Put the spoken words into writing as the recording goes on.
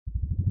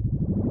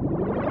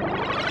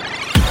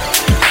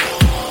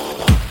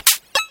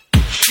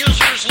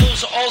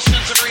all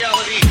sense of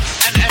reality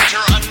and enter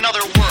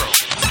another world.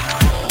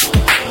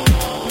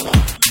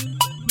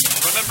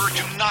 Remember,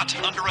 do not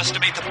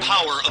underestimate the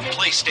power of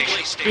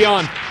PlayStation.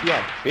 Beyond.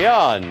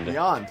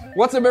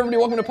 What's up, everybody?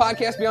 Welcome to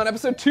Podcast Beyond,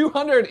 episode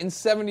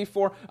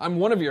 274. I'm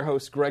one of your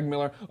hosts, Greg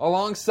Miller,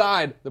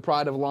 alongside the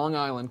pride of Long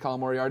Island, Colin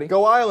Moriarty.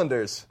 Go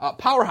Islanders.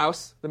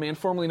 Powerhouse, the man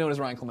formerly known as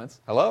Ryan Clements.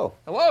 Hello.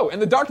 Hello.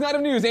 And the Dark Knight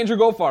of News, Andrew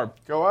Goldfarb.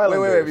 Go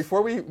Islanders. Wait.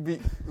 Before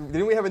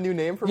didn't we have a new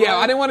name for Yeah,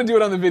 Ryan? I didn't want to do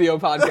it on the video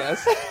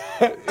podcast.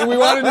 We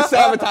wanted to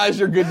sabotage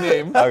your good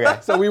name. Okay.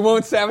 So we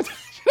won't sabotage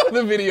it on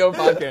the video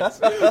podcast.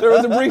 There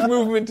was a brief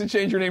movement to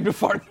change your name to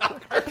Fart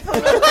Knocker.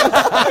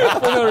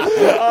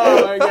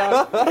 Oh my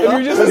god. If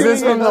you're just Is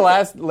this tuning from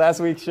in- the last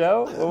week's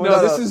show?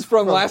 No, this is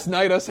from last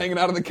night, us hanging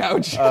out on the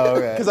couch. Oh,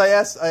 okay. Because I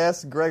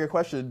asked Greg a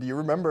question. Do you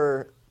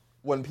remember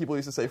when people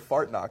used to say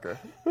fart knocker?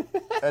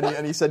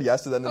 And he said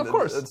yes, and then Of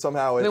course. and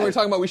somehow And then we were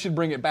talking about we should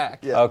bring it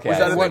back. Yeah. Okay. Was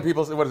that a What- thing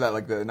people say? What is that,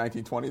 like the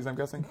 1920s, I'm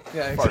guessing?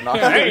 Yeah. Fart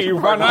knocker. Hey, you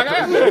fart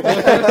knocker!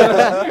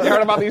 You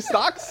heard about these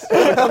stocks?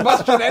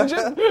 Combustion engine?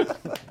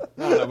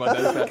 I don't know about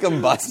that.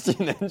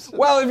 Combustion engine.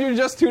 Well, if you're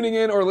just tuning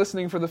in or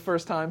listening for the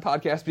first time,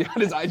 Podcast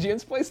Beyond is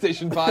IGN's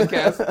PlayStation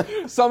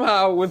podcast.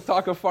 Somehow, with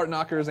talk of fart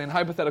knockers and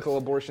hypothetical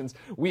abortions,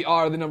 we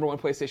are the number one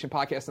PlayStation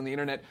podcast on the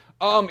internet.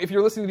 If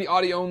you're listening to the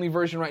audio-only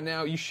version right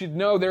now, you should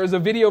know there is a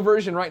video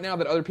version right now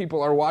that other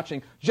people are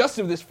watching just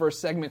of this first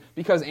segment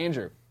because,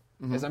 Andrew,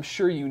 as I'm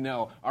sure you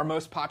know, our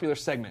most popular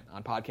segment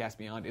on Podcast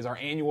Beyond is our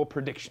annual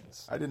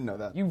predictions. I didn't know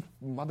that. You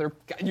mother...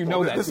 You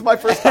know that. This is my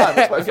first time.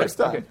 It's my first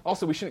time. Okay.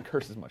 Also, we shouldn't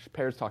curse as much.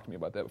 Pear's talked to me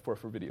about that before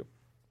for video.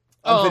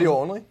 On video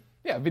only?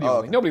 Yeah, video only.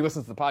 okay. Nobody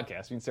listens to the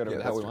podcast. We can say whatever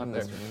the hell we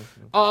that's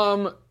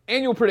want there.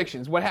 Annual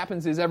predictions. What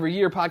happens is every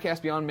year,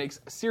 Podcast Beyond makes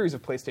a series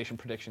of PlayStation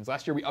predictions.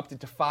 Last year, we upped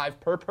it to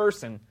 5 per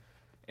person.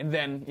 And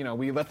then,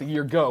 we let the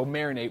year go,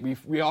 marinate.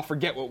 We all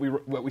forget what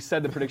we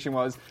said the prediction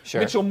was.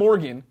 Sure. Mitchell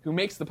Morgan, who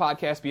makes the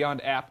Podcast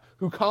Beyond app,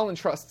 who Colin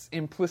trusts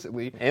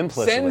implicitly,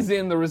 sends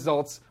in the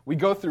results. We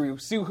go through,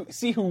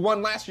 see who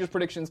won last year's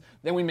predictions,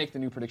 then we make the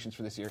new predictions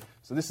for this year.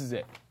 So this is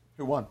it.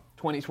 Who won?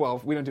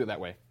 2012. We don't do it that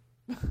way.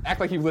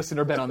 Act like you've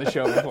listened or been on the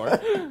show before.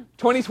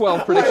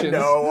 2012 predictions.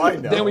 I know.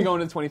 Then we go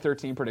into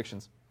 2013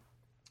 predictions.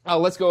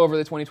 Let's go over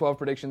the 2012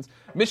 predictions.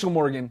 Mitchell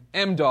Morgan,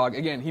 M-Dog.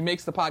 Again, he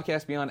makes the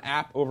Podcast Beyond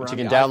app over on You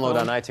can the download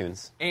iPhone on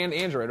iTunes. and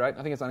Android, right?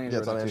 I think it's on Android. Yeah,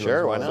 it's on too. Android.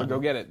 Sure, why So not? go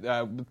get it.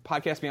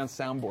 Podcast Beyond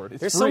soundboard.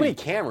 It's There's free. so many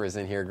cameras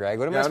in here, Greg.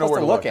 What am I I don't know supposed where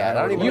to to look look. at?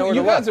 I don't even know where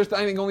You to guys look. are,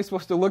 I think, only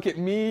supposed to look at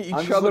me, each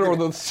just other, or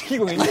looking the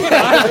ceiling. If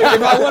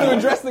I want to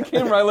address the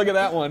camera, I look at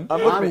that one.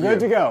 I'm good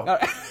to go.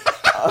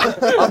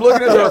 I'm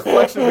looking at the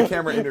reflection of the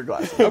camera in your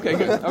glasses.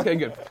 Okay,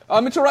 good.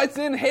 Mitchell writes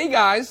in, hey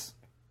guys,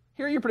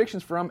 here are your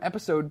predictions from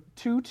episode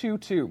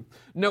 222.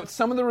 Note,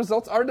 some of the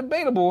results are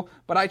debatable,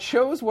 but I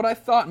chose what I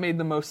thought made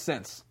the most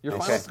sense. Your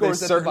final They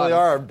scores at the certainly bottom.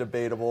 are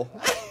debatable.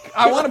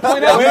 I want to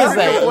point out,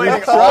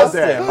 Complaining all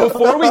day.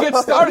 before we get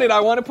started,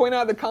 I want to point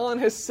out that Colin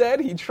has said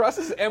he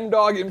trusts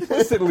M-Dog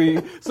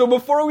implicitly, so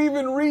before we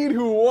even read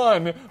who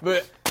won,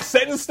 the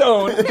set in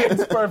stone,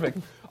 it's perfect.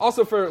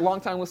 Also, for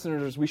longtime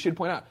listeners, we should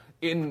point out,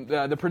 in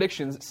the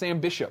predictions, Sam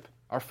Bishop,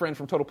 our friend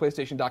from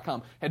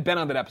TotalPlayStation.com, had been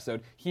on that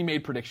episode. He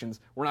made predictions.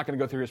 We're not going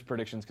to go through his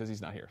predictions because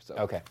he's not here. So.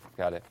 Okay,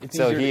 got it. It's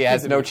So easier he to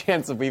has keep no it-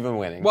 chance of even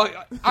winning. Well,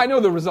 I know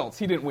the results.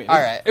 He didn't win. All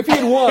right. If he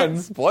had won...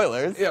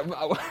 Spoilers. Yeah,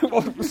 well,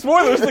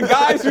 spoilers, the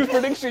guys whose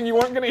prediction you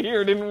weren't going to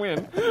hear didn't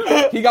win.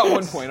 He got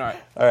 1 point, all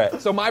right. All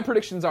right. So my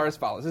predictions are as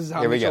follows. This is how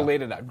Here we Mitchell go.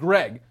 laid it out.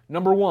 Greg,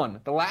 number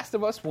 1, The Last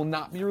of Us will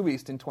not be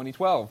released in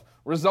 2012.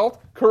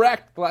 Result,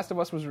 correct. The Last of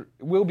Us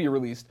will be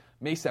released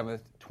May 7th,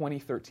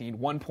 2013.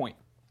 1 point.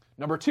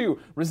 Number 2,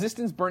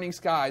 Resistance Burning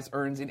Skies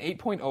earns an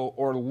 8.0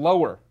 or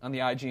lower on the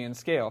IGN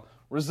scale.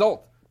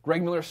 Result,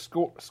 Greg Miller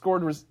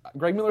scored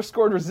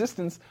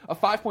Resistance a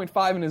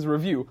 5.5 in his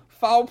review.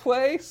 Foul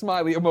play,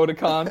 smiley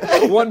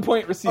emoticon, 1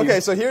 point received. Okay,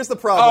 so here's the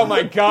problem. Oh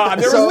my God,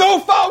 there So- was no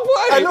foul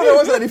play! I know there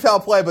wasn't any foul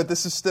play, but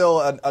this is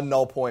still a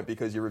null point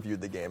because you reviewed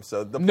the game.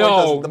 So the point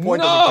doesn't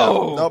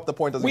count. Nope, the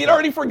point doesn't We had count.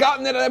 already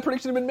forgotten that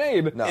prediction had been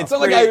made. No. It's not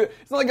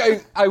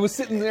like I was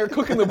sitting there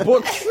cooking the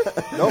books.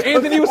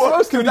 Anthony was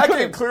supposed to. and he That game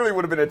couldn't. clearly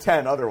would have been a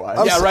 10 otherwise.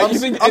 Yeah, right, you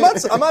think-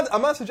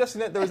 I'm not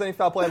suggesting that there was any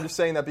foul play. I'm just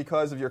saying that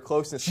because of your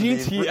closeness to the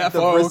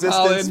GTFO, Resistance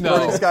Colin, no.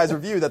 Burning Skies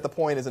review, that the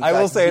point is in I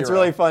fact will say it's 0.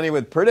 really funny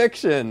with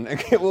prediction.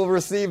 It will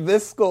receive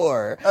this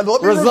score. And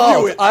let me Result,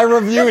 review it. I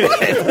reviewed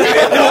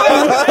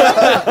it.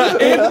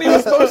 Anthony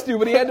was supposed to,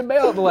 but he had to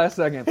bail at the last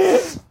second.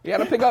 You got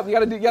to pick up. You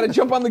got to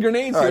jump on the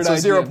grenades All here. right, so at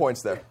 0 IGN.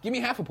 points there. Give me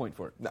half a point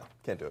for it. No,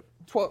 can't do it.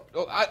 12.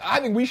 Oh, I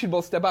think we should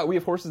both step out. We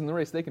have horses in the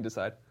race. They can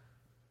decide.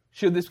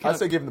 Should this count? I'd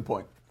say give him the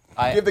point.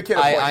 I, Give the kid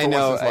a point I for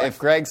know. once in his life. If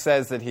Greg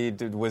says that he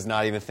was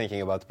not even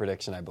thinking about the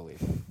prediction, I believe.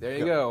 There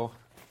you go.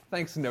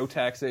 Thanks, no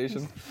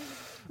taxation.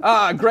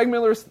 Greg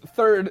Miller's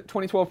third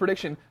 2012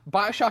 prediction,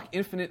 BioShock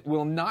Infinite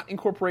will not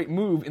incorporate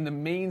Move in the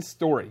main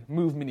story.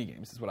 Move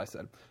minigames is what I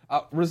said.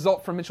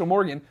 Result from Mitchell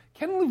Morgan,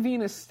 Ken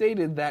Levine has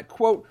stated that,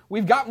 quote,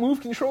 we've got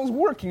Move controls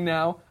working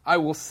now. I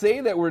will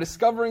say that we're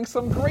discovering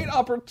some great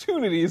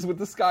opportunities with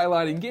the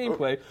skylining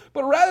gameplay,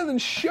 but rather than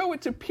show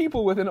it to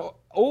people with an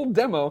old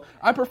demo,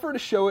 I prefer to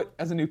show it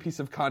as a new piece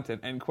of content,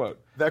 end quote.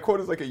 That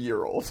quote is like a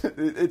year old.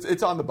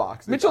 It's on the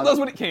box. Mitchell does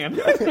what it can.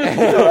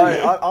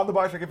 On the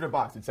box, I give it a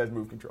box. It says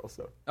move control.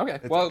 So Okay,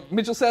 well,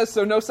 Mitchell says,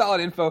 so no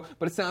solid info,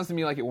 but it sounds to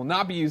me like it will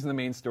not be used in the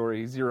main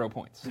story, 0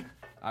 points.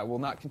 I will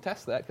not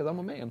contest that because I'm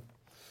a man.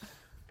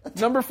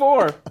 Number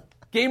 4.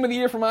 Game of the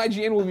Year from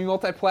IGN will be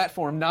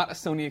multi-platform, not a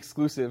Sony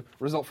exclusive.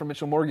 Result from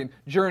Mitchell Morgan.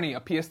 Journey, a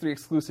PS3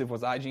 exclusive,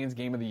 was IGN's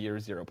Game of the Year.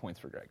 0 points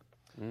for Greg.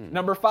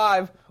 Number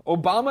 5,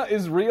 Obama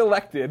is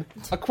reelected.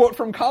 A quote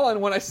from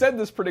Colin when I said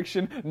this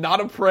prediction, not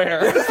a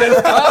prayer.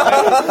 Says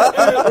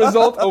Colin.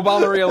 Result,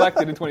 Obama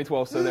reelected in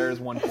 2012, so there is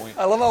 1 point.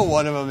 I love how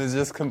one of them is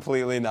just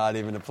completely not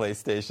even a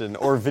PlayStation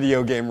or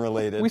video game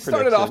related. We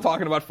started off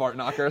talking about Fart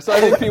Knocker, so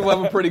I think people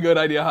have a pretty good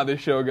idea how this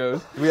show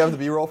goes. Do we have the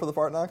B-roll for the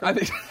Fart Knocker? I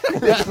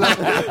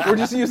think we're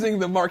just using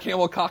the Mark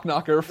Hamill cock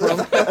knocker from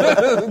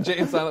Jay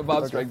and Silent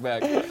Bob Strike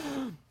Back.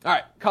 All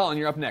right, Colin,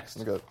 you're up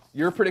next. Okay.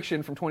 Your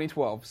prediction from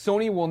 2012.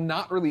 Sony will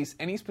not release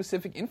any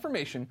specific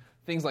information,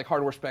 things like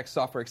hardware specs,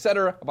 software,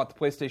 etc., about the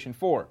PlayStation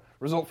 4.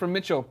 Result from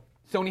Mitchell.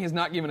 Sony has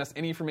not given us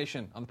any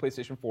information on the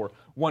PlayStation 4.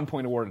 1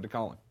 point awarded to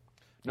Colin.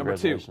 Number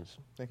 2.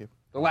 Thank you.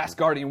 The Last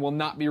Guardian will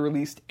not be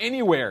released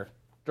anywhere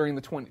during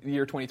the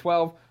year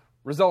 2012.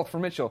 Result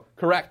from Mitchell.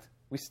 Correct.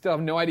 We still have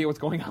no idea what's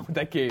going on with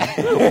that game.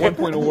 1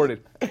 point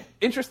awarded.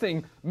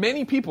 Interesting.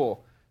 Many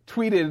people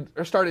tweeted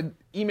or started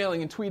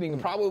emailing and tweeting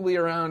probably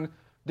around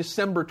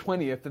December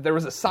 20th that there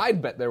was a side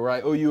bet there where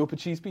I owe you a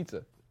cheese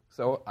pizza.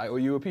 So I owe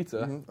you a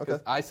pizza. Okay.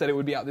 I said it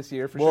would be out this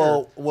year for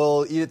sure.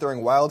 We'll eat it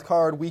during Wild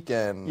Card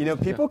weekend. You know,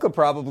 people could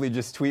probably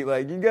just tweet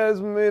like, "You guys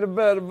made a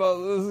bet about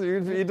this.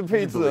 You eat the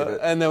pizza,"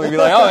 and then we'd be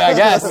like, "Oh, I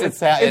guess it's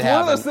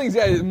one of those things.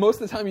 Yeah,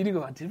 most of the time you do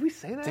go, "Did we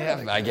say that?"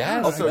 Damn, I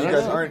guess. Also, you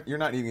guys you're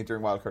not eating it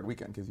during Wild Card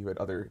weekend because you had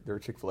there were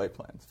Chick-fil-A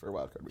plans for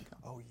Wild Card weekend.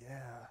 Oh yeah.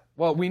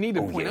 Well, we need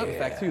to point out the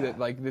fact too that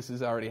like this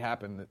has already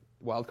happened. That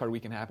Wild Card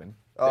weekend happened.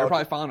 They were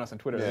probably following us on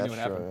Twitter. They knew what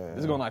happened. Yeah.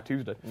 This is going live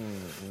Tuesday.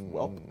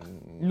 Well,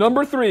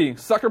 Number 3,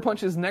 Sucker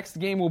Punch's next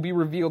game will be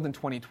revealed in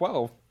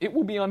 2012. It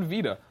will be on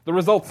Vita. The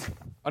results,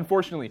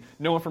 unfortunately,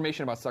 no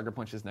information about Sucker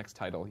Punch's next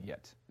title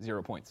yet.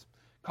 0 points.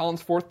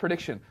 Colin's 4th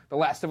prediction, The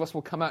Last of Us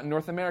will come out in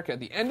North America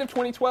at the end of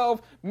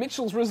 2012.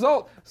 Mitchell's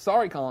result,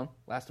 sorry Colin,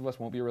 Last of Us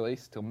won't be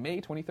released till May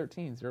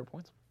 2013. 0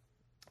 points.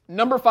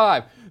 Number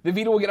 5, the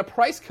Vita will get a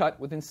price cut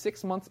within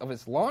 6 months of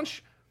its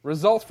launch.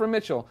 Results from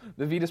Mitchell,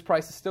 the Vita's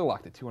price is still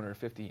locked at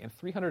 $250 and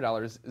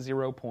 $300.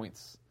 0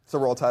 points. So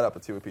we're all tied up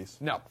at 2 apiece.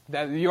 No,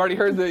 you already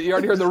heard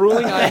the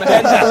ruling. I'm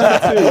ahead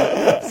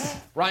 2-2.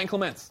 Ryan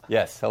Clements.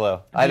 Yes,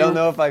 hello. I don't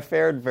know if I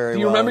fared very well. Do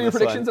you remember in your this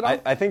predictions one. at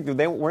all? I think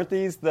weren't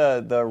these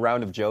the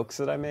round of jokes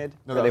that I made?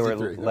 No, Where that they was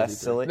were E3. less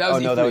silly. That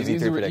was no, E3. that was E3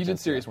 You predictions. did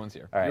serious ones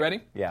here. All right. You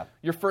ready? Yeah.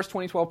 Your first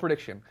 2012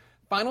 prediction: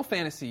 Final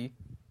Fantasy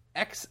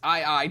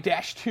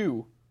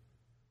XII-2.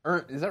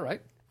 Is that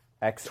right?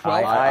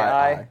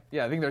 XIII.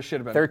 Yeah, I think there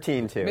should have been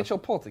 13-2. Mitchell,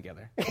 pull it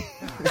together.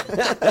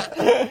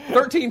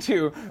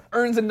 13-2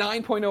 earns a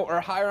 9.0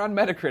 or higher on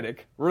Metacritic.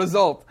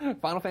 Result: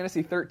 Final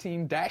Fantasy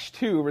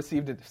 13-2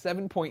 received a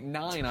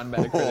 7.9 on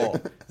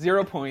Metacritic.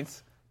 0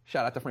 points.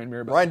 Shout out to Fran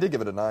Mirabel. Ryan did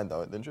give it a 9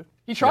 though, didn't you?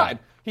 He tried.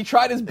 He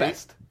tried his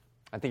best.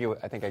 I think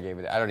I gave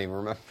it. I don't even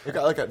remember. it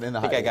got like in the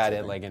I think I got it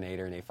highlights, like an 8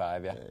 or an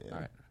 8.5. Yeah. All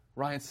right.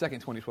 Ryan's second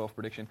 2012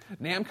 prediction: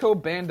 Namco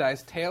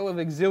Bandai's Tale of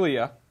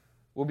Exilia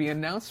will be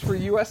announced for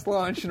U.S.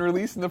 launch and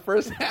released in the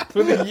first half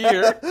of the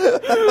year.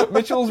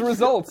 Mitchell's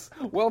results: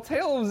 Well,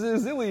 Tale of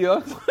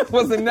Exilia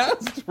was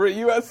announced for a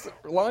U.S.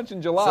 launch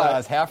in July, So I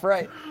was half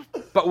right.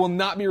 but will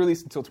not be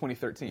released until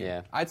 2013.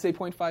 Yeah. I'd say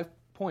 0.5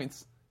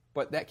 points,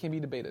 but that can be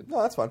debated.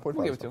 No, that's fine. Point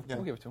We'll five give it to him. is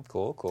We'll give it to him.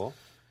 Cool.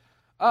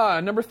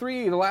 Number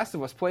 3, The Last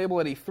of Us, playable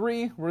at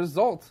E3.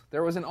 Result: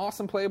 There was an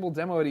awesome playable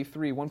demo at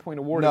E3. 1 point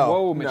awarded. No.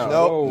 Whoa,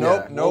 Mitchell.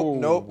 Nope. Whoa.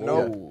 Nope.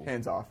 Whoa.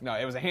 Hands off. No,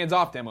 it was a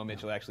hands-off demo,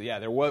 Mitchell. Actually, yeah,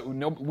 there was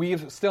no.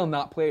 We've still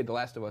not played The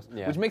Last of Us,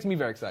 Yeah. which makes me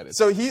very excited.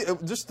 So he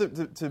just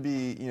to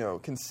be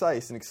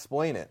concise and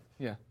explain it.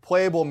 Yeah.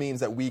 Playable means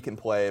that we can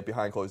play it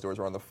behind closed doors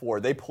or on the floor.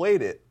 They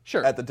played it.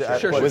 Sure. At the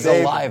Sure. but It was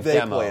they, a live they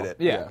demo. played it.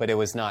 Yeah. But it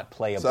was not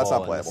playable So that's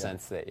not in playable. the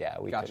sense that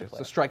we Gotcha. couldn't play.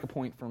 So strike a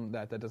point from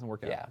that. That doesn't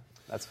work out. Yeah,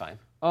 that's fine.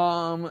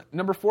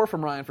 Number 4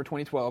 from Ryan for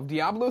 2012.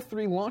 Diablo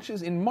 3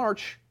 launches in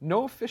March.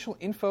 No official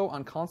info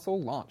on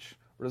console launch.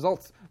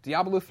 Results: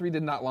 Diablo 3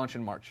 did not launch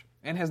in March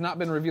and has not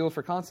been revealed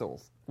for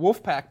consoles.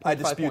 Wolfpack. I 0.5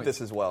 dispute points.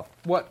 this as well.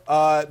 What?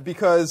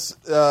 Because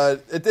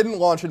it didn't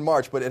launch in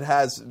March, but it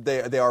has.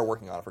 They are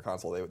working on it for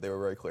console. They were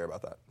very clear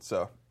about that.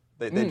 So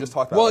they just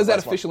talked about. Well, it is that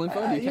last month. official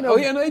info? Oh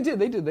yeah, no, they did.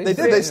 They did. They did.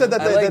 They said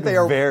that I they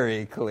are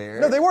very clear.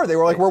 No, they were. They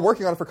were like, we're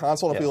working on it for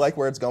console, and if we Yes. like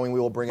where it's going,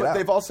 we will bring it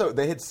But out.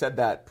 they had said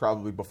that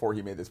probably before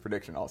he made this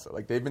prediction. Also,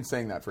 like they've been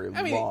saying that for a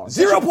long.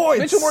 0 points.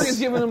 Mitchell Morgan's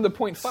giving him the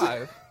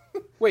 0.5.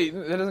 Wait,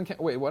 that doesn't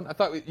count. Wait, what? I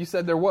thought you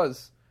said there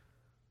was.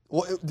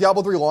 Well,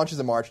 Diablo 3 launches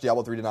in March.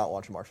 Diablo 3 did not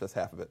launch in March. That's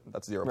half of it.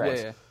 That's 0 Right.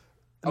 points. Yeah.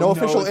 No Oh,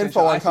 official official. info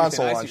I on see what you're console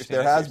saying. I see launch. what There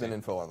you're saying. has been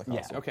info on the Yeah,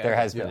 console. Okay. there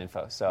has been Yeah.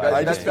 info. So I I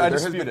dispute dispute there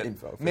has it. been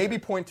info. for Maybe sure.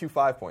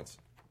 0.25 points.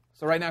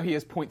 So right now he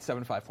has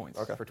 0.75 points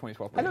for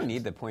 2012. I don't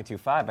need the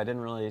 0.25. I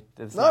didn't really.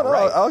 It's No, not no,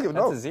 right. I'll give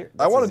That's no. a zero. I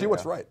That's want a to do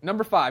what's zero. right.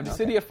 Number 5, the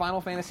city of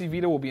Final Fantasy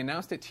Vita will be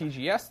announced at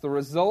TGS. The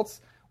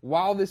results,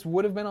 while this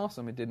would have been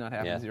awesome, it did not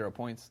happen. Yeah. 0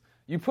 points.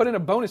 You put in a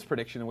bonus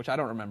prediction, which I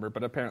don't remember,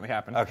 but apparently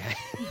happened.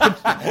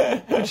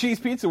 Okay.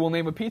 Cheese Pizza will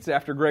name a pizza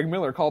after Greg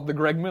Miller called the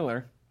Greg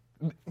Miller.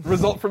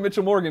 Result from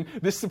Mitchell Morgan.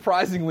 This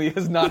surprisingly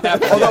has not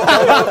happened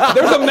yet.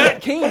 There's a Matt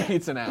Cain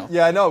pizza now.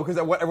 Yeah, I know,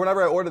 because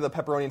whenever I order the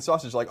pepperoni and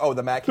sausage, like, oh,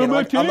 the Matt Cain.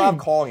 Matt I'm not Cain.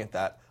 calling it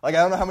that. Like, I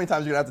don't know how many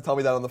times you're going to have to tell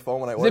me that on the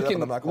phone when I order that, but I'm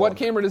not Zipkin, calling what it.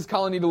 camera does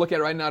Colin need to look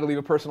at right now to leave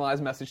a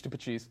personalized message to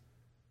Pacheese?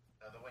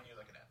 The one you're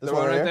looking at. This The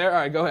one one right here? there? All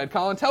right, go ahead.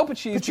 Colin, tell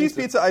Pacheese. The cheese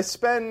pizza, I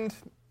spend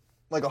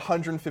like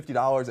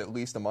 $150 at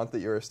least a month at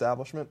your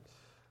establishment.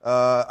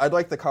 I'd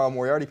like the Colin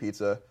Moriarty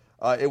pizza.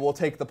 It will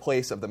take the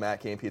place of the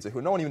Matt Cain pizza,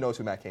 who no one even knows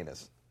who Matt Cain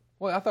is.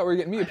 Well, I thought we were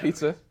getting me a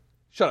pizza.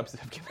 Shut up,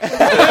 Zipkin.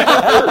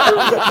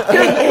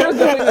 here's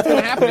the thing that's going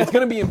to happen. It's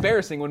going to be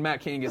embarrassing when Matt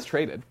Cain gets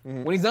traded.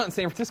 When he's not in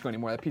San Francisco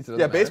anymore, that pizza doesn't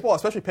Yeah, matter. baseball,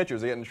 especially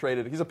pitchers, are getting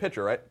traded. He's a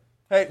pitcher, right?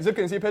 Hey, Zipkin,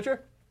 is he a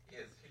pitcher? He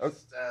is. He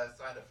just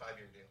signed a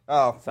 5-year deal.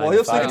 Oh, Signed well, a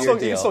he five-year can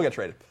deal. still get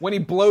traded. When he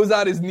blows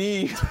out his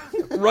knee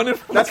running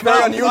from That's the very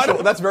crowd.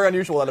 unusual. That's very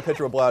unusual that a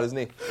pitcher would blow out his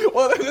knee.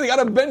 Well, they got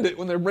to bend it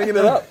when they're bringing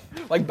it up,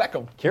 like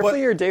Beckham. Careful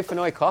your Dave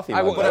Fenoy coffee.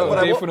 I will, mug,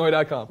 by the way.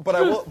 DaveFenoy.com. But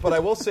I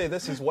will say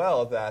this as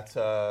well, that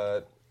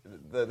the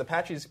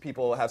Patchies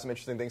people have some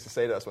interesting things to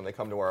say to us when they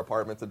come to our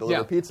apartment to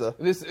deliver pizza.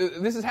 This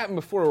has happened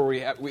before,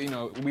 where we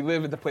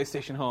live at the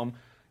PlayStation home.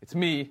 It's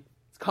me,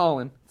 it's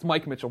Colin, it's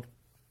Mike Mitchell.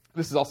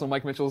 This is also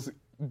Mike Mitchell's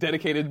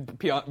dedicated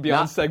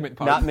Beyond segment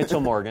part. Not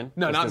Mitchell Morgan.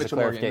 No, just not as a Mitchell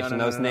Morgan. clarification.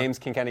 No. Those names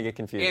can kind of get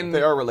confusing. And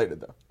They are related,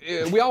 though.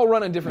 we all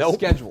run on different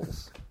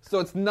schedules, so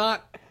it's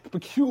not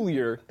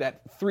peculiar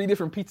that 3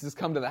 different pizzas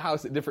come to the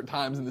house at different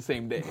times in the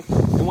same day.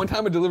 And one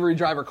time a delivery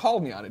driver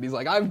called me on it. He's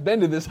like, I've been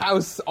to this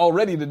house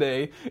already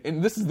today,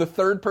 and this is the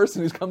 3rd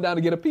person who's come down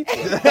to get a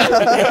pizza.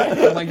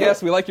 I'm like,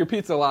 yes, we like your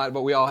pizza a lot,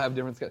 but we all have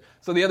different schedules.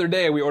 So the other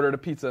day we ordered a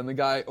pizza,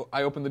 and I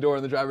opened the door,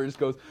 and the driver just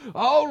goes,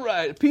 all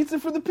right, pizza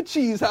for the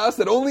Pacheese house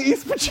that only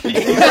eats Pacheese.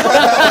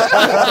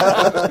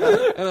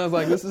 And I was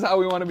like, this is how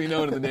we want to be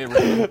known in the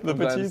neighborhood. the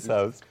Pacheese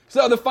house.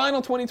 So the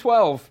final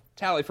 2012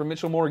 tally for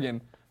Mitchell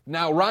Morgan.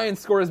 Now, Ryan's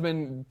score has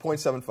been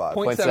 0.75.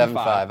 0.75.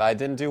 0.75. I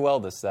didn't do well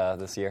this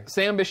year.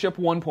 Sam Bishop,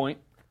 1 point.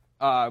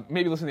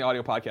 Maybe listen to the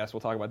audio podcast. We'll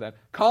talk about that.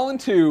 Colin,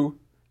 2.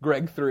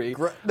 Greg, 3.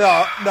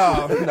 No.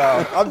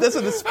 This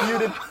is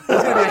disputed.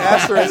 There's going to be an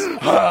asterisk. There's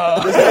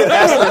going to be an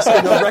asterisk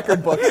in the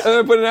record books. And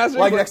then put an asterisk.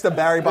 Like next to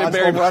Barry Bonds'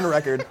 Barry home run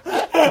record.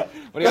 What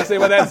do you got to say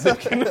about that,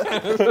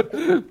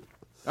 Zipkin?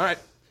 All right.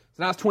 So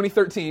now it's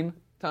 2013.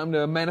 Time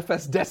to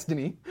manifest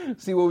destiny.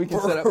 See what we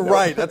can set up.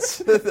 Right. That's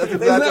Isn't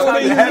that what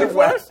they use it for?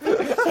 What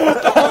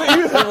they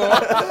use it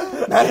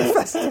for?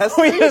 manifest We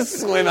destiny. just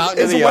swim out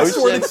into It's the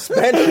westward ocean.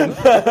 expansion.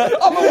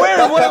 I'm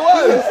aware of what it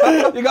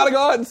was. You got to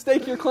go out and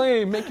stake your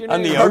claim, make your name.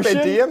 On the Carpe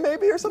ocean? diem,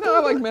 maybe, or something? No, I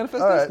like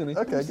manifest All right. destiny.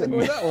 Okay, Stick good.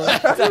 with that one.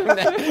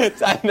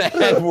 Time to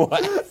head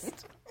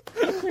west.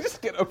 We just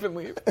get up and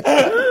leave.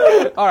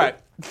 All right.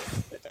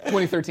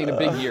 2013, a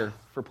big year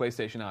for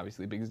PlayStation,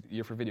 obviously. Big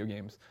year for video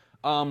games.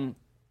 How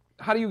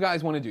do you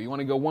guys want to do? You want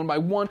to go one by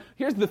one?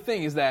 Here's the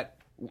thing, is that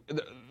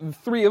the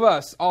 3 of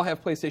us all have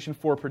PlayStation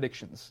 4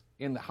 predictions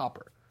in the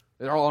hopper.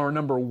 They're all our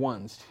number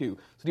 1s, too.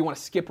 So do you want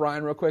to skip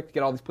Ryan real quick,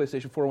 get all these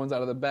PlayStation 4 ones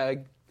out of the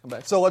bag, come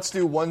back? So let's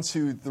do 1,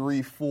 2,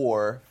 3,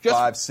 4, Just-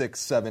 5, 6,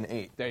 7,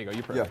 8. There you go.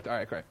 You're perfect. Yeah. All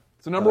right, great.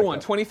 So number like 1,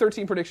 that.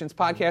 2013 predictions,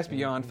 Podcast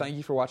Beyond. Thank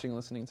you for watching and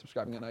listening and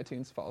subscribing on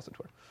iTunes. Follow us on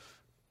Twitter.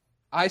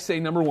 I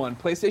say number 1,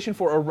 PlayStation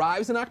 4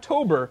 arrives in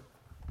October,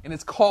 and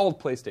it's called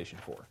PlayStation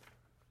 4.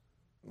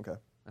 Okay.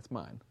 That's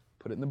mine.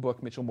 Put it in the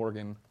book, Mitchell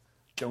Morgan.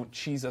 Don't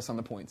cheese us on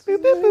the points. My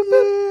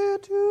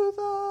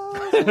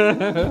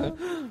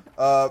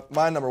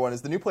number 1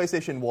 is the new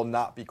PlayStation will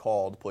not be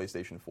called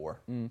PlayStation 4.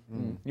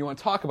 You want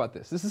to talk about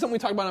this? This is something we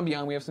talk about on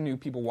Beyond. We have some new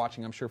people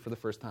watching, I'm sure, for the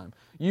first time.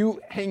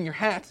 You hang your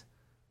hat,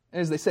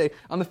 as they say,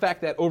 on the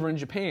fact that over in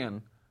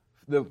Japan,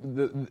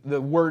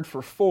 the word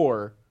for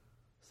 4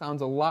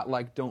 sounds a lot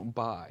like don't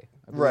buy.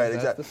 I believe Right, that's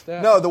exactly. the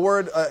stat. No, the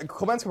word,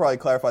 Clements could probably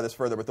clarify this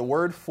further, but the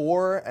word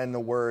for and the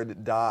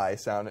word die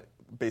sound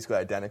basically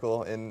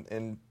identical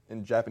in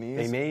Japanese.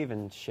 They may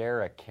even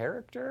share a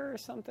character or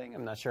something.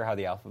 I'm not sure how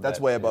the alphabet. That's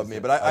way above is. me,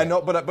 but I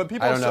know, but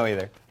people. I don't know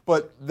either.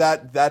 But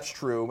that's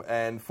true,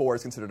 and 4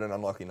 is considered an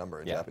unlucky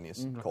number in Yeah.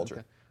 Japanese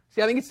culture.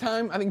 See, I think it's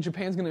time. I think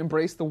Japan's going to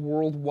embrace the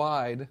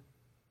worldwide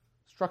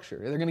structure.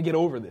 They're going to get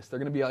over this. They're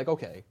going to be like,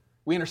 okay,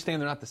 we understand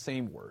they're not the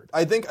same word.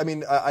 I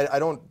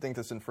don't think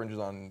this infringes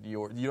on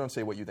your. You don't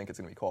say what you think it's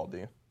going to be called, do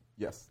you?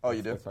 Yes. Oh,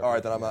 you do. That's All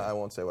right, then I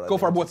won't say what I Go think.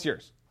 for it. What's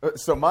yours?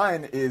 So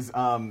mine is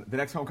the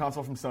next home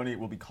console from Sony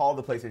will be called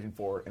the PlayStation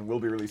 4 and will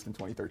be released in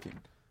 2013.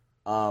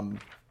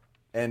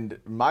 And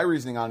my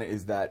reasoning on it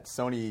is that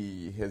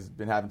Sony has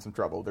been having some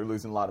trouble. They're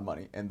losing a lot of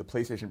money, and the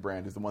PlayStation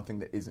brand is the one thing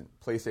that isn't.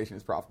 PlayStation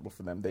is profitable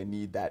for them. They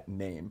need that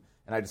name,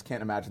 and I just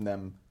can't imagine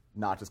them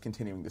not just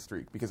continuing the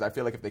streak, because I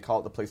feel like if they call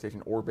it the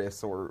PlayStation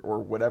Orbis or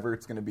whatever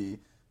it's going to be,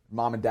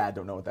 Mom and Dad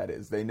don't know what that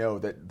is. They know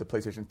that the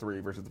PlayStation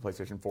 3 versus the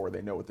PlayStation 4,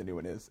 they know what the new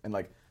one is. And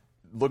like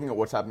looking at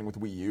what's happening with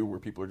Wii U, where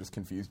people are just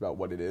confused about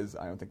what it is,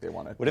 I don't think they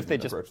want to. What if they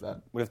just approach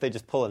that? What if they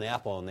just pull an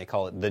Apple and they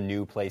call it the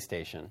new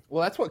PlayStation?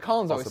 Well, that's what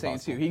Colin's always saying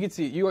possible. too. He could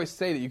see. You always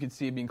say that you could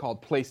see it being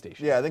called PlayStation.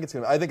 Yeah, I think it's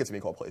gonna be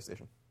called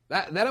PlayStation.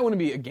 That I wouldn't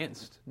be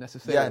against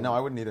necessarily. Yeah, no, I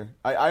wouldn't either.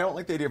 I don't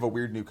like the idea of a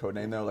weird new code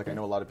name though. Like I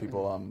know a lot of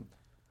people.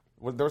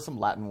 There was some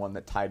Latin one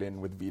that tied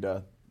in with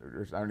Vita.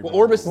 Or I don't even Well, know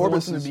Orbis is the Orbis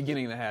one from the is-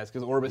 beginning that has,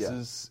 because Orbis Yeah.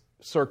 is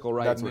circle,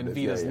 right? That's and what then it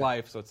is, Vita's yeah, yeah.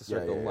 life, so it's a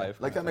circle of life.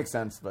 Like that makes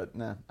sense, but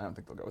nah, I don't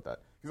think they'll go with that.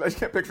 Because I just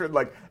can't picture it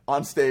like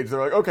on stage. They're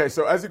like, okay,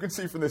 so as you can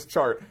see from this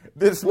chart,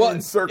 this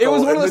means circle. it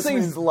was one and of those this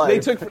things means life. they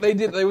took. They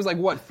did. It was like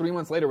what 3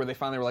 months later where they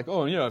finally were like,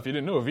 oh yeah, if you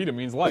didn't know, Vita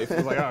means life. It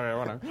was like, oh yeah,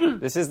 whatever.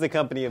 This is the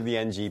company of the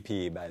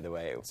NGP, by the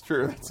way. It's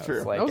true. That's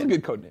true. like That was a it.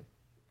 good code name.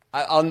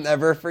 I'll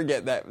never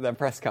forget that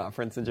press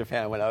conference in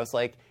Japan when I was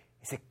like,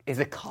 is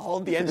it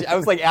called the NG? I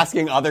was like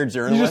asking other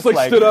journalists.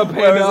 like, stood up, I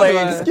hand was out like,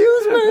 the-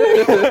 excuse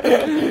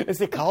me,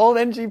 is it called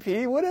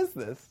NGP? What is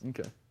this?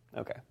 Okay.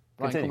 Okay.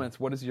 Ryan Continue. Clements,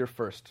 what is your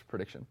first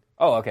prediction?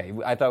 Oh, okay.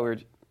 I thought we were.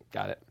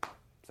 Got it.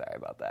 Sorry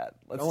about that.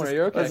 Let's Don't worry, just-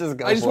 you're okay. Let's just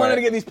go I just for wanted it.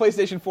 to get these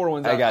PlayStation 4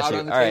 ones out, I got out you.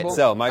 on the All right. table.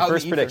 So my out in the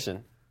first ether.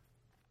 prediction.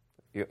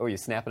 You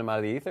snapping them out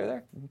of the ether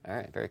there? All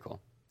right. Very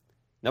cool.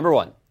 Number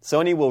one,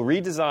 Sony will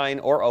redesign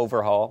or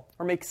overhaul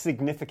or make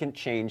significant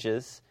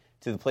changes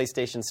to the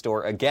PlayStation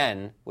Store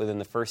again within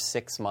the first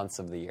 6 months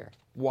of the year.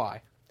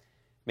 Why?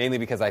 Mainly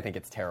because I think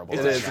it's terrible.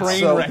 It's right a now.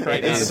 train wreck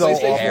right now. It's The so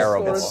PlayStation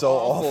terrible. Store is It's so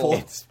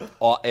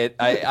awful.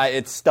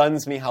 It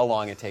stuns me how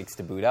long it takes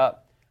to boot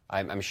up.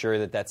 I'm sure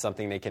that that's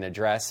something they can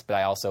address, but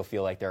I also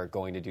feel like they're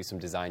going to do some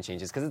design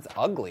changes because it's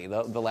ugly.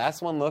 The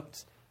last one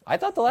looked. I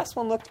thought the last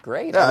one looked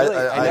great.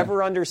 Yeah, I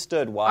never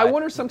understood why. I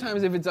wonder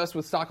sometimes if it's us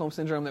with Stockholm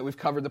Syndrome that we've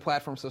covered the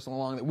platform so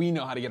long that we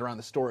know how to get around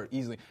the store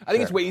easily. I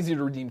think it's way easier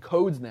to redeem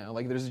codes now.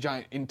 Like there's a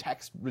giant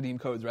in-text redeem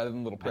codes rather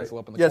than little pencil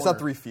up in the Yeah, corner. it's not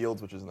 3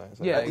 fields, which is nice.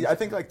 Yeah. I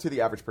think like to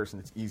the average person,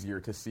 it's easier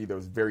to see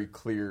those very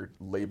clear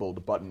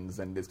labeled buttons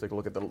and just take a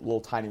look at the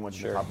little tiny ones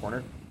in the top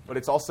corner. But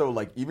it's also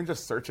like even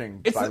just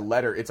searching by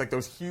letter, it's like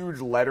those huge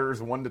letters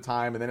one at a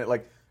time, and then it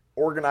like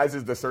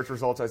organizes the search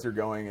results as you're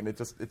going, and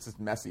it's just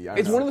messy.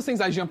 It's one of those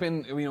things I jump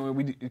in.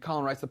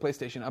 Colin writes the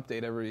PlayStation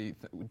update every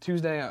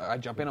Tuesday. I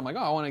jump in. I'm like, oh,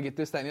 I want to get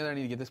this, that, and the other. I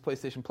need to get this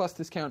PlayStation Plus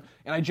discount.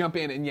 And I jump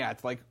in, and yeah,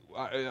 it's like,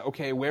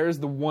 okay, where's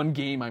the one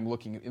game I'm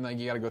looking at? And like,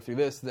 you got to go through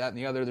this, that, and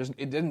the other.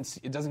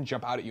 It doesn't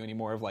jump out at you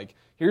anymore. Of like,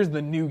 here's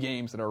the new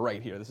games that are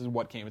right here. This is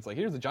what came. It's like,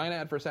 here's the giant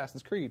ad for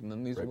Assassin's Creed, and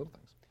then these are little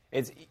things.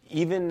 It's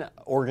even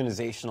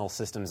organizational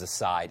systems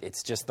aside,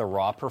 it's just the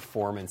raw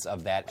performance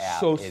of that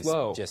app So is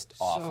slow. just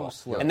So awful.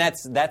 slow. And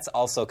that's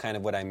also kind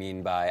of what I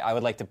mean by I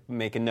would like to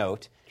make a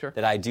note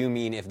that I do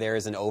mean if there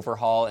is an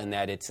overhaul and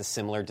that it's a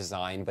similar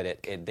design,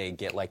 but they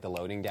get like the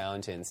loading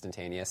down to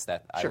instantaneous.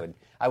 That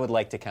I would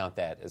like to count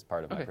that as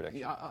part of my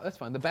prediction. Yeah, that's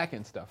fine. The back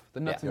end stuff, the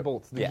nuts Yeah. and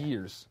bolts, the Yeah.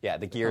 gears. Yeah,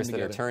 the gears that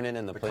are together. turning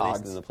and the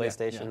cogs.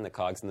 PlayStation, the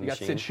cogs in the You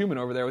got machine. Sid Schumann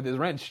over there with his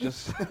wrench,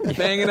 just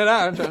banging it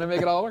out, trying to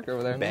make it all work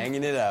over there.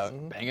 Banging it out.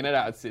 Banging it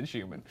out, Sid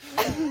Schumann.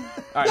 All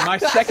right, my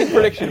second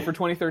prediction for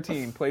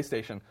 2013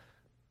 PlayStation.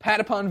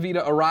 Patapon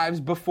Vita arrives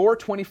before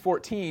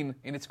 2014,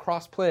 and it's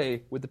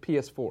cross-play with the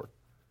PS4.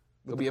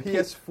 There'll be a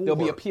PS4. There'll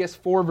be a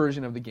PS4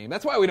 version of the game.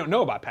 That's why we don't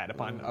know about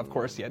Patapon, of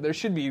course, yet. We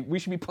should be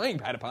playing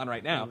Patapon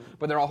right now,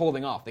 but they're all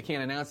holding off. They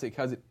can't announce it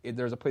because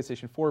there's a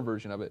PlayStation 4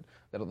 version of it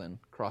that'll then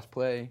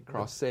cross-play,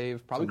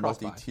 cross-save, probably a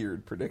cross-buy.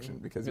 multi-tiered prediction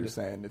because you're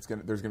saying there's going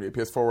to be a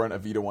PS4 one, a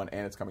Vita one,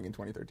 and it's coming in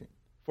 2013.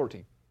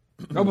 14.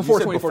 No, before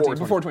said 2014. before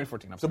Before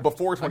 2014. I'm So sorry.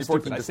 before I'm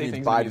 2014 stupid. I just say means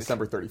things by immediately.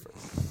 December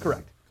 31st.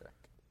 Correct.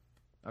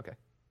 Okay.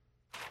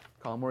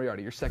 Colin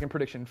Moriarty, your second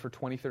prediction for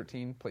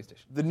 2013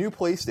 PlayStation. The new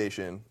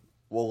PlayStation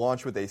will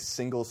launch with a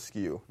single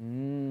SKU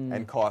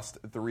and cost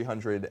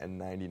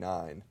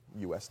 $399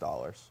 US.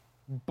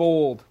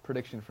 Bold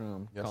prediction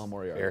from Colin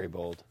Moriarty. Very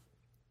bold.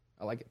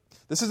 I like it.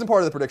 This isn't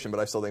part of the prediction, but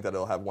I still think that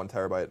it'll have 1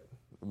 terabyte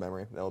of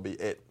memory. That'll be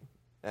it.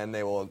 And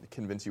they will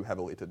convince you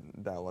heavily to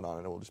download on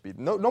it. It will just be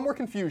no more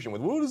confusion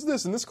with what is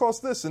this and this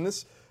costs this and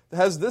this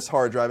has this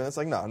hard drive and it's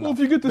like no. Well, if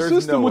you get the There's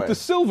system no with way. the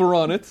silver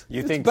on it, You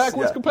it's think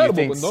backwards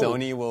compatible. You think but no.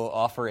 Sony will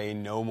offer a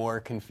no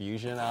more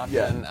confusion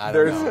option? Yeah, I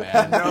don't know,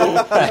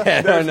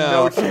 man. There's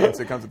know. no chance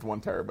it comes with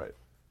 1 terabyte.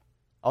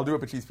 I'll do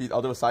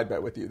I'll do a side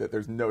bet with you that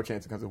there's no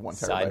chance it comes with 1 terabyte.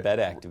 Side bet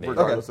activated.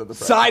 Regardless of the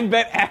price. Side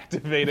bet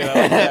activated. I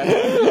like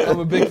that. I'm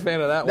a big fan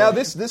of that Now one.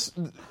 this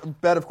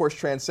bet of course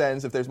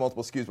transcends if there's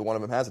multiple SKUs, but one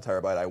of them has a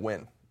terabyte, I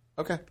win.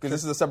 Okay. Because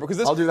this is a separate. Because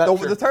this, I'll do that, the,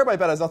 sure. the terabyte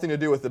bet has nothing to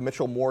do with the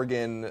Mitchell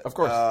Morgan. Of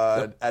course.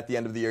 At the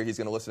end of the year, he's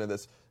going to listen to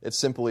this. It's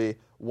simply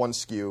 1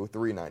 SKU,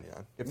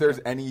 $399. If there's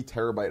any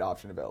terabyte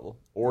option available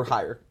or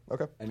higher.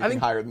 Okay. Anything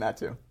higher than that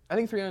too. I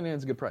think $399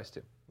 is a good price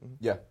too.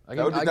 Yeah. I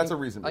That would be- can- that's a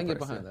reasonable I can get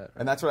price, behind yeah. that.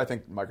 And that's what I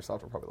think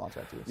Microsoft will probably launch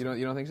at too. You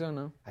don't think so?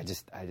 No. I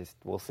just,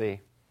 we'll see.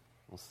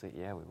 We'll see.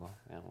 Yeah, we will.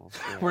 Yeah, we'll see.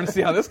 We're gonna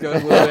see how this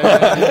goes. a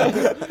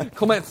little bit.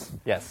 Clements.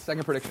 Yes.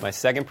 Second prediction. My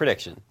second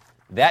prediction.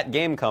 That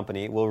game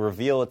company will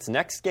reveal its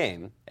next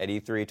game at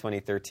E3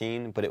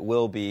 2013, but it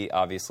will be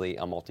obviously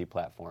a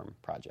multi-platform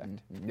project.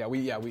 Yeah. That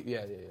makes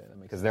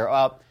Because sense. they're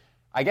up.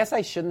 I guess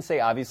I shouldn't say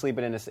obviously,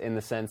 but in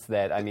the sense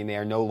that, I mean, they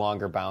are no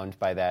longer bound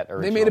by that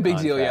original They made a big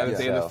deal, that contract,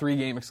 they had a so-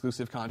 3-game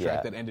exclusive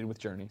contract Yeah. that ended with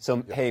Journey.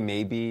 So, hey,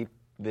 maybe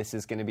this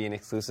is going to be an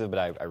exclusive, but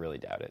I really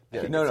doubt it. I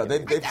think it's gonna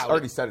be- they've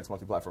already said it's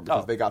multi-platform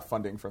because they got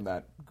funding from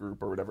that group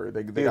or whatever.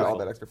 They got all Beautiful.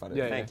 that extra funding.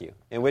 Yeah, Thank you.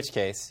 In which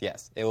case,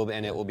 yes, it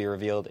will be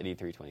revealed at E3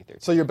 2013.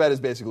 So your bet is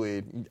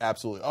basically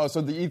absolutely. Oh,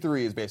 so the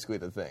E3 is basically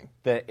the thing.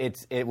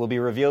 It will be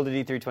revealed at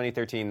E3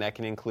 2013. That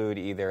can include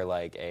either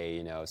like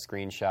a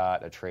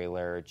screenshot, a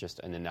trailer, just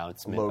an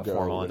announcement, Logo. a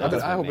formal I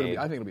announcement. I made.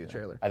 think it'll be a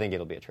trailer. I think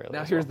it'll be a trailer.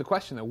 Now as here's well. the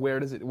question though: where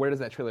does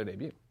that trailer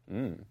debut?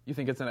 You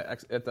think it's at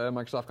the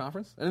Microsoft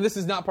conference? And this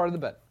is not part of the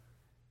bet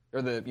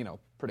or the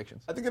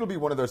predictions. I think it'll be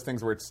one of those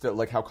things where it's still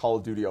like how Call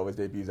of Duty always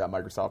debuts at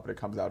Microsoft, but it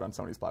comes out on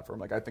Sony's platform.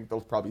 Like I think they'll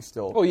probably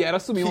still. Oh yeah,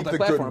 it'll still be keep the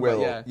multi-platform. goodwill.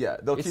 But yeah,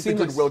 they'll It keep the seemed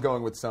like- goodwill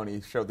going with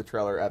Sony. Showed the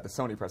trailer at the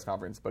Sony press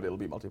conference, but it'll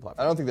be multi-platform.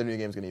 I don't think the new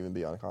game's going to even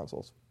be on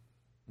consoles.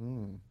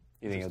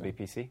 You think it'll be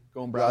PC?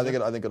 Going Yeah,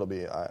 browser. I think it'll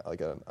be like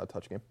a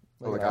touch game,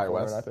 Or like an iPhone or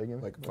iOS, an iPad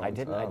game. like I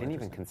didn't even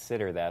interesting.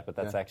 consider that, but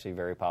that's actually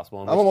very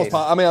possible. In I'm which almost. case,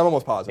 I'm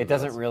almost positive. It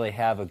doesn't really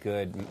have a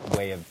good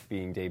way of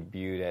being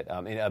debuted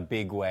at in a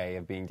big way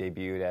of being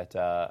debuted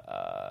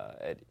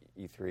at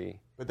E3.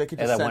 But they could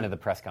at just one send- of the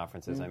press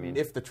conferences. I mean,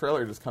 If the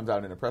trailer just comes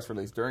out in a press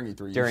release during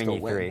E3, During you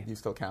still E3. win. You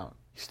still count.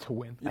 You still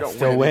win. You don't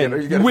still win.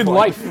 win. You get a You win point.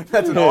 life.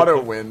 That's an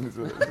auto win. Is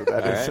what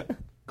that is. right.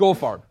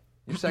 Goldfarb,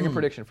 your second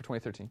prediction for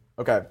 2013.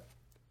 Okay.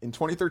 In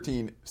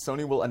 2013,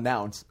 Sony will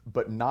announce,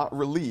 but not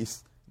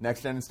release,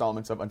 next-gen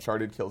installments of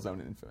Uncharted, Killzone,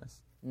 and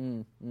Infamous.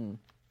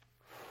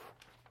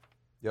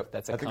 Yep.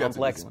 that's I a think an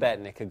complex easy one. bet,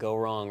 and it could go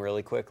wrong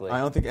really quickly. I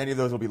don't think any of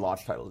those will be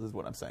launch titles, is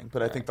what I'm saying.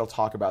 But I think they'll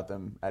talk about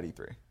them at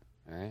E3.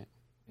 All right.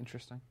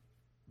 Interesting.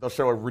 They'll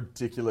show a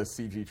ridiculous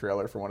CG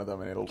trailer for one of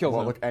them, and it'll Killzone.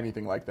 won't look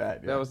anything like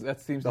that. Yeah. That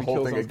seems the to be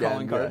whole thing Killzone's again.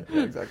 calling card.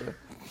 Yeah, exactly.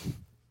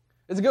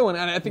 It's a good one,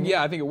 and I think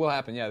I think it will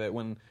happen. Yeah, that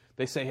when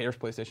they say, "Here's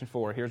PlayStation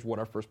 4. Here's what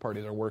our first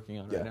parties are working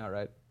on right now,"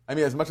 right? I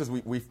mean, as much as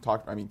we've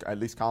talked, I mean, at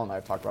least Colin and I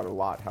have talked about it a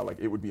lot, how like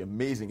it would be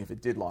amazing if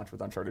it did launch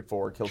with Uncharted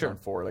 4, Killzone Sure.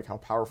 4, like how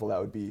powerful that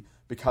would be,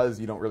 because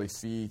you don't really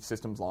see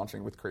systems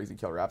launching with crazy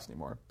killer apps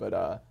anymore. But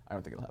I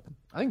don't think it'll happen.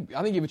 I think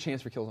you have a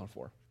chance for Killzone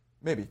 4.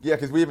 Maybe, yeah,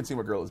 because we haven't seen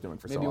what Guerrilla's doing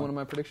for so Maybe long. one of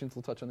my predictions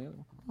will touch on the other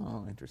one.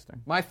 Oh,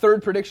 interesting. My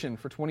third prediction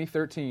for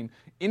 2013: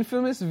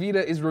 Infamous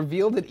Vita is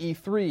revealed at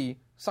E3.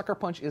 Sucker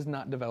Punch is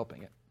not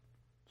developing it.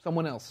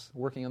 Someone else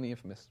working on the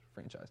Infamous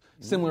franchise,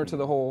 similar to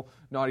the whole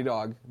Naughty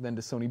Dog, then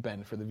to Sony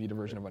Bend for the Vita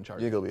version of You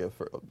Uncharted. think it'll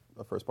be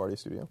a first-party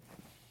studio?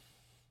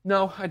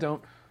 No, I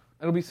don't.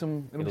 It'll be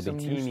some new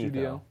Team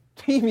studio.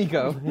 Team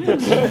Eco.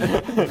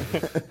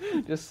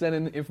 Just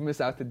sending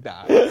Infamous out to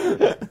die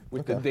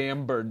with the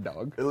damn bird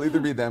dog. It'll either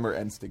be them or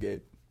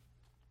Instigate.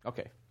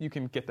 Okay, you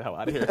can get the hell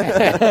out of here.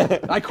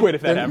 I quit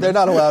if that happens. They're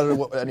not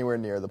allowed anywhere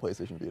near the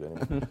PlayStation Vita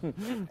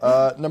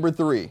anymore. Number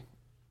 3.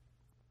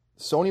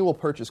 Sony will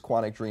purchase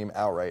Quantic Dream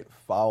outright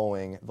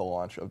following the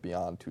launch of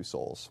Beyond Two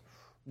Souls.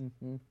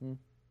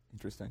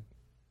 Interesting.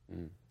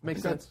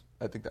 Makes sense.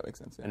 I think that makes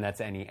sense. Yeah. And that's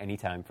any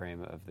time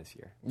frame of this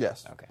year.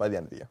 Yes, Okay. by the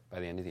end of the year. By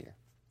the end of the year.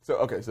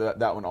 So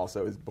that one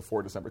also is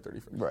before December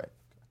 31st. Right.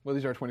 Well,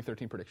 these are our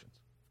 2013 predictions.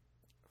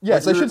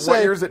 Yes, I should What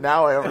say. year is it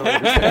now? I don't really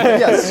understand.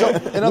 Yes. So,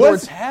 in other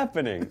words,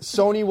 happening?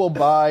 Sony will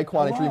buy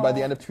Quantic Dream by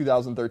the end of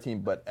 2013,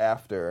 but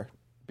after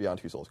Beyond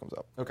Two Souls comes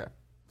out. Okay.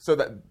 So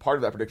that part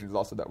of that prediction is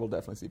also that we'll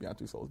definitely see Beyond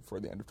Two Souls before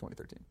the end of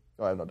 2013.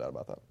 Oh, I have no doubt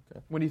about that.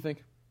 Okay. What do you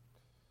think?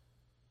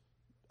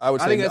 I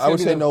would I say think that's I would gonna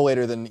be say the- no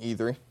later than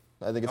E3.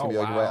 I think it's gonna be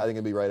Oh, like wow. right, I think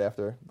it'll be right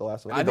after The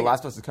Last of Us. I think The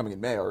Last of Us is coming in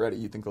May already.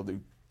 You think they'll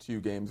do 2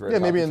 games right? Yeah,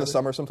 atop maybe each in the other?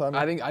 summer sometime.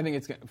 I think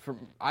it's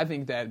I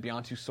think that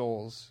Beyond Two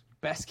Souls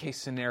best case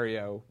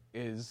scenario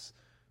is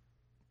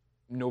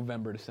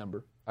November,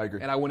 December. I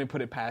agree. And I wouldn't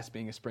put it past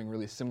being a spring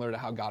release, similar to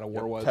how God of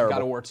War was. Terrible.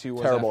 God of War 2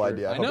 was Terrible after.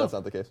 idea. I hope know. that's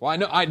not the case. Well, I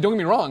know. Don't get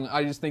me wrong.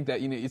 I just think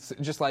that it's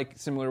just like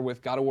similar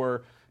with God of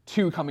War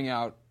 2 coming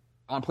out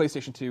on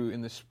PlayStation 2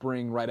 in the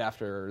spring right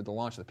after the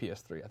launch of the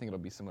PS3. I think it'll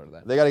be similar to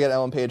that. They got to get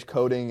Ellen Page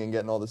coding and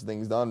getting all these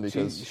things done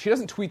because She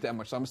doesn't tweet that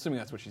much, so I'm assuming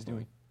that's what she's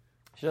doing.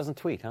 She doesn't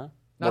tweet, huh?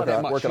 Not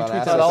that much. working She on tweets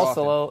assets. I less thought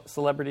often. all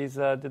celebrities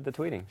did the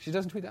tweeting. She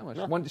doesn't tweet that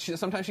much.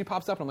 Sometimes she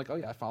pops up and I'm like, oh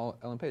yeah, I follow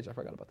Ellen Page. I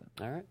forgot about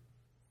that. All right.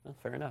 Well,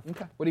 fair enough.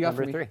 Okay. What do you got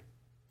Number for me? 3.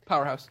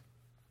 Powerhouse.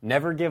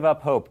 Never give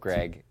up hope,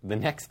 Greg. The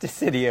next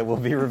Dissidia will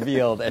be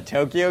revealed at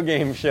Tokyo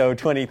Game Show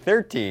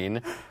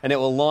 2013, and it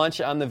will launch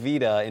on the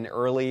Vita in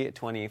early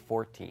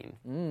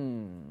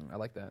 2014. I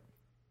like that.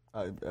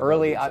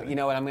 Early, you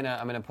know what? I'm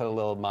gonna put a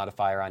little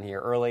modifier on here.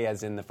 Early,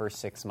 as in the first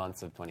 6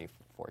 months of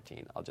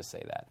 2014. I'll just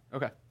say that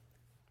Okay.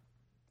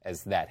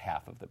 as that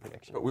half of the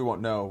prediction. But we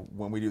won't know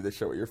when we do this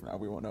show a year from now.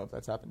 We won't know if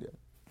that's happened yet.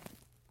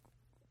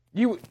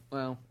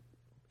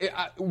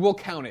 We'll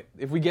count it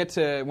if we get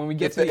to when we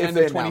get If to the they- if end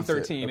they of announce it,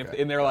 2013.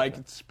 okay. And they're like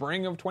it's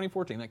spring of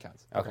 2014, that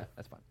counts. Okay.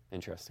 That's fine.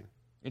 Interesting.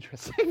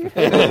 Interesting.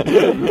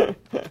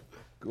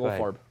 Go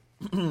ahead. Farb.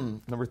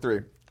 Number 3,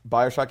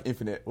 BioShock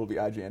Infinite will be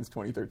IGN's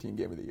 2013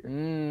 Game of the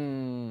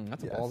Year.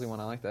 That's a Yes. ballsy one.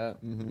 I like that.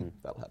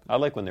 That'll happen. I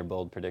like when they're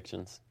bold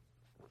predictions.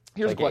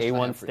 Here's Like a question. I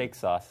A1 have for you. steak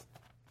sauce.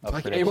 of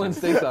Like predictions. A1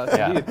 steak sauce.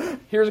 Yeah. Indeed.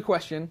 Here's a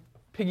question.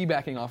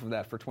 piggybacking off of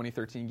that for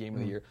 2013 Game of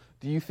the Year,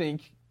 do you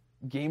think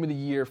Game of the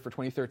Year for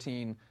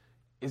 2013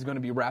 is going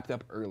to be wrapped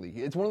up early?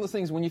 It's one of those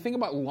things, when you think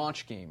about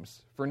launch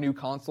games for new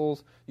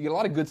consoles, you get a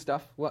lot of good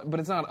stuff, but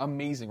it's not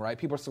amazing, right?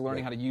 People are still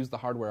learning how to use the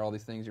hardware, all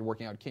these things, you're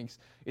working out kinks.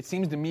 It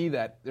seems to me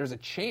that there's a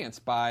chance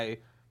by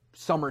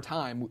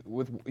summertime,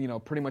 with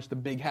pretty much the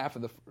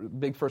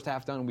big first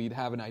half done, we'd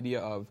have an idea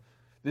of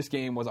this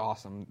game was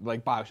awesome,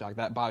 like Bioshock.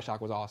 That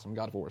Bioshock was awesome.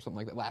 God of War, something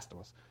like that. Last of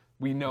Us.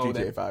 We know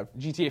GTA 5.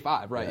 GTA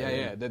 5, right?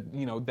 Yeah.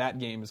 That that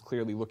game is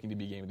clearly looking to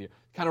be Game of the Year.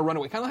 Kind of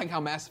runaway, kind of like how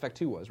Mass Effect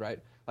 2 was, right?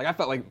 Like I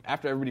felt like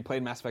after everybody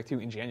played Mass Effect 2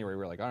 in January, we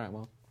were like, all right,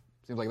 well,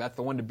 seems like that's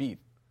the one to beat.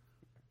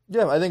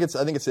 Yeah, I think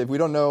it's safe. We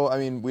don't know. I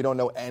mean, we don't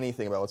know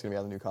anything about what's going to be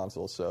on the new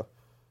consoles, so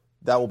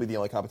that will be the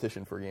only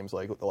competition for games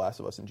like The Last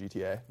of Us and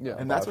GTA. Yeah,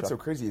 and that's what's so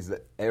crazy is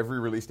that every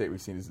release date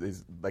we've seen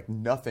is like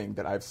nothing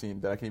that I've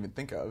seen that I can even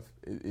think of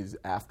is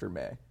after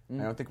May.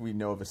 I don't think we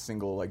know of a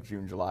single like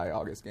June, July,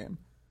 August game,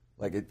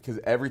 like because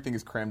everything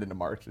is crammed into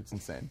March. It's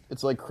insane.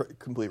 It's like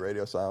complete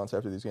radio silence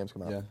after these games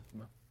come out. Yeah.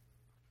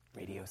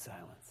 Radio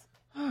silence.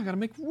 Oh, I gotta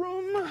make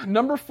room.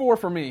 Number 4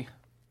 for me.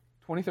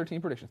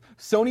 2013 predictions.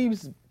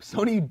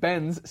 Sony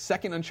Ben's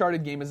second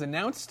Uncharted game is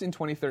announced in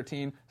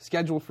 2013,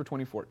 scheduled for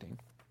 2014.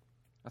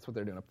 That's what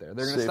they're doing up there.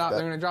 They're going to stop. They're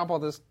going to drop all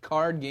this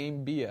card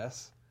game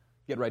BS.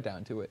 Get right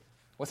down to it.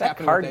 What's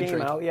happening card with that game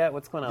trade? out yet?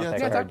 What's going on with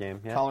that card game?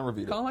 Yeah. Colin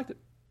reviewed it. Colin liked it.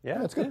 Yeah,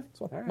 That's good.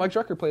 All right. Mike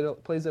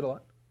Drucker plays it a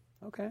lot.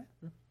 Okay.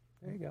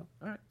 There you go.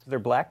 All right. Is there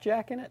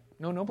blackjack in it?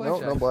 No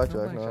blackjack. No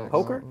blackjack. No.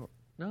 Poker?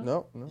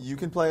 No. You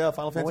can play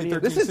Final Fantasy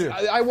 13 This is. too.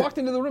 I walked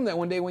into the room that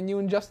one day when you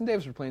and Justin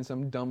Davis were playing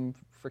some dumb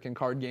freaking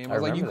card game. I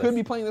was like, you remember could this.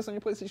 be playing this on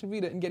your PlayStation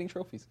Vita and getting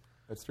trophies.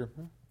 That's true.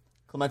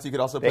 Clements, you could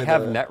also They play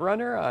have the,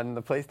 Netrunner on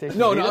the PlayStation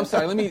No, Vita? I'm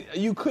sorry.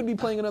 You could be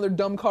playing another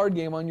dumb card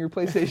game on your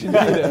PlayStation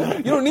Vita.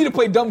 You don't need to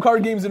play dumb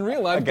card games in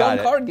real life. Got Dumb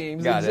it. card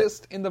games Got it.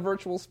 exist in the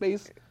virtual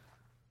space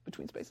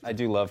between spaces. I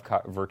do love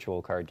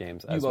virtual card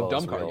games as love well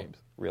dumb as card real, games.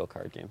 real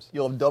card games.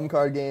 You'll have dumb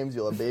card games.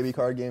 You'll have baby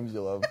card games.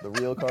 You'll have the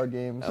real card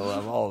games. I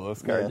love all of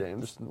those card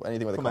games. Just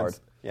anything with a card. Clements,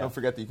 Yeah. don't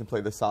forget that you can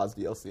play the Saz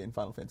DLC in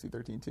Final Fantasy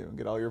 13 too and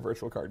get all your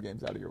virtual card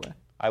games out of your way.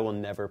 I will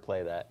never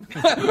play that.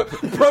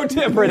 Pro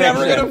tip: we're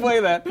never gonna play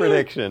that.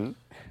 Prediction.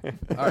 All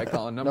right,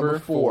 Colin. Number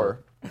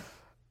 4.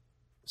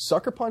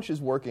 Sucker Punch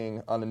is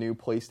working on a new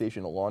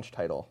PlayStation launch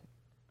title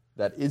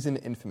that isn't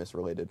Infamous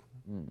related.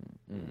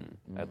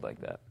 I'd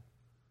like that.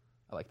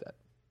 I like that.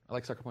 I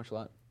like Sucker Punch a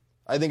lot.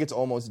 I think it's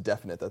almost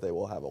definite that they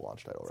will have a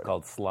launch title It's ready.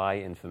 called Sly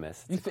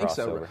Infamous. It's You a think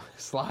so? crossover. Right?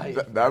 Slide.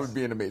 That would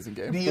be an amazing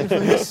game. The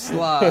infamous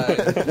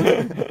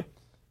slide.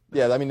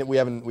 Yeah, I mean we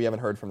haven't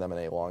heard from them in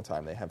a long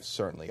time. They have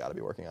certainly got to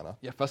be working on a.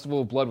 Yeah, Festival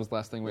of Blood was the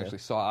last thing we actually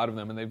saw out of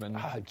them, and they've been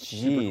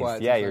super Jeez.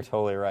 quiet. Yeah, since you're then.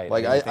 totally right.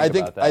 Like didn't I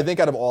think about that. I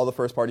think out of all the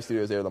first party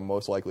studios, they are the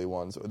most likely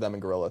ones. Them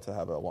and Guerrilla to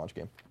have a launch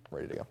game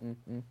ready to go.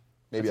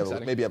 Maybe That's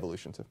exciting. maybe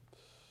Evolution too.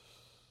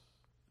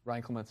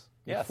 Ryan Clements.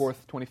 Your Yes.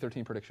 4th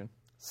 2013 prediction.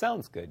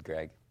 Sounds good,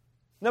 Greg.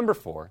 Number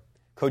 4.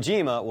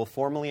 Kojima will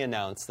formally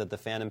announce that The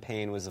Phantom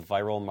Pain was a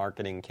viral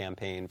marketing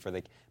campaign for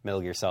the Metal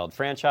Gear Solid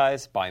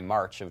franchise by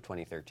March of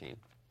 2013.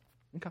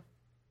 Okay.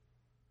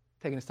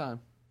 Taking his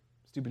time.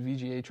 Stupid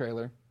VGA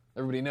trailer.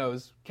 Everybody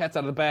knows. Cat's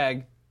out of the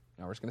bag.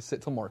 Now we're just going to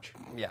sit till March.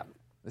 Yeah,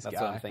 This that's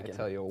guy, what I'm thinking. I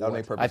tell you That would what.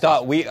 make perfect I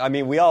thought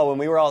when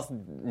we were all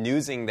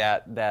newsing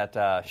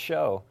that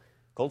show,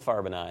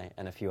 Goldfarb and I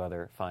and a few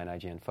other fine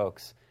IGN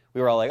folks, we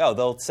were all like, oh,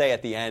 they'll say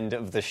at the end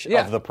of the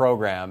Yeah. of the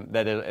program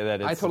that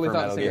it's I totally for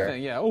thought Metal the same Gear.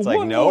 thing. Yeah. Oh, It's like,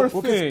 one no. more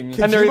Well, thing.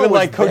 And they're Kojima even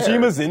like, was there.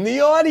 Kojima's in the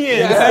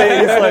audience.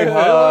 Yeah.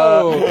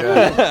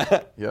 It's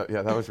like,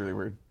 Yeah, that was really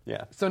weird.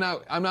 yeah. So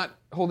now, I'm not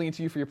holding it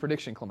to you for your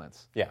prediction,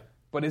 Clements. Yeah.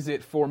 But is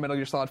it for Metal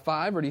Gear Solid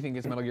 5, or do you think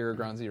it's Metal Gear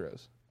Ground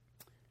Zeroes?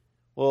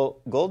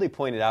 Well, Goldie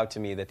pointed out to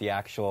me that the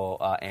actual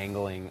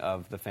angling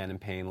of the Phantom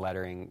Pain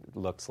lettering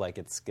looks like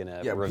it's going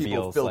to Yeah, reveal.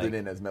 people filled it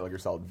in as Metal Gear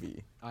Solid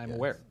V. I'm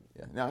aware.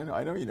 Yeah, no,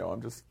 I know you know.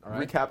 I'm just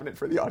right. recapping it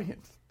for the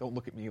audience. Don't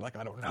look at me like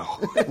I don't know.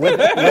 With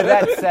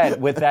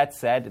that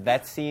said,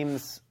 that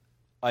seems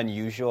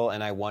unusual,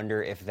 and I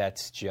wonder if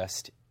that's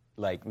just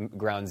like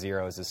Ground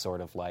Zeroes is sort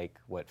of like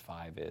what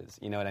 5 is.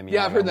 You know what I mean?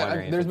 Yeah, I've heard I'm that.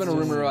 wondering if There's it's been a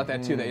just- rumor about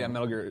that too. That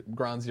Metal Gear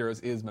Ground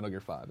Zeroes is Metal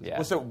Gear 5. Yeah.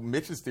 Well, so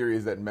Mitch's theory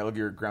is that Metal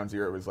Gear Ground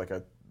Zero is like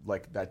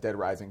that Dead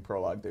Rising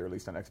prologue they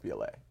released on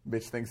XBLA.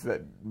 Mitch thinks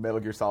that Metal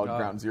Gear Solid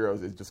Ground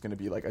Zeroes is just going to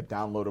be like a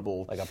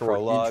downloadable Like a short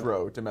prologue?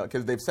 intro to Metal,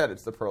 because they've said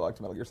it's the prologue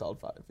to Metal Gear Solid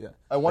 5. Yeah,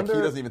 I wonder-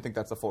 he doesn't even think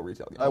that's a full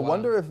retail game. I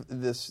wonder if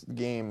this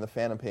game, The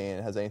Phantom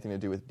Pain, has anything to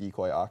do with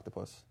Decoy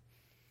Octopus,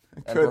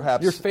 and Could.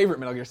 perhaps Your favorite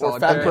Metal Gear Solid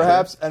Fat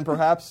character.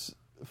 perhaps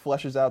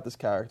fleshes out this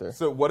character.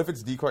 So what if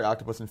it's Decoy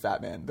Octopus and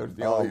Fat Man? Those are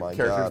the Oh only my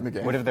characters God. in the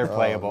game. What if they're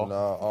playable?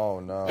 Oh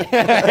no! You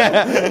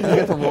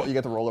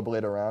get to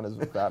rollerblade around as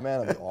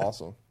Batman. That'd be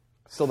awesome.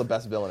 Still the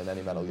best villain in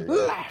any Metal Gear game.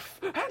 Laugh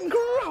and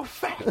grow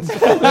fat.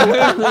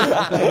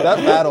 That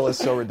battle is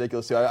so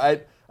ridiculous too.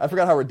 I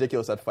forgot how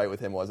ridiculous that fight with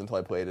him was until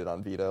I played it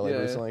on Vita Yeah.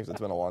 recently, because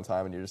it's been a long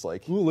time, and you're just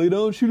like, Lay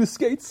down, shoot his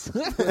skates.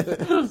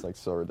 it's like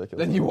so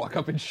ridiculous. Then you walk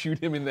up and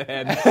shoot him in the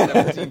head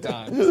 17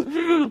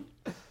 times.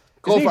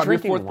 Cold Is he Front, your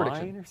drinking fourth wine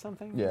prediction. or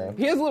something? Yeah.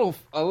 He has a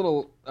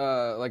little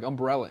like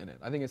umbrella in it.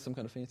 I think it's some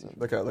kind of fancy.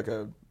 Like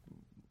a.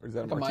 Or is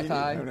that a a Mai martini?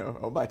 Tai. I don't know.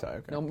 Oh, Mai Tai.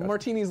 Okay. No, Gotcha.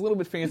 martini's a little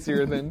bit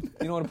fancier than you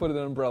don't want to put an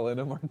umbrella in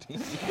a martini.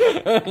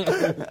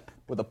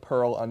 With a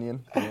pearl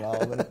onion and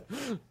olive in it.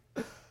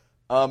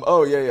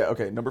 Oh yeah.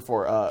 Okay. Number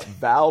 4.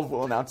 Valve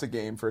will announce a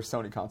game for a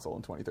Sony console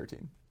in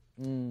 2013.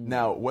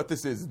 Now, what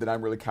this is that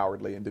I'm really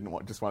cowardly and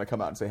didn't just want to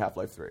come out and say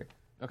Half-Life 3.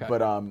 Okay.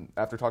 But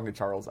after talking to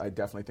Charles, I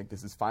definitely think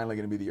this is finally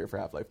going to be the year for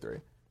Half-Life 3.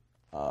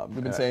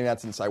 We've been saying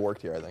that since I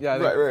worked here, I think. Yeah, I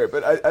think- Right.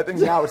 But I think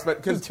now it's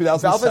because 2007.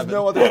 Valve has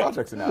no other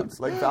projects announced.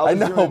 Like Valve I is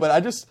know, doing-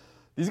 but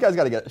these guys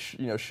got to get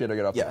shit or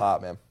get off Yeah. the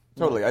pot, man.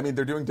 Totally. I mean,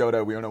 they're doing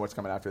Dota. We don't know what's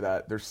coming after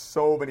that. There's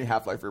so many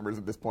Half-Life rumors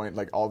at this point,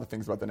 like all the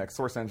things about the next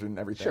Source engine and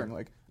everything. Sure.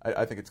 Like,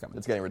 I think it's coming.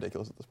 It's getting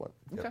ridiculous at this point.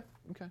 Okay.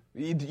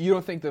 You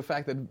don't think the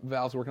fact that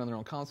Valve's working on their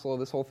own console,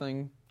 this whole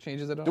thing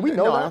changes it at all? Do we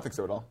know no, that? I don't think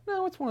so at all.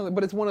 No, it's one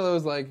of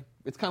those like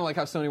it's kind of like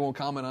how Sony won't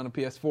comment on a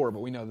PS4, but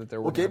we know that they're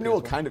Well, working Gabe on a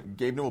Newell PS4.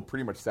 Gabe Newell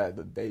pretty much said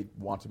that they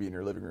want to be in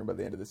your living room by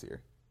the end of this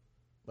year.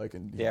 Like,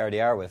 They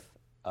already are with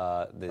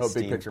the Big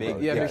Steam Picture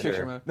mode. Yeah, Big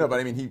Picture mode. No, but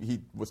I mean,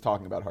 he was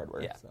talking about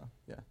hardware. Yeah. So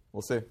yeah,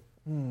 we'll see.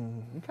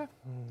 Okay.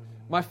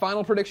 My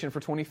final prediction for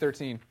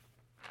 2013.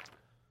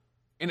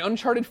 An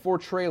Uncharted 4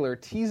 trailer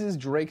teases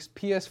Drake's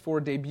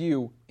PS4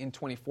 debut in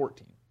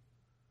 2014.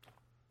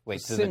 Wait,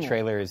 so Similar. the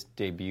trailer is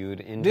debuted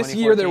in This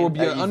year there will 2014?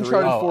 be an At E3?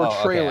 Uncharted 4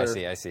 okay,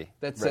 trailer I see.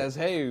 that says,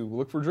 "Hey,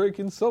 look for Drake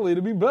and Sully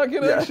to be back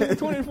in action in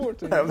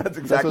 2014." That's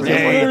exactly what's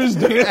what There's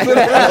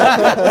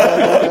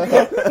dancing.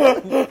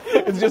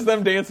 It's just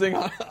them dancing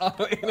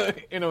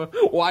in a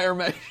wire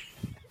mesh.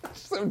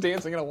 Just them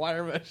dancing in a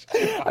wire mesh.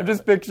 I'm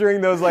just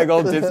picturing those like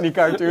old Disney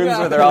cartoons Yeah.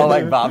 where they're all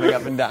like bobbing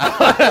up and down.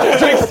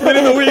 Drake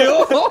spinning the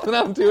wheel, holding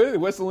on to it,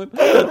 whistling.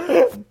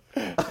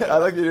 I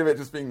like the idea of it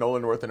just being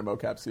Nolan North in a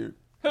mocap suit.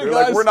 Hey They're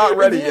guys, like, we're not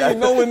ready it's me, yet.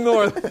 Nolan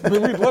North.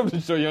 We'd love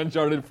to show you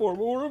Uncharted 4,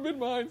 but we're a bit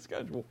behind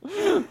schedule.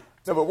 No,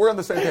 but we're on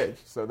the same page.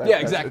 So that, Yeah,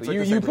 that's- exactly. it's like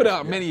the You same put page,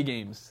 out yeah. many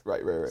games.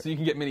 Right. So you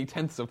can get many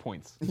tenths of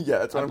points. Yeah,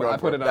 that's what I'm I going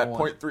put for. it on That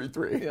one.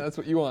 .33. Yeah, that's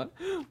what you want.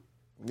 Yeah,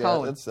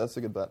 Colin. that's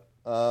a good bet.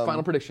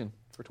 Final prediction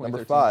for 2013.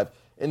 Number 5.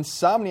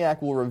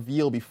 Insomniac will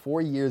reveal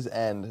before year's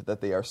end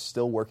that they are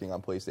still working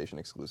on PlayStation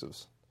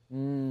exclusives.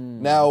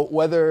 Now,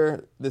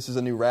 whether this is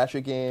a new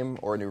Ratchet game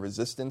or a new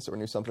Resistance or a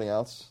new something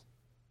else,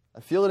 I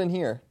feel it in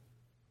here.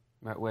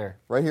 Right where?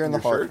 Right here in the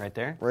Your heart. shirt? Right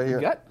there? Right here.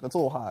 gut? That's a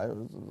little high.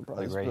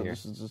 Probably Like right here.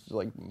 This is just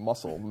like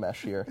muscle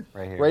mesh here.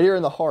 Right here. Right here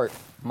in the heart.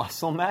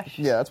 Muscle mesh?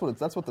 Yeah, that's what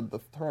the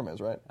term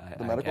is, right?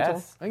 The medical term?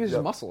 guess. I think it's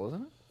just muscle,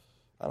 isn't it?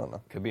 I don't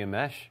know. Could be a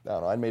mesh. I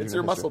don't know. I majored It's in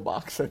your history. muscle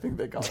box, I think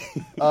they call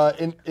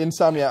it.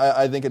 Insomniac,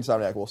 I think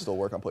Insomniac will still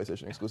work on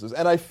PlayStation exclusives,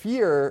 and I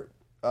fear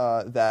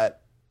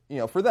that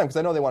for them, because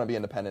I know they want to be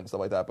independent and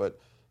stuff like that. But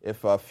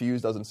if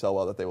Fuse doesn't sell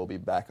well, that they will be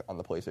back on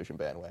the PlayStation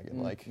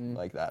bandwagon,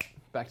 like that.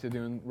 Back to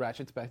doing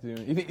Ratchets. Back to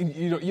doing. You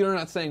think you're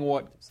not saying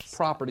what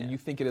property you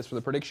think it is for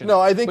the prediction? No,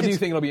 I think But do you it's-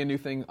 think it'll be a new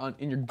thing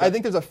in your? Gut? I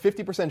think there's a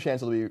 50%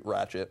 chance it'll be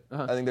Ratchet.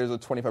 I think there's a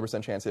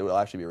 25% chance it will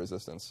actually be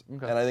Resistance,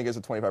 and I think there's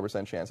a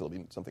 25% chance it'll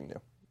be something new.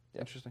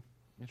 Yeah. Interesting.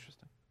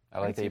 I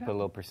like that you put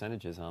little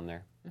percentages on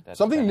there.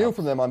 Something that new helps.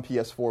 from them on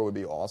PS4 would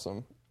be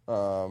awesome,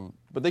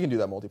 but they can do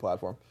that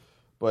multi-platform.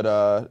 But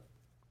I'd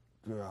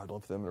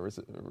love for them to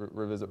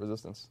revisit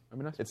Resistance. That'd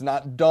be nice. It's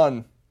not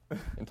done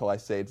until I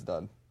say it's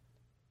done.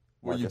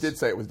 Well, you Marcus. did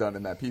say it was done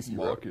in that piece you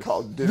wrote Marcus.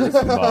 called Did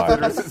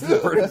the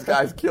British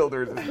guys killed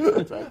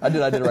Resistance? I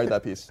did write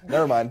that piece.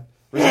 Never mind.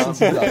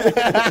 Resistance is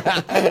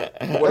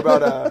done. What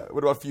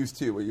about Fuse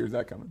 2? What year is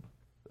that coming?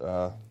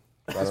 I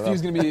Is don't know.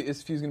 Fuse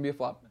gonna be a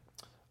flop?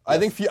 I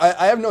think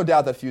I have no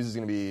doubt that Fuse is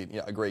going to be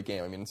a great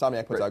game. I mean,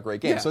 Insomniac puts out great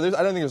games, Yeah. so I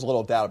don't think there's a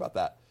little doubt about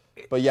that.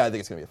 But yeah, I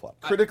think it's going to be a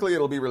flop. Critically,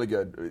 it'll be really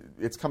good.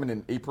 It's coming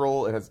in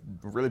April. It has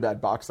really bad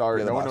box art.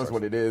 Yeah, the no one box knows art's-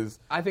 what it is.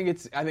 I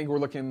think we're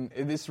looking.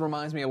 This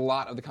reminds me a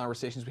lot of the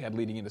conversations we had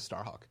leading into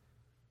Starhawk.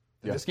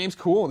 Yeah. This game's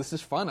cool. This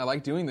is fun. I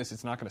like doing this.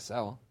 It's not going to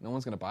sell. No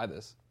one's going to buy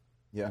this.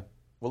 Yeah.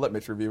 We'll let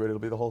Mitch review it. It'll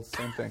be the whole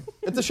same thing.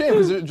 It's a shame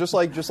because just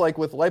like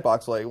with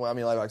Lightbox,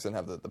 Lightbox didn't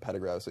have the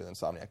pedigree obviously that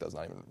Insomniac does,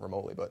 not even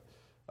remotely. But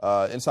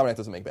Insomniac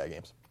doesn't make bad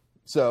games.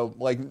 So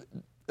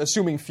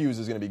assuming Fuse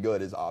is going to be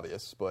good is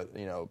obvious, but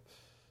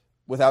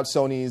without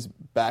Sony's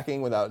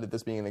backing, without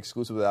this being an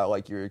exclusive,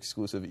 without your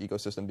exclusive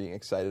ecosystem being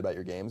excited about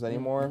your games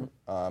anymore,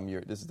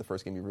 this is the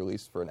first game you've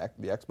released for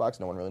the Xbox.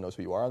 No one really knows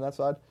who you are on that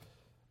side.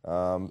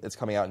 It's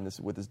coming out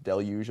with this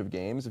deluge of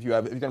games. If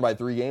you're going to buy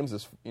 3 games,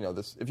 if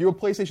you're a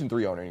PlayStation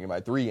 3 owner and you're going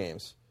to buy 3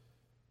 games,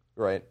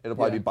 right? It'll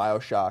probably be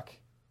BioShock,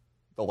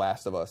 The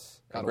Last of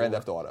Us, and Grand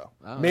Theft Auto.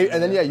 And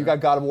then you got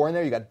God of War in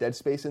there, you got Dead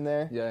Space in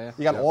there. Yeah.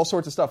 You got all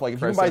sorts of stuff. Like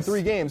if you can buy Crysis.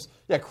 3 games,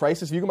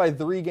 Crysis. If you can buy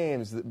 3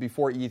 games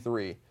before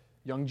E3,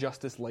 Young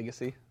Justice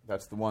Legacy.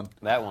 That's the one.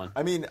 That one.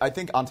 I mean, I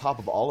think on top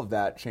of all of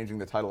that, changing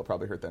the title will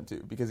probably hurt them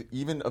too. Because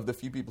even of the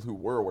few people who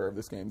were aware of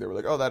this game, they were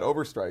like, "Oh, that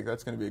Overstrike,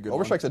 that's going to be a good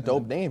one." Overstrike's a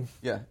dope name.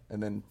 Yeah,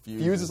 and then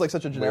Fuse is like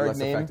such a way generic less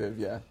name. effective,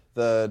 yeah.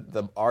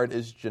 The art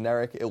is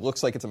generic. It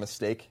looks like it's a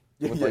mistake.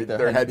 Yeah, with, yeah,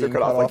 their heads are being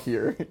cut off like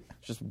here.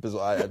 It's just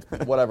bizarre.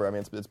 Whatever. I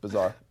mean, it's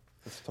bizarre.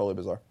 It's totally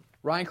bizarre.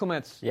 Ryan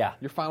Clements. Yeah.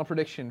 Your final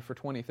prediction for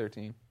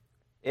 2013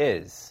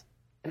 is.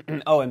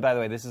 Oh, and by the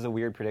way, this is a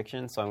weird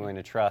prediction, so I'm going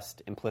to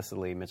trust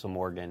implicitly Mitchell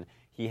Morgan.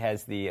 He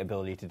has the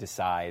ability to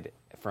decide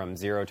from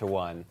 0 to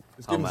 1.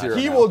 give him 0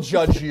 He now. will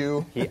judge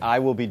you. I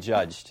will be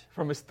judged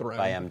from his throne.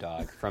 by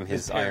M-Dog from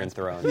his Iron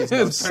Throne. His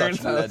Such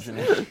parents' a house.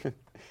 legend.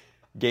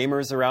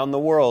 Gamers around the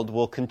world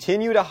will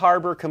continue to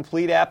harbor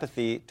complete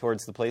apathy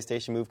towards the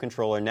PlayStation Move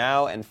controller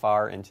now and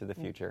far into the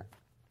future.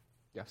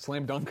 Yeah,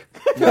 slam dunk.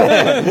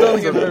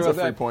 Don't get worried It's a about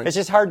free that. point. It's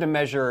just hard to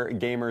measure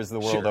gamers the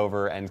world Sure.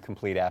 over and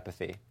complete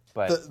apathy.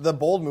 But The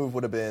bold move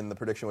would have been, the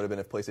prediction would have been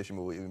if PlayStation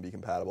Move will even be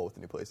compatible with the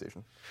new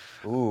PlayStation.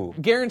 ooh,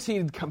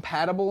 Guaranteed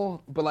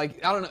compatible, but I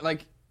don't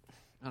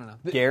know.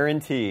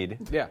 guaranteed.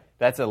 Yeah.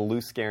 That's a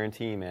loose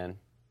guarantee, man.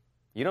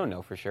 You don't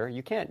know for sure.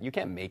 You can't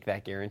make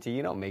that guarantee.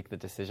 You don't make the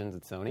decisions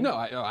at Sony. No,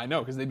 I know,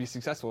 because they'd be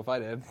successful if I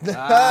did.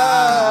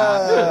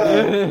 Ah.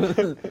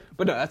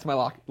 But no, that's my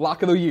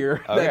lock of the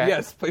year. Okay. That,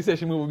 yes,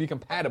 PlayStation Move will be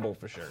compatible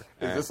for sure.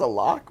 Is this a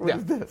lock? What Yeah.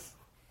 is this?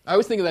 I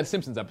always think of that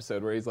Simpsons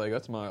episode where he's like,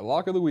 that's my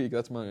lock of the week,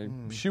 that's my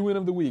shoe-in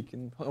of the week.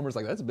 And Homer's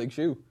like, that's a big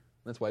shoe.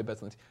 That's why he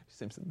bets on the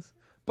Simpsons.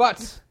 But,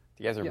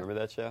 Do you guys remember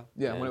that show?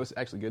 yeah, when it was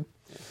actually good.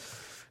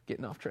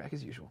 Getting off track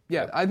as usual.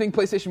 Yeah, I think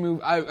PlayStation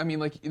Move. I mean,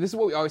 like, this is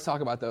what we always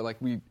talk about, though. Like,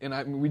 we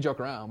joke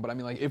around, but I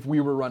mean, like, if we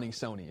were running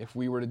Sony, if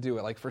we were to do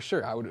it, like, for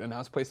sure, I would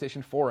announce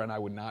PlayStation 4, and I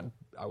would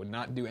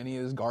not do any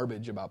of this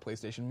garbage about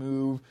PlayStation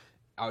Move.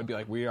 I would be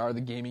like, we are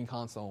the gaming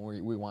console,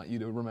 and we want you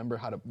to remember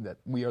that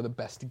we are the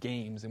best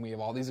games, and we have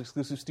all these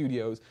exclusive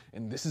studios,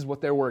 and this is what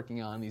they're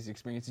working on. These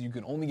experiences you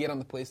can only get on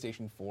the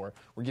PlayStation 4.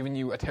 We're giving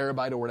you a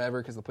terabyte or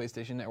whatever because the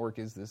PlayStation Network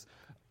is this.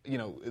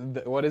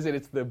 What is it?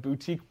 It's the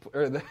boutique,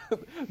 or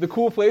the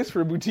cool place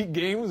for boutique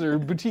games, or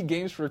boutique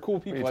games for cool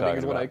people. I think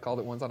is what I called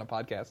it once on a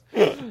podcast.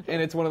 And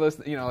it's one of those,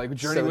 like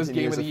Journey was 17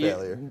 Game years of the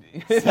of Year.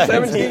 failure.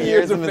 17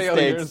 years of mistakes.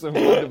 failures of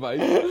one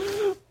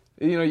device.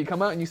 You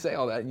come out and you say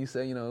all that, and you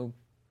say,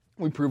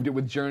 we proved it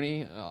with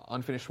Journey.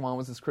 Unfinished Swan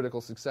was its critical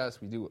success.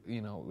 We do, we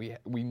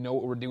know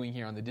what we're doing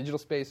here on the digital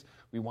space.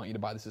 We want you to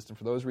buy the system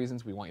for those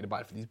reasons. We want you to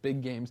buy it for these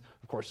big games.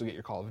 Of course, you'll get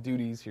your Call of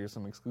Duties. Here's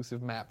some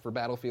exclusive map for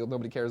Battlefield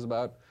nobody cares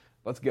about.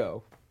 Let's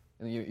go.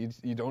 And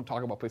you don't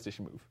talk about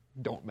PlayStation Move.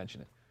 Don't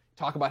mention it.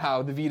 Talk about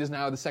how the Vita is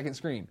now the second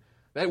screen.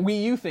 That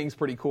Wii U thing's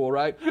pretty cool,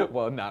 right?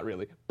 Well, not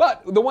really.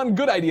 But the one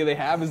good idea they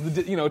have is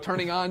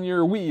turning on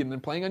your Wii and then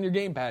playing on your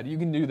gamepad. You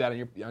can do that on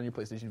your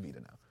PlayStation Vita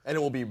now. And it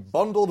will be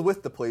bundled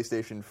with the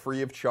PlayStation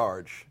free of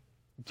charge.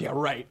 Yeah,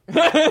 right.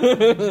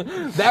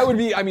 That would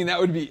be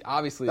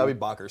obviously. That would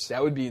be bonkers.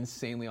 That would be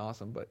insanely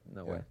awesome, but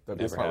no way. That'd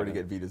be a Never smart way to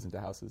happened. get Vitas into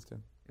houses, too.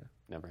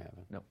 Never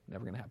happened. No,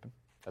 never gonna happen.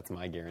 That's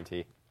my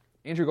guarantee.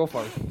 Andrew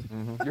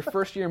Goldfarb, your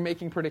first year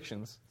making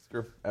predictions.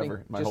 Screw Think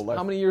ever. My just whole life.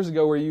 How many years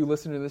ago were you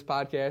listening to this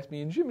podcast?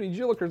 Me and Jiminy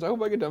Jillikers. I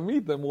hope I get to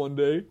meet them one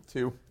day.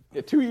 2.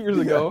 Yeah, 2 years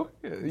ago,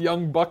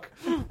 young buck.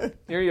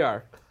 Here you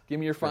are. Give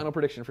me your final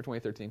prediction for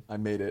 2013. I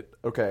made it.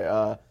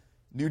 Okay.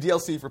 New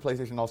DLC for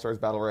PlayStation All-Stars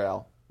Battle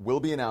Royale will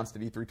be announced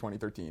at E3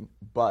 2013,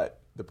 but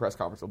the press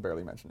conference will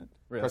barely mention it.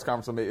 Really? Press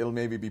conference it'll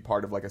maybe be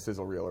part of like a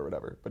sizzle reel or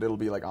whatever, but it'll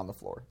be like on the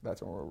floor.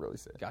 That's when we'll really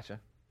see it. Gotcha.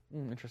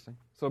 Interesting.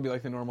 So it'll be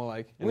like the normal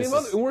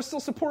we're still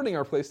supporting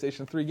our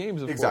PlayStation 3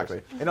 games, of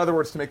Exactly. course. In other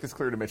words, to make this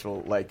clear to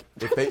Mitchell, like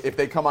if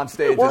they come on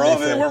stage,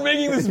 We're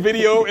making this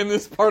video and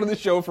this part of the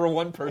show for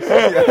one person.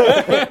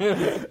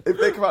 if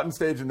they come out on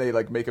stage and they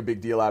like make a big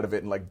deal out of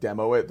it and like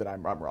demo it, then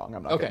I'm wrong.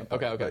 I'm not. Okay,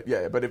 gonna- okay. But,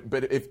 yeah, but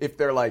if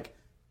they're like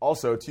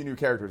also 2 new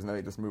characters and then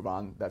they just move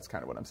on, that's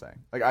kind of what I'm saying.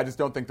 Like I just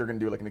don't think they're going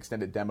to do like an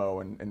extended demo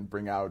and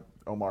bring out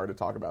Omar to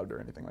talk about it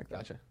or anything like that.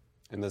 Gotcha.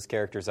 And those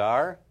characters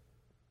are?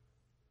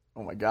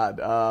 Oh my God.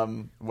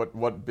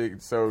 What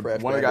big? So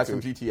Crash one of the guys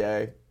from Bandicoot.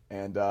 GTA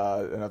and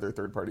another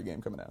third-party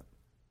game coming out.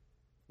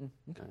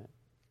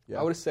 Yeah.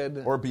 I would have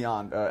said. Or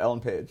Beyond. Ellen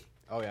Page.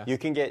 Oh yeah. You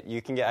can get.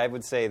 I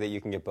would say that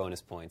you can get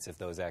bonus points if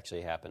those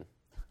actually happen.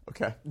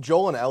 Okay.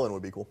 Joel and Ellen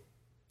would be cool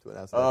to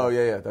announce that. Oh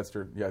yeah, that's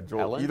true. Yeah, Joel.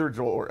 Ellen? Either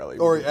Joel or Ellie.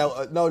 Or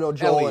no,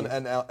 Joel Ellie.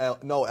 and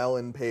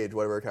Ellen Page,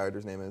 whatever her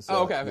character's name is.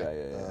 Oh, okay.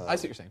 Yeah. I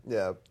see what you're saying.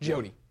 Yeah.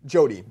 Jody.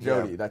 Jody.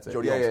 Jody, yeah. that's it.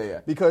 Jody Yeah, Holmes. yeah.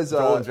 Because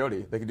Joel and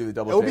Jody, they could do the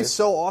double. it would be chase.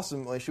 so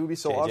awesome. Like she would be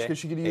so JJ awesome because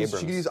she could use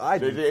Abrams.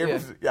 ID. J.J.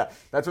 Abrams, yeah,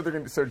 that's what they're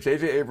going to do. So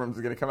J.J. Abrams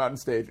is going to come out on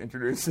stage,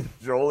 introduce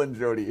Joel and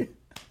Jody.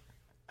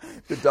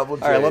 The double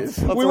J's. All right, let's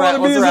We wrap,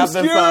 want to be let's as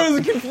wrap obscure this and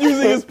up. as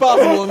confusing as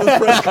possible in this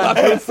press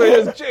conference. So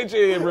here's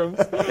J.J. Abrams.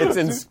 It's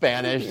in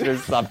Spanish.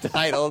 There's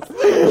subtitles.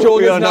 Joel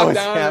We gets don't know knocked what's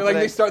down. And, like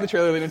they happening. start the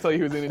trailer, they didn't tell you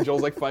who's in, and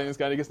Joel's like fighting this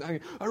guy, and he gets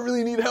down. I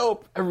really need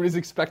help. Everybody's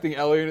expecting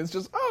Ellie, and it's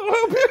just,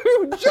 oh, help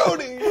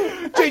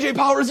you, Jody. J.J.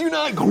 Powers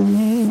unite.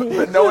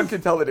 But no one can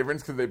tell the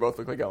difference because they both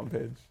look like Ellen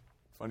Page.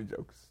 Funny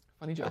jokes.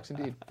 Funny jokes,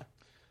 indeed.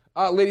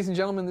 Ladies and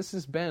gentlemen, this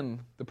has been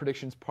the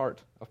predictions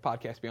part of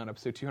Podcast Beyond,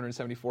 episode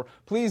 274.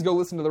 Please go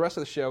listen to the rest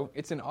of the show.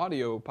 It's an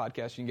audio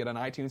podcast you can get on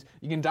iTunes.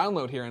 You can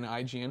download here on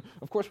IGN.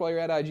 Of course, while you're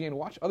at IGN,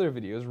 watch other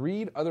videos,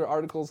 read other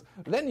articles.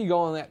 Then you go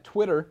on that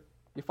Twitter.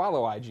 You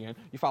follow IGN.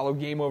 You follow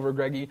Game Over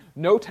Greggy,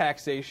 No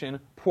Taxation,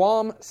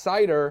 Plum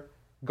Cider,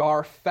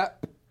 Garfep.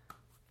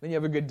 Then you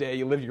have a good day.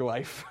 You live your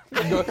life.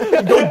 You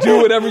go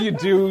do whatever you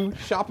do.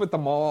 Shop at the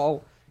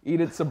mall. Eat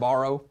at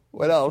Sbarro.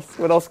 What else?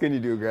 What else can you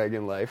do, Greg,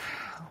 in life?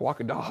 Walk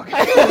a dog. You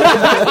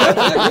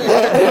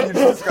just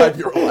described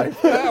your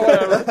life.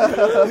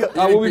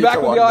 We'll be back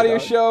with walk the the audio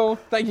dog. show.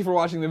 Thank you for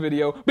watching the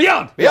video.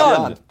 Beyond!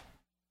 Beyond.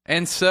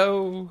 And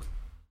so,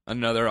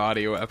 another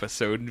audio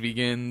episode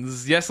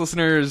begins. Yes,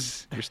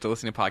 listeners, you're still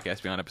listening to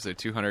Podcast Beyond, episode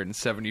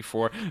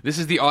 274. This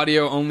is the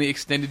audio-only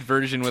extended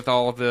version with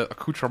all of the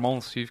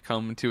accoutrements you've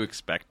come to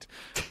expect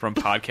from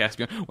Podcast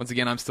Beyond. Once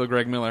again, I'm still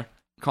Greg Miller.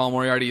 Colin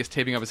Moriarty is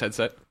taping up his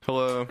headset.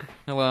 Hello.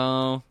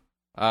 Hello.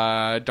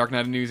 Dark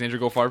Knight of News, Andrew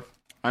Goldfarb.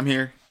 I'm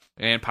here.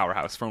 And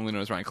Powerhouse, formerly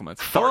known as Ryan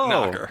Clements. Fart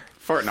knocker.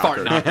 Fart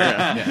knocker.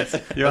 Yes.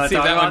 Let's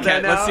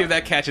see if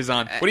that catches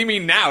on. What do you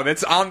mean now?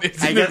 That's on.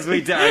 It's I guess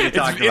we already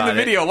talked in about the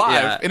video it.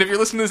 live. Yeah. And if you're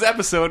listening to this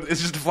episode,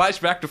 it's just a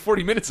flashback to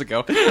 40 minutes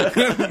ago.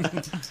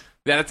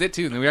 Yeah, that's it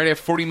too. And we already have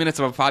 40 minutes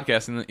of a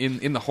podcast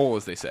in the hole,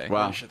 as they say.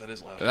 Wow. Shit, that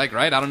is loud. Like,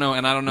 right? I don't know,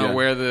 and I don't know Yeah.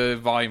 where the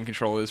volume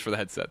control is for the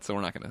headset, so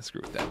we're not going to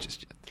screw with that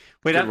just yet.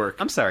 Wait, Good work.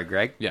 I'm sorry,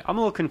 Greg. Yeah. I'm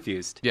a little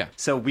confused. Yeah.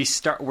 So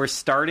we're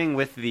starting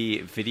with the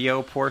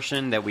video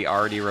portion that we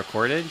already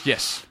recorded.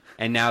 Yes.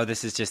 And now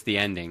this is just the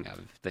ending of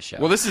the show.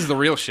 Well, this is the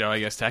real show, I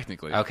guess,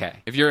 technically. Okay.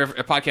 If you're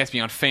a Podcast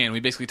Beyond fan, we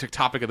basically took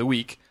topic of the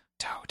week,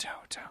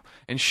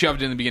 and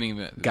shoved it in the beginning of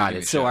the Got beginning it.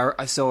 of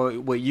the show. So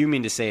what you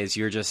mean to say is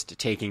you're just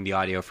taking the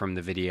audio from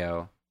the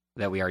video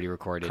that we already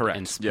recorded, Correct.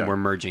 and Yeah. we're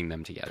merging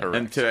them together.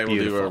 And today we'll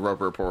do Beautiful. a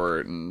Roper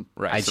report and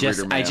Right. I some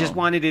reader just mail.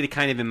 wanted it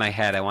kind of in my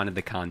head. I wanted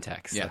the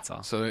context. Yeah. That's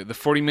all. So the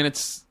 40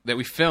 minutes that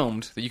we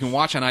filmed that you can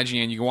watch on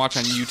IGN, you can watch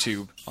on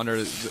YouTube under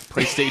the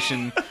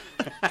PlayStation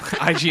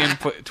IGN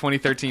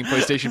 2013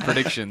 PlayStation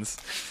predictions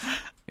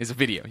is a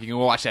video. You can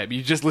watch that, but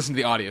you just listen to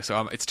the audio.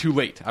 So it's too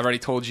late. I've already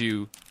told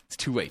you it's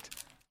too late.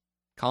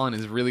 Colin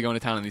is really going to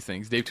town on these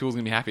things. Dave Tool's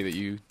gonna be happy that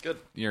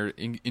your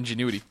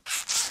ingenuity.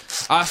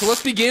 So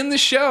let's begin the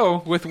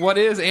show with what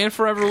is and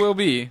forever will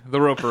be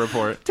the Roper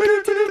Report.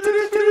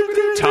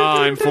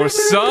 Time for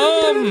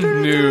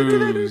some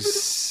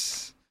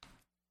news.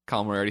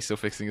 Colin Moriarty still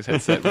fixing his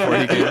headset before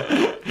he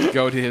can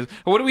go to his.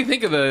 What do we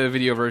think of the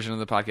video version of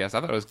the podcast?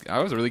 I thought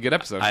it was a really good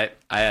episode. I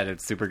had a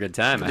super good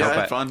time. Yeah, I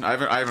had fun. I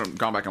haven't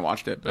gone back and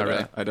watched it, but Oh,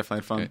 really? I definitely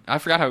had fun. I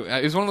forgot how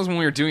it was one of those when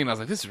we were doing it, I was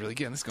like, this is really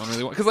good. This is going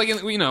really well. Because, like,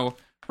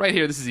 right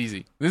here, this is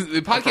easy.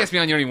 The Podcast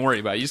Beyond, you don't even worry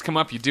about it. You just come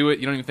up, you do it,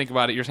 you don't even think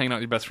about it. You're just hanging out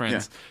with your best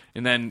friends. Yeah.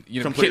 And then,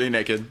 Completely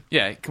naked.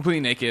 Yeah, completely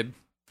naked,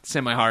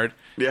 semi-hard.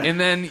 Yeah. And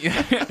then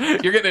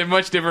you're getting a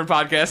much different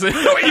podcast than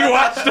what you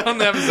watched on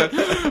the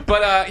episode.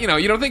 But, you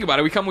don't think about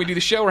it. We do the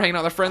show, we're hanging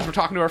out with our friends, we're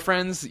talking to our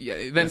friends.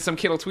 Yeah, then some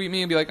kid will tweet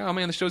me and be like, oh,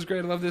 man, the show's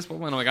great, I love this. But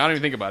I'm like, I don't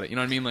even think about it. You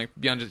know what I mean? Like,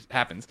 Beyond just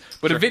happens.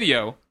 But a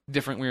video,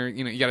 different, where,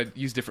 you got to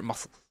use different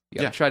muscles. You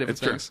got to try different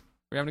it's true. things.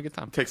 We're having a good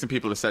time. Take some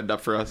people to set it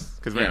up for us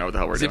because we don't know what the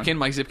hell we're doing.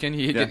 Mike Zipkin.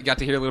 He Yeah. got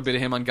to hear a little bit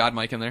of him on God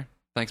Mike in there.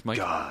 Thanks, Mike.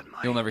 God,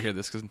 Mike. You'll never hear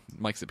this because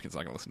Mike Zipkin's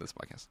not going to listen to this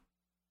podcast.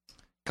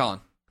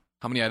 Colin,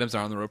 how many items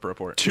are on the Roper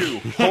Report? 2.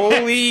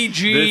 Holy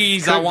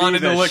jeez, I wanted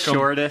to lick them.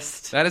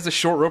 Shortest. That is a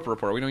short Roper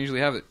Report. We don't usually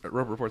have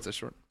Roper Reports that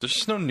short. There's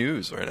just no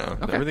news right now.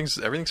 Okay. Everything's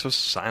so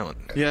silent.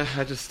 Yeah,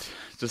 I just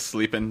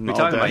sleeping. We're all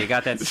talking day. about you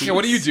got that. Yeah,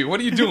 what do you do?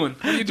 What are you doing?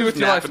 What do you do with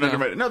your life Napping under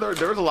now? my- No,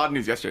 there was a lot of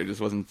news yesterday. It just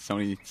wasn't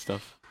Sony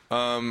stuff.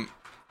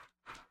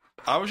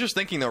 I was just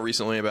thinking though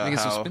recently I about think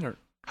it's some spin art.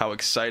 how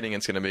exciting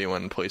it's going to be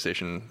when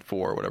PlayStation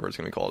 4 or whatever it's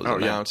going to be called is Oh,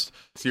 yeah. announced.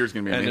 This year's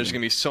gonna be And amazing. there's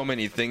going to be so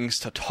many things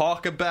to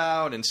talk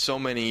about and there's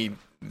going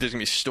to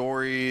be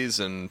stories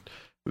and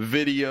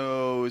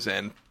videos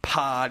and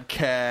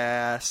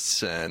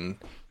podcasts and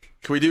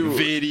Can we do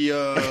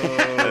videos.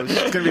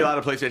 It's gonna be a lot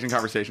of PlayStation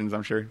conversations,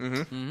 I'm sure.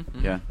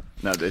 Mm-hmm. Yeah.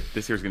 No,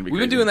 this year's gonna be. We've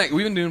been crazy. doing that.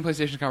 We've been doing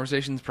PlayStation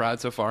Conversations Pride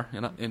so far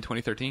in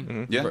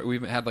 2013. Yeah.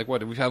 We've had we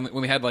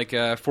only had like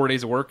 4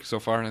 days of work so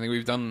far, and I think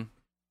we've done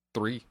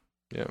 3.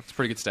 Yeah. It's a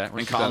pretty good stat.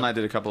 And Colin and I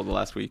did a couple of the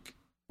last week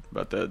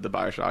about the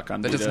Bioshock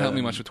on That doesn't Vita help me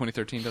and- much with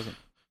 2013, does it?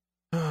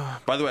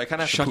 By the way, I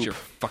kind of have to Shut poop. your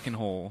fucking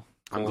hole.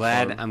 I'm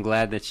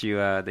glad that you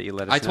let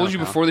us. I told know, you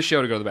Kyle. before the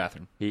show to go to the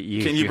bathroom. Can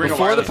you bring a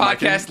Before the wireless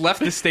mic in? podcast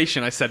left the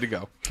station, I said to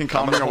go. Can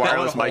Colin bring a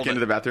wireless Hold mic it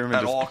into the bathroom and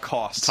at just all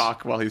costs.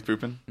 talk while he's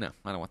pooping? No,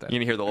 I don't want that. You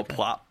can hear the little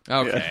plop,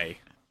 Okay.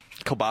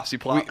 Kielbasi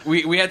plop.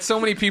 We had so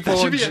many people.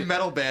 That should be a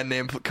metal band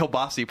named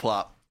Kielbasi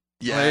plop.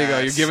 Yeah, There you go.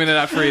 You're giving it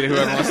out free to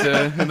whoever wants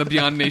to, and the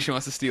Beyond Nation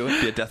wants to steal it.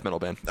 Be a death metal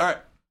band. All right,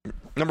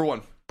 number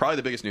one, probably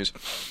the biggest news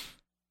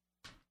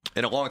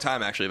in a long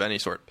time, actually, of any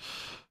sort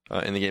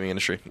in the gaming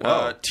industry.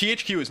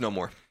 THQ is no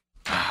more.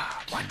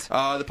 What?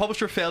 The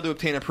publisher failed to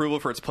obtain approval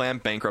for its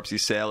planned bankruptcy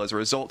sale. As a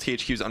result,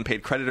 THQ's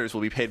unpaid creditors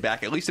will be paid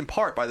back, at least in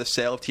part, by the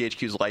sale of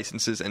THQ's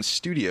licenses and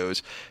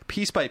studios,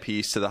 piece by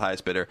piece, to the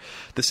highest bidder.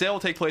 The sale will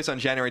take place on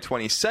January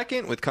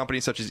 22nd, with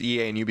companies such as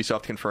EA and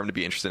Ubisoft confirmed to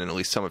be interested in at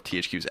least some of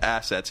THQ's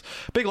assets.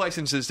 Big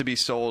licenses to be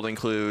sold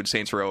include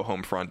Saints Row,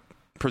 Homefront,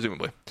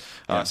 presumably.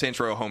 Saints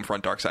Row,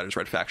 Homefront, Darksiders,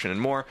 Red Faction,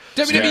 and more.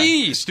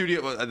 WWE!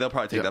 Studio, they'll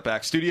probably take that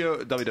back.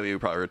 Studio, WWE will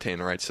probably retain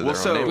the rights to Well,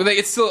 their so- own name. Well,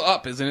 it's still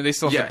up, isn't it? They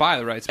still have Yeah. to buy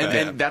the rights back.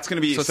 And that's going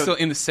to be so it's still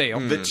in the sale.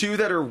 The two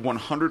that are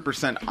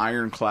 100%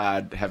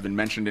 ironclad have been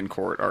mentioned in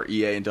court are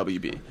EA and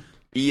WB.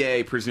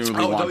 EA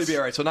presumably wants... WB,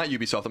 all right, so not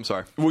Ubisoft, I'm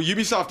sorry. Well,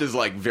 Ubisoft is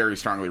like very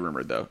strongly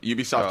rumored, though.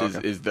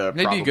 Ubisoft is the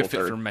Maybe probable a good fit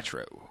third. for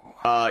Metro.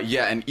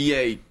 Yeah, and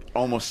EA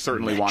almost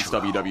certainly wants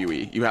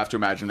WWE. You have to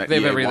imagine that They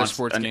have EA every other wants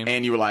sports an game.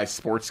 annualized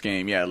sports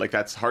game. Yeah, like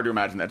that's hard to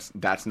imagine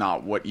that's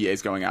not what EA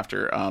is going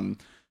after.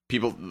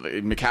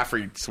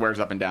 McCaffrey swears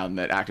up and down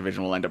that Activision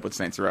will end up with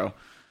Saints Row.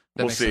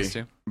 That We'll makes see. sense,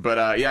 too.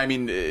 But yeah, I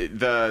mean,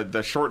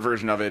 the short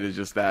version of it is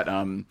just that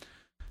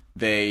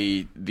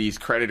these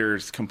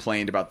creditors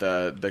complained about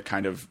the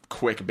kind of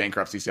quick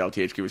bankruptcy sale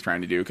THQ was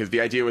trying to do, because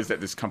the idea was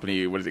that this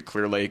company, what is it,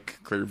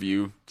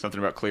 Clearview, something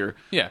about Clear,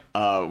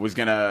 was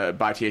gonna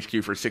buy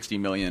THQ for $60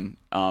 million,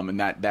 and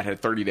that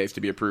had 30 days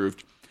to be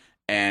approved.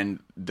 And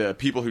the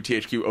people who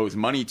THQ owes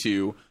money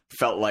to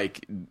felt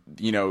like,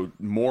 you know,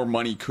 more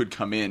money could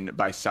come in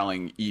by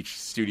selling each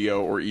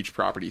studio or each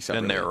property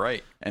separately. And they were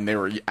right. And they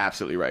were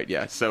absolutely right,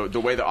 yeah. So the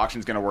way the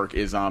auction's going to work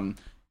is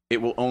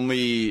it will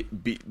only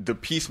be, the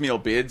piecemeal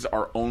bids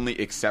are only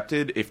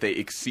accepted if they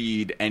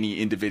exceed any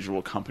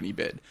individual company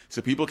bid.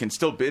 So people can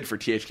still bid for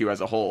THQ as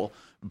a whole,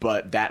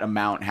 but that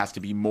amount has to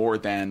be more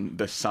than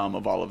the sum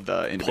of all of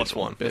the individual Plus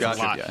one. bids.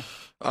 Gotcha.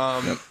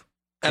 Yeah.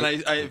 And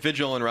I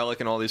Vigil and Relic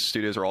and all these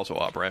studios are also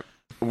up, right?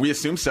 We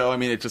assume so. I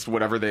mean, it's just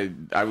whatever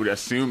I would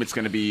assume it's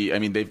going to be. I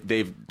mean,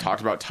 they've talked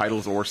about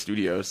titles or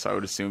studios, so I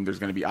would assume there's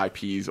going to be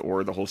IPs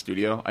or the whole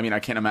studio. I mean, I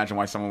can't imagine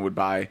why someone would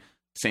buy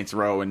Saints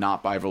Row and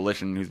not buy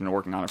Volition, who's been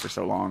working on it for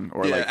so long.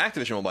 Or Yeah, like,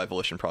 Activision will buy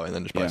Volition probably, and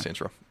then just buy Yeah. Saints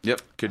Row.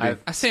 yep, could be.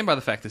 I stand by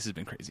the fact this has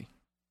been crazy.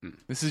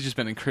 This has just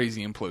been a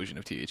crazy implosion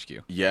of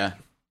THQ. Yeah,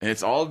 and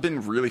it's all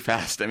been really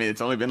fast. I mean, it's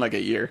only been like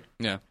a year.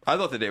 Yeah, I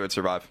thought the day would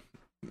survive.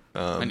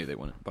 I knew they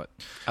wouldn't, but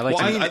I like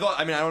Well, to.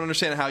 I don't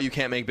understand how you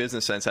can't make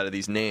business sense out of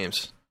these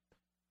names,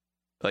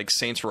 like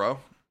Saints Row.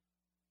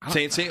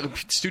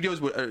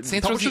 Studios would Saints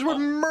Row's publishers the- would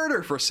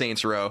murder for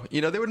Saints Row. You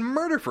know, they would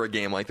murder for a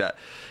game like that.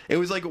 It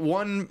was like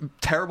one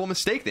terrible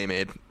mistake they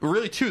made.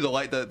 Really, two,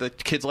 the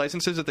kids'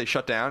 licenses that they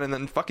shut down, and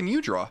then fucking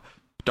U-Draw.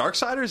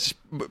 Darksiders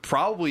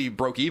probably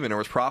broke even or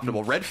was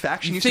profitable. Red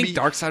Faction you used to think be.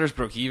 Darksiders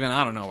broke even?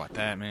 I don't know about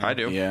that, man. I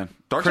do. Yeah,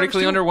 Darksiders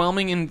Critically 2?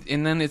 underwhelming,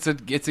 and then it's a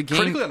game.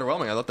 Critically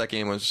underwhelming. I thought that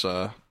game was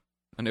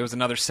And it was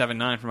another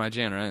 7.9 from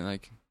IGN, right?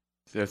 Like,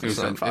 yeah, it was,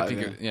 I 5,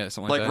 think yeah.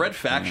 something like like that. Red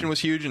Faction was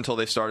huge until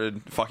they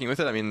started fucking with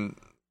it. I mean,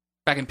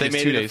 Back in they PS2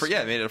 made it. days.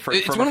 They made it.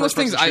 It's from one a of those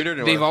things. first-person shooter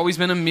to They've a- always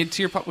been a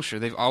mid-tier publisher.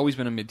 They've always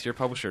been a mid-tier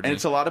publisher. to And me.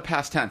 it's a lot of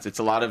past tense. It's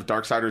a lot of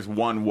Darksiders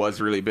 1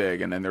 was really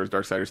big, and then there was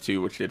Darksiders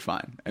 2, which did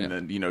fine. And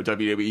then, you know,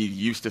 WWE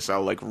used to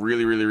sell like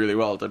really, really, really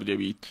well.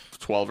 WWE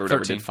 12 or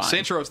whatever 13. did fine.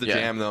 Saints Row's the Yeah.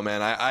 jam, though,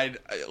 man. I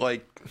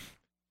like.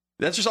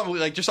 That's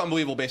just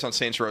unbelievable based on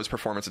Saints Row's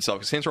performance itself.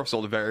 Because Saints Row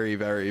sold very,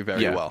 very,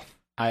 very Yeah. well.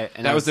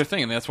 That was their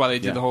thing, and that's why they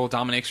did Yeah. the whole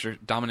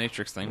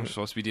Dominatrix thing, which was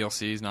supposed to be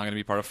DLC, not going to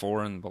be part of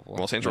 4, and blah, blah, blah.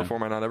 Well, Saints Row 4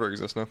 might not ever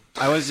exist now.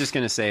 I was just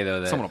going to say,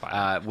 though, Someone will buy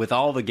that with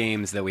all the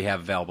games that we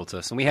have available to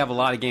us, and we have a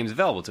lot of games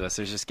available to us,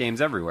 there's just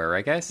games everywhere,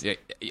 right, guys? Yeah,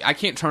 I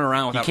can't turn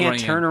around You without can't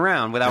running turn in.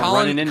 around without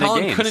Colin, running into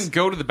Colin games. couldn't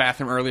go to the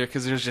bathroom earlier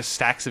because there's just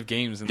stacks of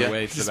games in the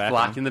way to the just bathroom.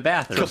 blocking the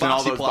bathroom. What's in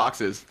all those plot.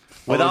 boxes?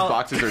 All With those all-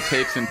 boxes are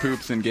tapes and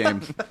poops and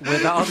games.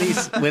 with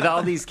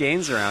all these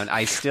games around,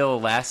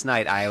 last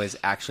night I was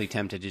actually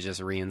tempted to just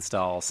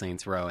reinstall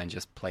Saints Row and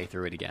just play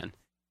through it again.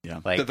 Yeah.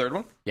 Like The third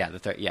one? Yeah,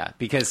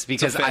 because I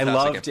fantastic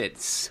loved game. it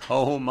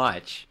so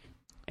much,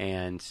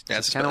 and Yeah,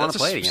 just kind of want to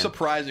play it again.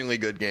 surprisingly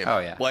good game. Oh,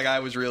 yeah. Like I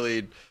was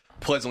really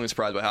pleasantly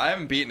surprised by how I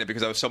haven't beaten it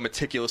because I was so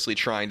meticulously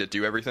trying to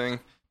do everything.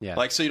 Yeah.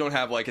 Like so you don't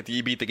have like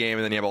you beat the game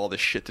and then you have all this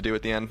shit to do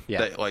at the end. Yeah.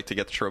 That, like to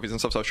get the trophies and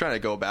stuff. So I was trying to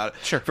go about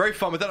it. Sure. Very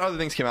fun. But then other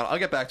things came out. I'll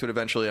get back to it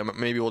eventually.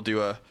 Maybe we'll do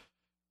a.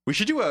 We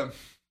should do a.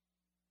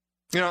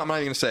 You know, I'm not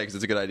even gonna say because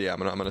it's a good idea. I'm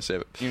gonna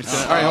save it. All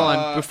right, hold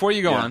on. Before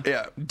you go on,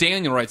 yeah.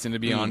 Daniel writes into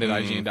Beyond at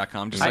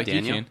IGN.com, just Hi, like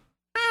Daniel. you can.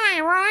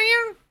 Hi,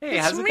 Ryan. Hey,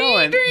 It's how's it me,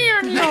 going?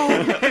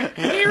 Daniel.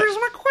 Here's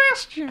my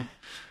question.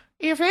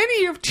 If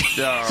any of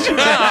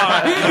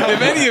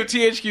If any of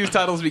THQ's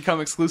titles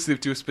become exclusive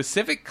to a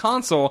specific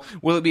console,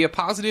 will it be a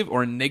positive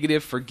or a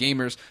negative for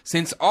gamers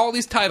since all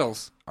these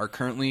titles are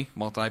currently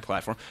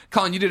multi-platform?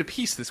 Colin, you did a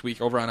piece this week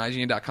over on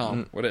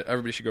IGN.com, what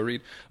everybody should go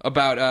read,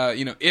 about,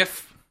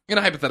 if, in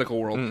a hypothetical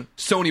world,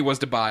 Sony was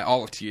to buy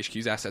all of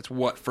THQ's assets,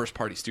 what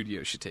first-party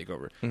studios should take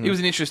over? It was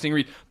an interesting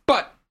read.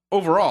 But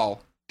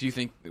overall,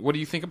 what do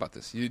you think about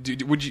this? Do you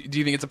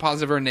think it's a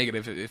positive or a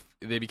negative if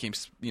they became,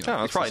 No, it's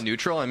probably exclusive?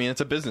 neutral. I mean, it's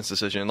a business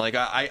decision. Like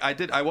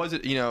I was,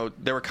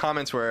 there were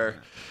comments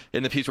where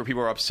in the piece where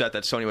people were upset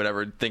that Sony would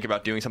ever think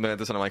about doing something like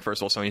this, and I'm like,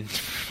 first of all, Sony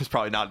is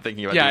probably not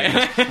thinking about doing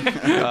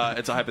this.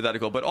 It's a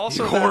hypothetical, but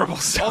also Horrible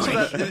also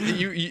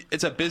that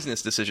it's a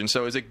business decision.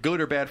 So is it good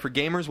or bad for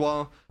gamers?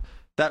 Well,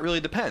 that really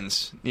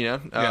depends.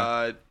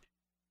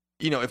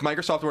 If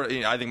Microsoft were,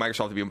 I think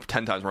Microsoft would be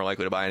 10 times more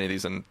likely to buy any of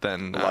these than A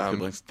lot of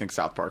people think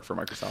South Park for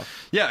Microsoft.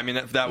 yeah, I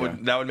mean that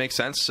would make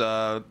sense.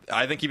 I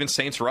think even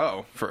Saints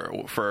Row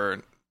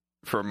for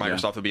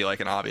Microsoft would be like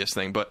an obvious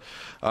thing. But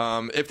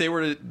if they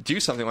were to do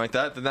something like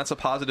that, then that's a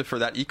positive for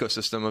that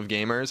ecosystem of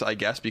gamers, I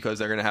guess, because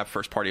they're going to have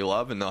first party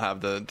love and they'll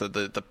have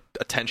the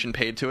attention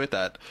paid to it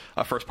that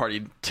a first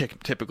party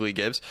typically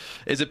gives.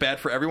 Is it bad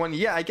for everyone?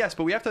 Yeah, I guess,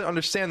 but we have to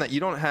understand that you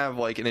don't have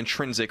like an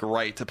intrinsic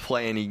right to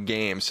play any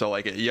game. So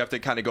like you have to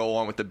kind of go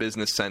along with the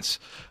business sense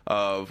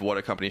of what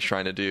a company's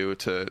trying to do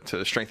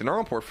to strengthen their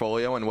own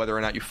portfolio, and whether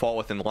or not you fall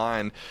within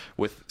line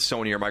with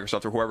Sony or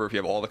Microsoft or whoever. If you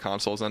have all the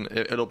consoles, then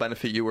it'll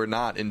benefit you or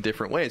not in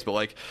different ways. But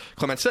like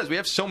Clement says, we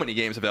have so many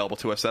games available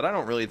to us that I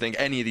don't really think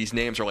any of these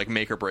names are like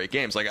make or break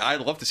games. Like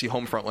I'd love to see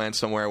Homefront land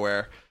somewhere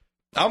where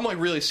I'm like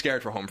really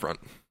scared for Homefront,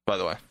 by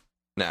the way.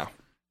 Now,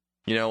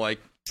 you know,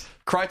 like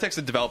Crytek's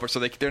a developer, so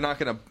they're not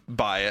going to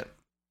buy it,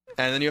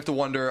 and then you have to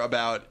wonder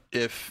about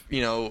if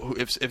you know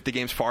if the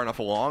game's far enough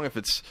along. If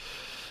it's,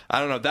 I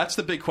don't know. That's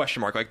the big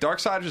question mark. Like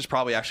Darksiders is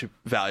probably actually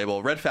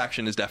valuable. Red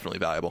Faction is definitely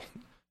valuable,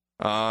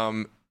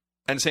 and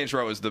Saints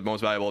Row is the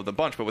most valuable of the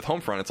bunch. But with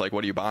Homefront, it's like,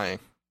 what are you buying?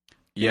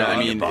 Yeah, I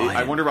mean,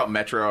 I wonder about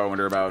Metro. I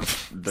wonder about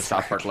the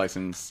South Park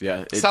license.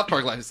 Yeah, South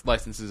Park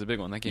license is a big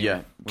one. That game.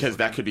 Yeah, because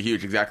that could be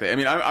huge. Exactly. I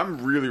mean,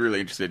 I'm really, really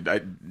interested.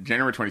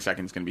 January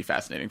 22nd is going to be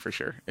fascinating for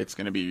sure. It's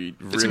going to be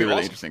really,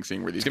 really interesting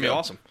seeing where these. It's going to be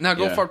awesome. Now,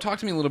 Goldfarb, talk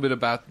to me a little bit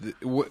about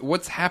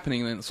what's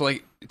happening then. So,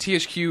 like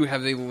THQ,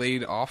 have they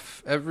laid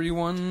off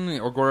everyone,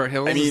 or Gore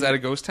Hills? I mean, is that a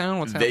ghost town?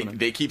 What's happening?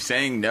 They keep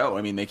saying no.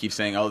 I mean, they keep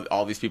saying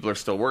all these people are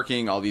still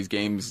working. All these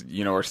games,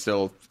 you know, are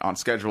still on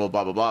schedule.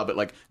 Blah blah blah. But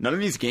like, none of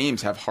these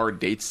games have hard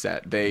dates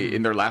set. They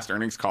in their last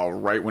earnings call,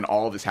 right when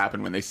all this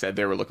happened, when they said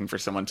they were looking for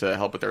someone to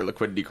help with their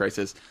liquidity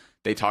crisis,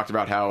 they talked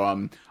about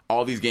how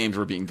all these games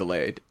were being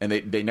delayed, and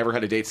they never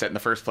had a date set in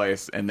the first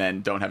place, and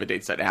then don't have a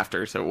date set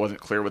after, so it wasn't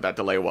clear what that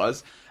delay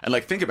was. And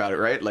like, think about it,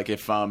 right? Like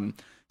if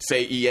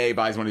say EA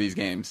buys one of these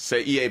games,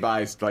 say EA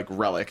buys like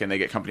Relic and they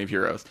get Company of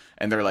Heroes,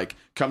 and they're like,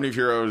 Company of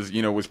Heroes,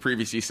 you know, was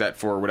previously set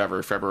for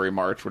whatever, February,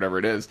 March, whatever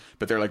it is,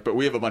 but they're like, but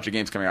we have a bunch of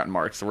games coming out in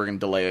March, so we're going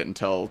to delay it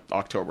until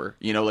October.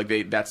 You know,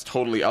 like that's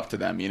totally up to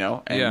them, you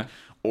know? And, yeah.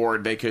 Or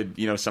they could,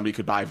 you know, somebody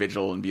could buy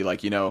Vigil and be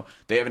like, you know,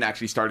 they haven't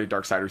actually started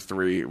Darksiders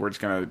 3. We're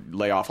just going to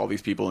lay off all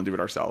these people and do it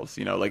ourselves.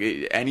 You know, like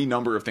any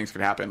number of things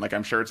could happen. Like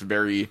I'm sure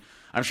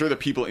the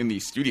people in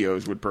these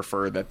studios would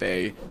prefer that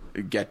they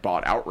get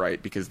bought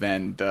outright, because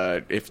then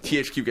if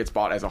THQ gets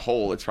bought as a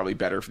whole, it's probably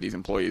better for these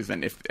employees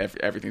than if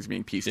everything's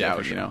being pieced out,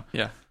 for sure. You know?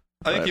 Yeah.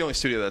 I think the only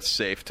studio that's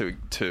safe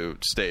to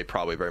stay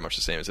probably very much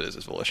the same as it is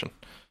Volition.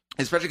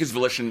 Especially because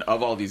Volition,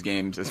 of all these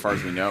games, as far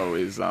as we know,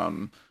 is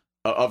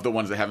of the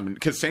ones that haven't been,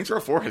 because Saints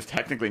Row 4 has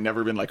technically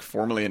never been like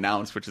formally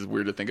announced, which is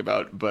weird to think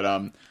about,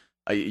 but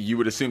you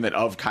would assume that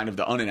of kind of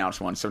the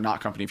unannounced ones, so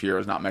not Company of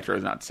Heroes, not Metro,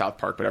 not South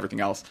Park, but everything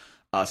else,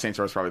 Saints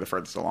Row is probably the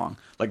furthest along.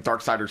 Like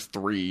Darksiders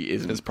 3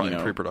 isn't, it's probably you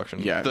know, pre-production.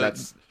 Yeah,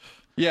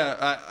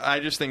 I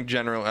just think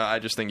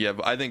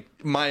I think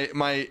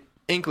my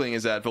inkling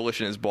is that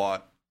Volition is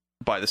bought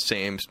by the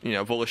same, you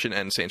know, Volition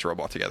and Saints Row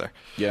bought together.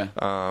 Yeah.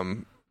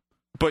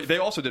 But they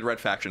also did Red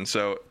Faction,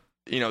 so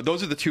you know,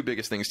 those are the two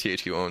biggest things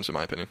THQ owns, in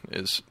my opinion,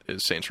 is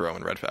Saints Row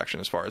and Red Faction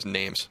as far as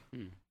names.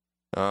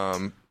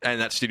 And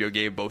that studio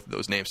gave both of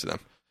those names to them.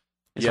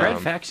 Is Red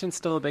Faction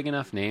still a big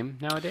enough name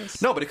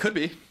nowadays? No, but it could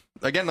be.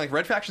 Again, like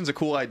Red Faction's a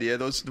cool idea.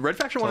 The Red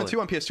Faction 1 and 2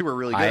 on PS2 were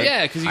really good.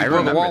 Yeah, because you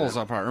blow the walls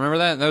apart. Remember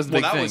that? That was the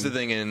big thing. That was the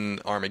thing in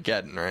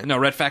Armageddon, right? No,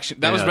 Red Faction.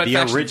 That was Red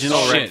Faction. The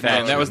original Red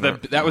Faction.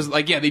 That was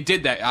like, yeah, they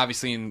did that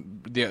obviously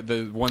in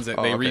the ones that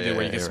they redid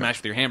where you can smash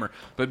with your hammer.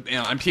 But you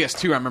know, on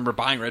PS2, I remember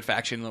buying Red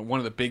Faction. One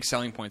of the big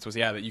selling points was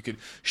that you could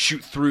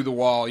shoot through the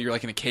wall. You're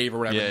like in a cave or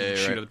whatever, and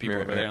shoot other people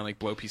over there and like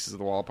blow pieces of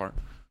the wall apart.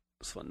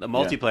 The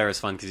multiplayer was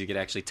fun because you could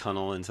actually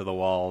tunnel into the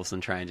walls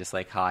and try and just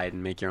like hide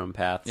and make your own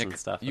paths and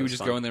stuff. You would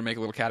just go in there, make a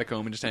little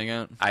catacomb, and just hang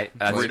out.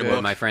 That's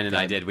what my friend and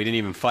I did. We didn't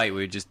even fight.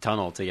 We would just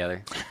tunnel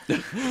together.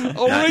 Race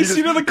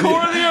you to the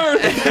core of the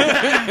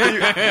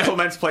earth.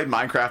 Clements played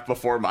Minecraft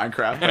before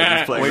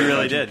Minecraft. We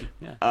really did.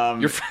 Yeah.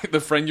 The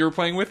friend you were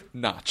playing with,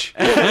 Notch.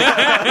 He's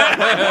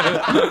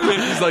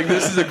like,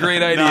 this is a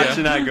great idea. Notch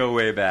and I go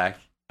way back.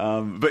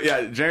 But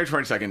yeah, January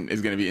 22nd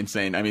is going to be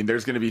insane. I mean,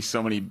 there's going to be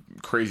so many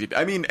crazy...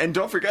 I mean, and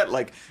don't forget,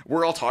 like,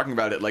 we're all talking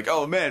about it, like,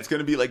 oh man, it's going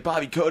to be like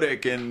Bobby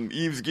Kotick and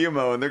Yves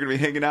Guillemot, and they're going to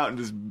be hanging out and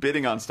just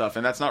bidding on stuff,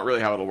 and that's not really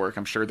how it'll work.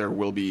 I'm sure there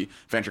will be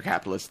venture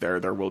capitalists there.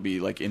 There will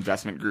be, like,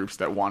 investment groups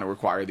that want to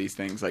acquire these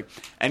things. Like,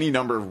 any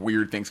number of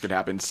weird things could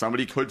happen.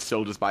 Somebody could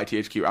still just buy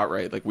THQ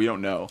outright. Like, we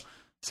don't know.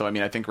 So, I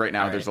mean, I think right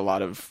now there's a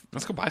lot of...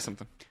 Let's go buy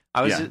something.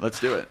 Let's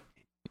do it.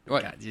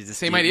 What? God,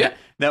 same idea?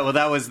 That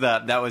was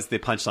the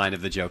punchline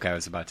of the joke I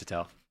was about to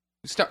tell.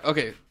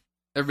 Okay,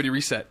 everybody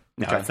reset.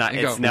 No, okay.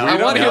 it's not.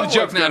 I want to hear the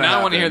joke now. Now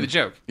I want to hear the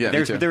joke. Yeah,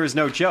 there was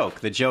no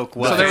joke. The joke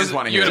was...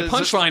 So you had a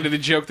punchline to the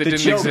joke that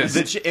didn't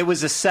exist. It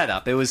was a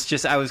setup. It was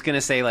just, I was going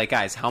to say, like,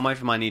 guys, how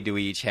much money do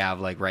we each have,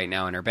 like, right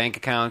now in our bank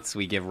accounts?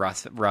 We give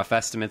rough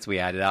estimates. We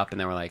add it up, and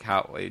then we're like,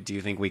 how do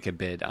you think we could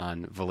bid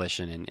on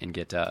Volition and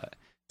get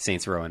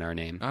Saints Row in our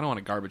name? I don't want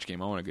a garbage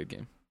game. I want a good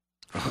game.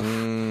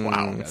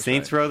 Wow.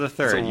 Saints Row the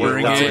Third.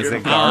 That was a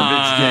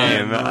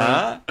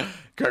garbage game.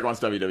 Craig wants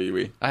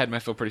WWE. I had my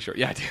fill pretty short.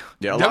 Yeah, I do.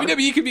 Yeah,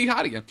 WWE could be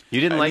hot again. You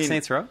didn't like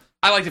Saints Row?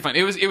 I liked it fine.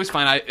 It was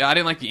fine. I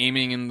didn't like the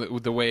aiming and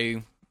the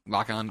way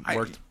Lock-on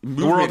worked. The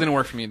movement- world didn't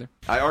work for me either.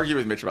 I argue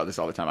with Mitch about this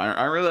all the time.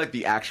 I really like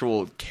the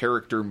actual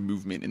character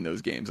movement in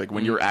those games. Like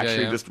when you're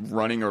actually just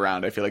running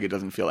around, I feel like it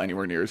doesn't feel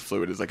anywhere near as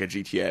fluid as like a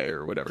GTA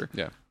or whatever.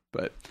 Yeah.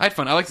 But I had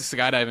fun. I like the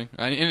skydiving.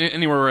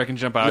 Anywhere where I can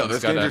jump out. no, and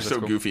those skydive, games are that's so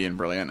cool. goofy and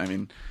brilliant. I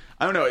mean,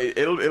 I don't know.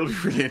 It'll be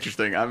really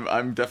interesting.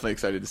 I'm definitely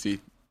excited to see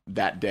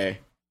that day.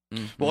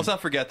 Well, let's not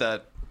forget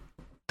that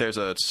there's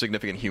a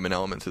significant human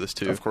element to this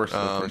too. Of course.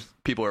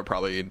 People are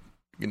probably,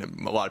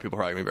 a lot of people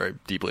are probably going to be very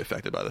deeply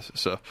affected by this.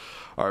 So,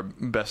 our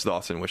best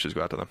thoughts and wishes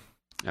go out to them.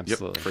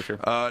 Absolutely. For sure.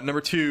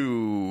 Number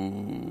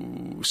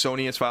 2,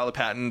 Sony has filed a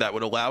patent that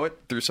would allow it,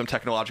 through some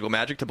technological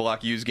magic, to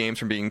block used games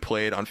from being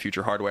played on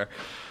future hardware.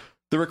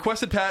 The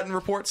requested patent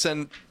report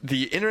sent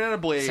the internet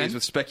ablaze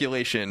with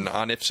speculation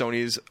on if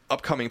Sony's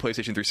upcoming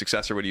PlayStation 3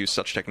 successor would use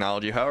such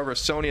technology. However,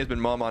 Sony has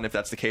been mum on if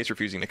that's the case,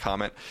 refusing to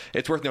comment.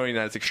 It's worth noting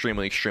that it's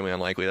extremely, extremely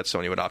unlikely that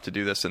Sony would opt to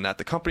do this, and that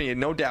the company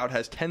no doubt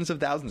has tens of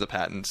thousands of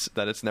patents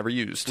that it's never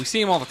used. We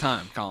see them all the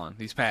time, Colin.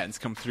 These patents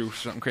come through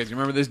something crazy.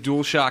 Remember this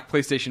DualShock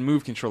PlayStation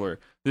Move controller?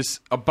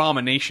 This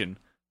abomination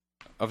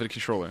of a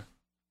controller.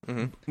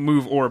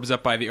 Move orbs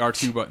up by the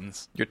R2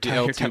 buttons. You're The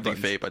L2 tempting buttons.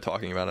 fate by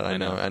talking about it. I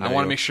know. I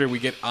want to make sure we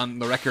get on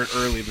the record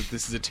early that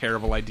this is a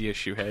terrible idea,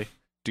 Shuhei.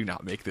 Do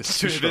not make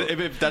this.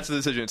 If that's the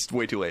decision, it's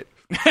way too late.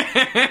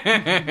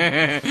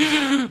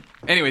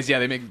 Anyways, yeah,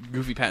 they make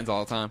goofy patents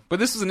all the time. But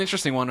this was an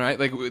interesting one, right?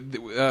 Like,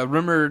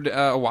 rumored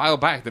a while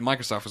back that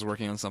Microsoft was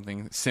working on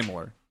something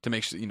similar to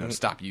make sure, to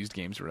stop used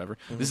games or whatever.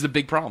 This is a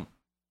big problem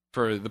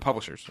for the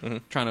publishers,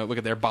 trying to look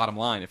at their bottom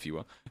line, if you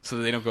will, so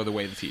that they don't go the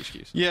way of the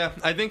THQs. Yeah,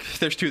 I think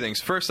there's two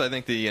things. First, I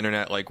think the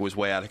internet was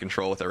way out of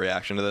control with their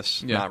reaction to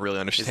this, not really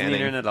Isn't understanding. the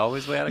internet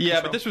always way out of control?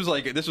 Yeah, but this was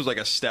like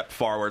a step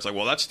forward. It's like,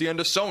 well, that's the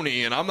end of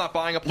Sony, and I'm not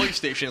buying a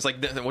PlayStation. It's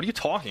like, what are you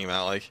talking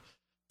about? Like,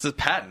 it's a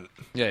patent.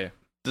 Yeah.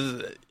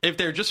 If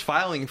they're just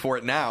filing for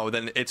it now,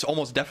 then it's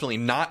almost definitely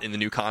not in the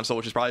new console,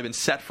 which has probably been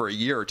set for a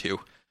year or two.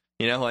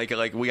 Like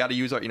we got to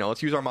use our,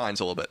 let's use our minds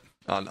a little bit.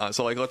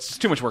 So let's. It's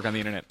too much work on the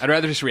internet. I'd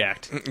rather just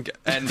react.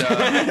 And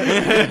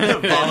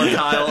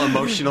volatile,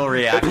 emotional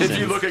reaction. If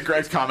you look at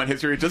Greg's comment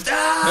history, just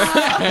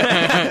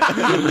and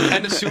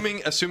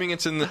assuming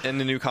it's in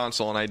the new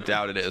console, and I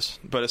doubt it is,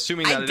 but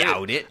assuming that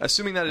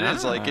assuming that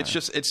it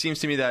is, it seems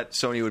to me that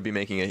Sony would be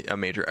making a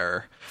major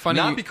error.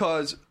 Not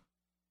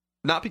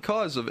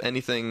because of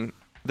anything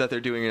that they're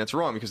doing that's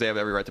wrong, because they have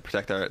every right to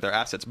protect their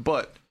assets,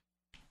 but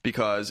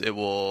because it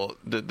will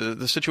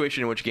the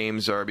situation in which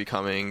games are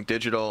becoming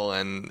digital,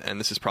 and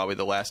this is probably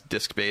the last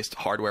disc-based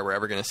hardware we're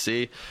ever going to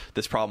see,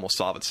 this problem will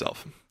solve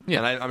itself. Yeah.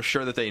 And I'm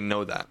sure that they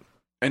know that.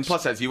 And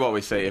plus, as you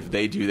always say, if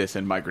they do this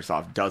and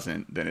Microsoft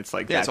doesn't, then it's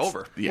like, it's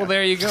over. Yeah. Well,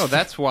 there you go.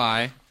 That's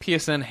why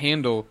PSN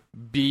handle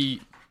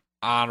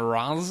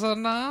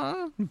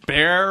Arazana?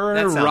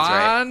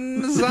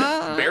 Baranza?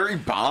 Barry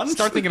Bonds?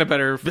 Start thinking of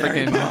better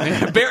freaking...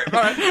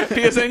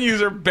 PSN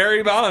user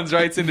Barry Bonds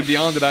writes into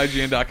beyond at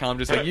IGN.com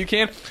just like you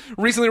can.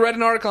 Recently read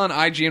an article on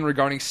IGN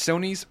regarding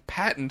Sony's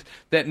patent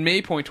that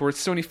may point towards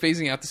Sony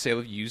phasing out the sale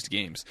of used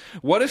games.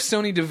 What if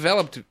Sony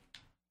developed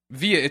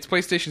via its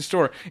PlayStation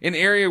Store an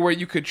area where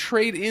you could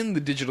trade in the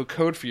digital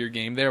code for your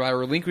game, thereby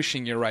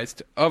relinquishing your rights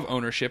of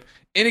ownership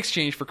in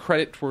exchange for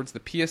credit towards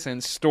the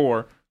PSN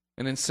Store,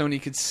 and then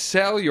Sony could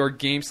sell your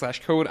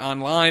game/code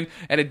online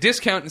at a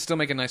discount and still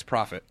make a nice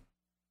profit?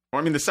 Well,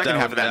 I mean, the second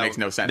half of that makes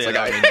no sense. Yeah,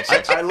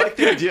 I like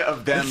the idea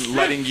of them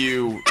letting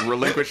you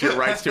relinquish your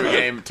rights to a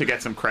game to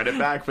get some credit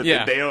back, but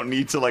they don't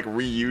need to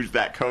reuse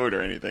that code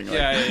or anything.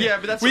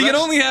 But we can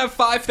only have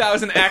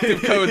 5,000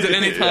 active codes at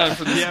any time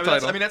for this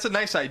title. That's a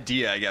nice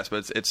idea, I guess,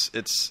 but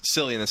it's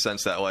silly in the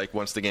sense that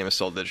once the game is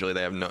sold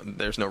digitally,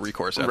 there's no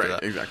recourse after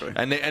that. Exactly.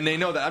 And they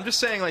know that. I'm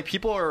just saying,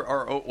 people are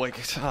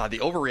the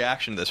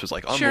overreaction to this was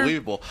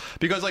unbelievable,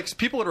 because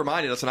people had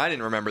reminded us, and I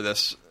didn't remember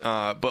this,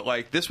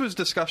 but this was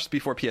discussed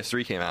before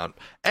PS3 came out.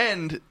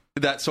 And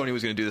that Sony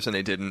was going to do this, and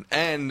they didn't.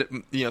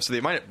 And so they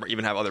might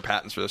even have other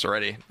patents for this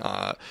already.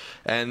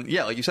 And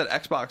yeah, like you said,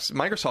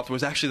 Microsoft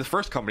was actually the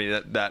first company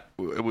that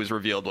it was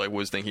revealed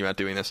was thinking about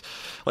doing this.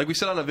 Like we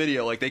said on a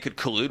video, they could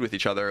collude with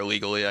each other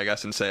illegally, I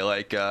guess, and say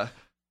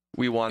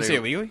we want to say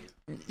illegally.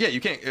 Yeah, you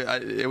can't.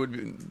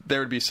 There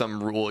would be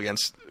some rule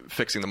against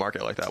fixing the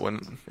market like that.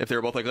 If they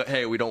were both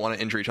hey, we don't want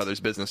to injure each other's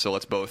business, so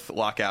let's both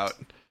lock out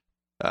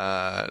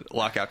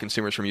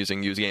consumers from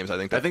using used games. I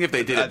think if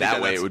they did it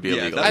that way, it would be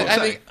illegal.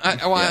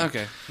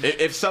 Okay.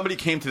 If somebody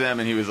came to them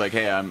and he was like,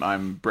 "Hey,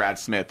 I'm Brad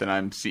Smith and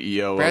I'm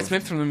CEO." Brad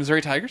Smith from the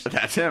Missouri Tigers.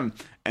 That's him.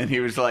 And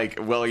he was like,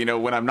 "Well,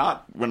 when I'm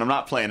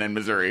not playing in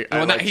Missouri,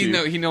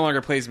 he no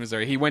longer plays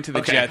Missouri. He went to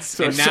the Jets,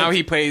 and now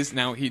he plays.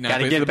 Now he gotta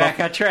plays get for the back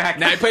on track.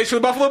 Now he plays for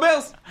the Buffalo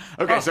Bills.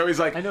 Okay, so he's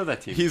like, I know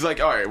that team. He's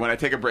like, all right, when I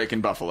take a break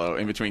in Buffalo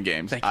in between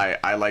games,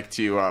 I like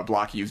to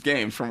block used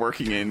games from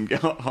working in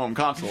home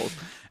consoles.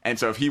 And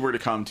so if he were to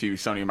come to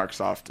Sony and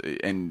Microsoft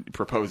and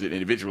propose it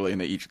individually and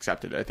they each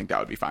accepted it, I think that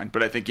would be fine.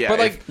 But I think,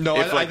 I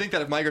think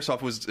that if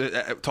Microsoft was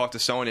talked to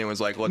Sony and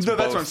was like, let's that's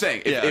what I'm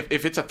saying.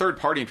 If it's a third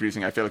party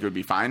introducing, I feel like it would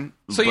be fine.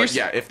 So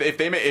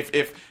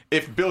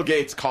if Bill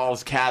Gates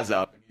calls Kaz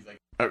up and he's like,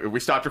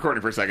 we stopped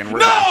recording for a second. We're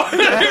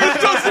You're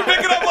supposed to pick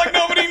it up like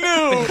no Nobody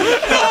knew.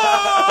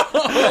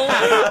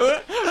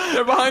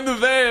 They're behind the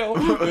veil.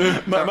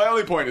 My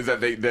only point is that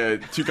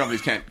the two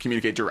companies can't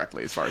communicate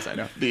directly, as far as I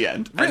know. The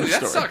end. Really, End of that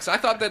story. sucks. I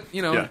thought that,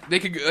 they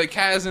could, like,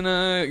 Kaz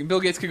and Bill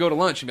Gates could go to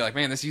lunch and be like,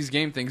 man, this used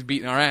game thing's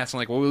beating our ass. I'm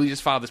like, well, we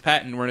just filed this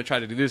patent. We're going to try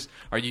to do this.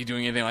 Are you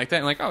doing anything like that?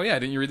 And like, oh, yeah,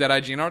 didn't you read that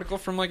IGN article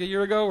from like a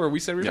year ago where we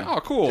said we were oh,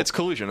 cool. It's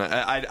collusion.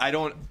 I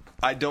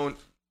don't.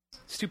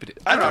 Stupid.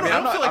 I don't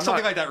feel like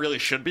something like that really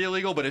should be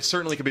illegal, but it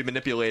certainly could be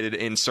manipulated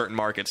in certain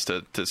markets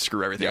to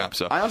screw everything up.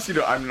 So I honestly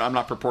don't. I'm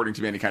not purporting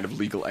to be any kind of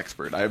legal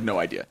expert. I have no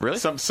idea. Really?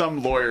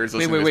 Some lawyers.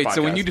 Listen to this Wait. podcast.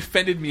 So when you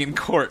defended me in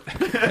court,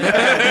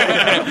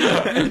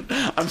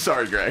 I'm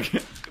sorry, Greg.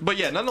 But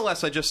yeah,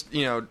 nonetheless, I just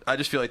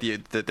feel like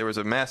that there was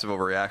a massive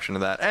overreaction to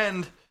that,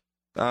 and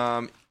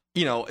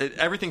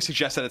everything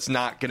suggests that it's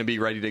not going to be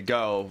ready to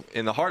go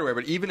in the hardware.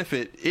 But even if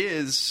it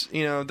is,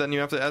 then you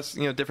have to ask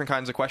different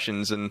kinds of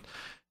questions, and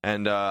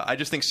I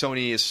just think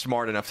Sony is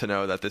smart enough to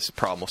know that this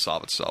problem will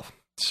solve itself.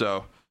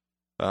 So,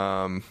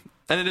 and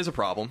it is a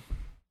problem.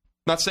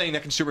 Not saying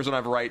that consumers don't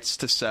have rights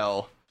to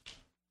sell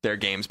their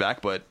games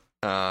back, but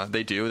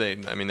they do. They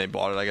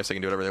bought it. I guess they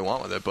can do whatever they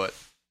want with it. But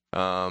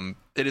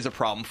it is a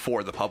problem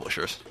for the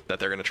publishers that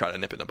they're going to try to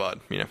nip in the bud.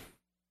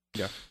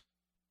 Yeah.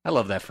 I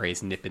love that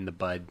phrase, nip in the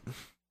bud.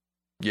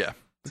 Yeah.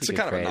 It's a a good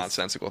kind of phrase. a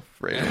nonsensical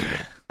phrase.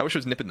 I wish it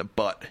was nip in the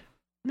butt.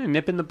 No,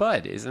 nip in the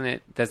bud, isn't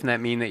it? Doesn't that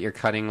mean that you're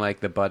cutting like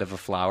the bud of a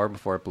flower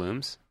before it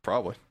blooms?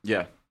 Probably.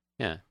 Yeah.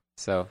 Yeah.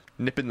 So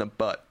Nip in the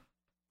butt.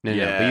 no.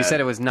 Yeah. But you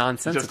said it was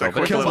nonsensical. Just a But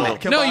quick it doesn't little-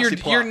 make- no, Kielbasi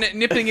you're plop.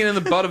 nipping it in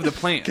the bud of the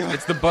plant.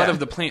 It's the bud of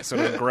the plant, so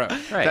it'll grow.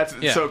 right. That's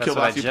Yeah, so. that's what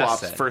I Kielbasi just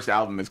Plop's said. first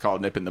album is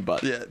called "Nip in the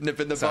Butt." Yeah, nip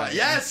in the butt.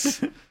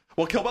 Yes!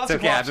 Well, Kielbasi It's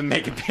okay, I've been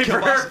making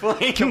paper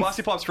airplanes.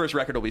 Kielbasi Plop's first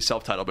record will be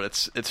self-titled,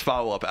 but its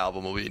follow-up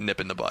album will be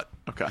Nip in the Butt.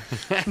 Okay.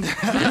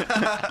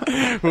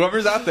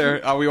 Whoever's out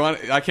there,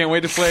 I can't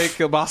wait to play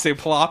Kielbasi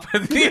Plop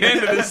at the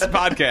end of this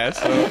podcast.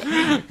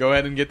 So go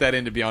ahead and get that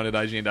in to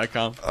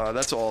beyond@ign.com.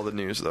 That's all the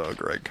news, though,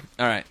 Greg.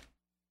 All right.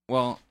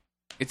 Well,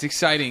 it's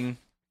exciting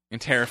and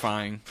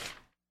terrifying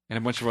and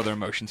a bunch of other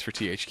emotions for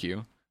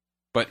THQ.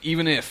 But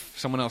even if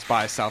someone else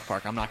buys South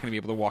Park, I'm not going to be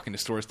able to walk into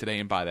stores today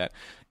and buy that.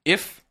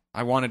 If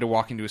I wanted to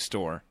walk into a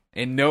store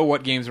and know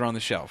what games are on the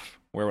shelf,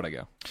 where would I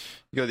go?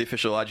 You go to the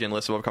official IGN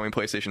list of upcoming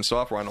PlayStation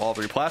software on all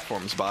 3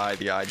 platforms by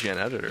the IGN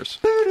editors.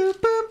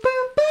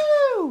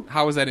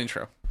 How was that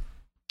intro?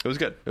 It was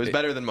good. It was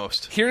better than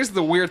most. Here's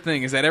the weird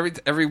thing is that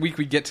every week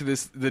we get to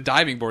the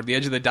diving board, the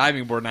edge of the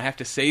diving board, and I have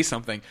to say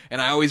something,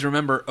 and I always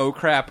remember, oh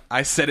crap,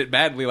 I said it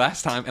badly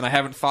last time, and I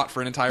haven't thought for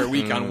an entire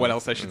week on what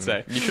else I should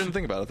say. You shouldn't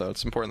think about it, though.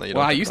 It's important that you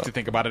Well, don't I think used about to it.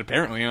 think about it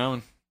apparently,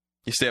 and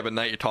You stay up at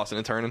night, you're tossing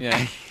and turning. yeah.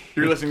 If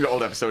you're listening to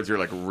old episodes, you're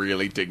like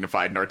really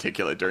dignified and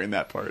articulate during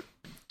that part.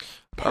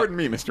 Pardon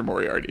me, Mr.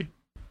 Moriarty.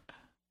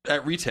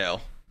 At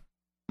retail,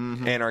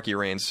 Anarchy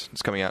Reigns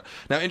is coming out.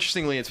 Now,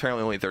 interestingly, it's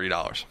apparently only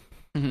 $30.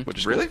 Which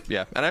is Really? cool.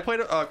 Yeah, and I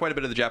played quite a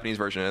bit of the Japanese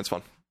version, and it's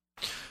fun.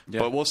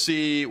 Yeah. But we'll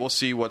see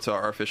what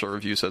our official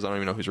review says. I don't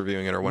even know who's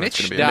reviewing it or when Mitch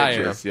it's going to be.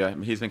 Dyer. Mitch, Yeah,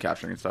 he's been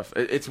capturing stuff.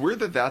 It's weird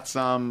that that's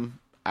out.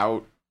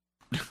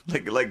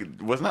 like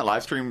wasn't that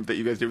live stream that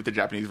you guys did with the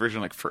Japanese version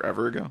like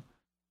forever ago?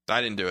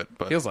 I didn't do it,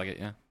 but Feels like it,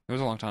 yeah. It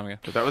was a long time ago.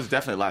 But that was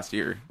definitely last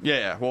year.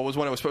 yeah. Well, it was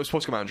when it was supposed to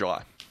come out in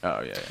July.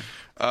 Oh yeah.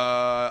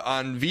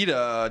 On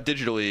Vita,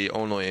 digitally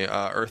only,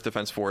 Earth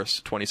Defense Force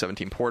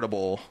 2017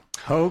 Portable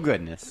Oh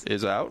goodness.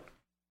 is out.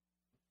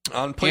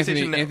 On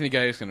PlayStation, Anthony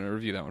Guy is going to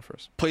review that one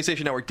first.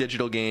 PlayStation Network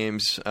digital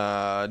games,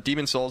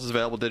 Demon Souls is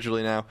available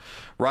digitally now.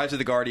 Rise of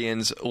the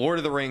Guardians, Lord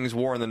of the Rings,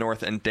 War in the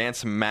North, and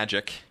Dance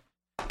Magic.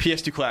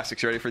 PS2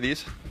 classics. You ready for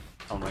these?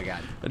 Oh my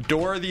god.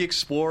 Dora the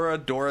Explorer,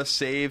 Dora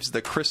Saves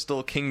the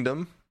Crystal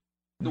Kingdom.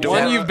 The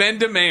one you've been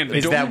demanding.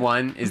 Is that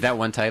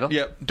one title?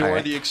 Yep. Dora All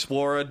right. the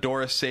Explorer,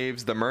 Dora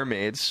Saves the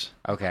Mermaids.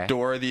 Okay.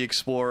 Dora the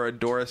Explorer,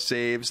 Dora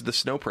Saves the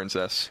Snow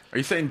Princess. Are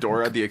you saying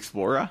Dora the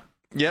Explorer?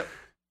 Yep.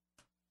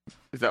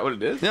 Is that what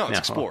it is? No, it's No.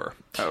 Explorer.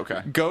 Oh,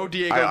 okay. Go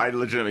Diego. I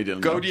legitimately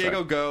didn't. Go know. Diego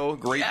Sorry. Go.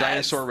 Great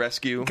Dinosaur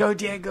Rescue. Go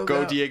Diego.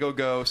 Go Diego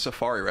Go.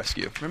 Safari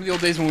Rescue. Remember the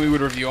old days when we would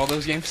review all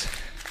those games?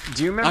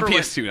 Do you remember On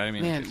what- PS2, I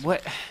mean. Man,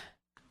 what?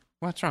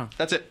 What's wrong?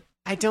 That's it.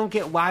 I don't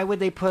get why would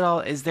they put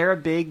all. Is there a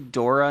big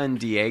Dora and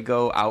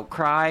Diego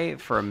outcry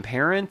from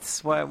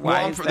parents? Why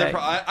Well, is that?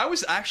 I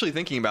was actually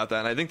thinking about that,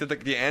 and I think that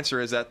the answer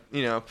is that,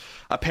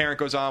 a parent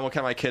goes on, what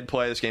can my kid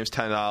play? This game's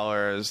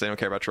 $10. They don't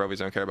care about trophies.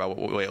 They don't care about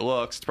the way it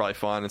looks. It's probably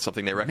fun. It's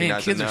something they Man,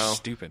 recognize kids and are know.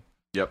 stupid.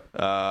 Yep.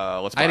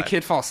 Let's buy I had a it.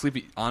 kid fall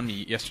asleep on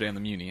me yesterday on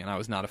the Muni, and I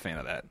was not a fan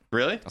of that.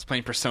 Really? I was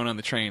playing Persona on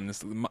the train.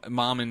 This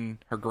mom and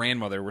her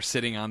grandmother were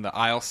sitting on the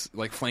aisle,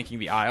 like flanking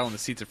the aisle in the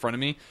seats in front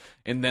of me,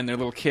 and then their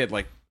little kid,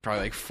 like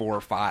probably like 4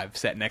 or 5,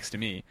 sat next to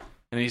me,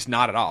 and he just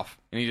nodded off,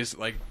 and he just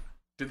like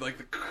did like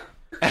the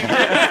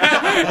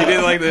he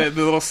did like the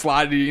little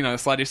slide,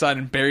 slide to your side,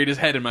 and buried his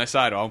head in my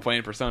side while I'm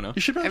playing Persona.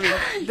 You should. I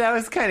mean, that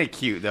was kind of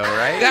cute though,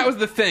 right? That was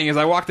the thing, is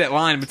I walked that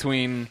line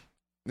between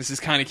this is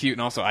kind of cute,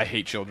 and also I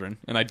hate children,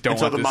 and I don't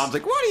So want the this. mom's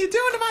like, "What are you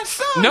doing to my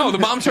son?" No, the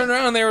mom turned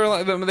around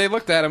and they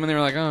looked at him and they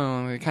were like,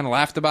 oh, they kind of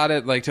laughed about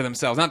it, like to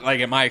themselves, not like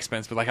at my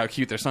expense, but like how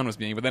cute their son was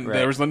being. But then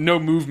there was no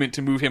movement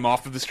to move him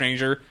off of the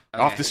stranger,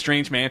 off the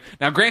strange man.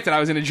 Now, granted, I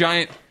was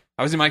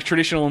in my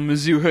traditional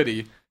Mizzou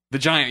hoodie, the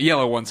giant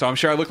yellow one, so I'm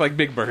sure I look like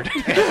Big Bird.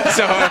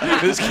 So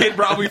this kid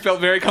probably felt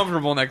very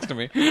comfortable next to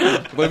me,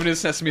 living his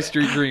Sesame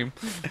Street dream.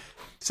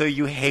 So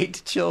you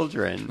hate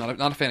children?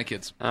 Not a fan of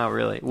kids. Oh,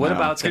 really? What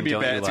about It's gonna them?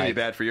 be bad. Don't you It's gonna be like?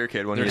 bad for your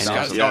kid when They're he's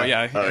disgusting. awesome. Oh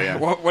yeah. Oh, yeah.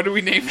 What did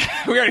we name?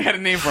 We already had a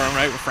name for him,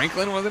 right?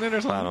 Franklin, wasn't it, or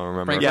something? I don't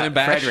remember. Franklin Yeah, and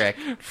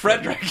Bash.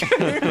 Frederick.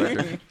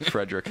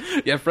 Frederick.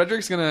 Yeah,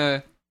 Frederick's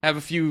gonna have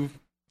a few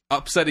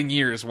upsetting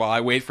years while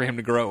I wait for him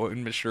to grow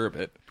and mature a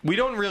bit. We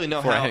don't really know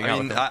Before I how. hang out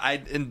I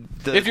mean,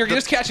 with them. If you're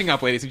just catching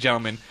up, ladies and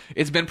gentlemen,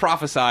 it's been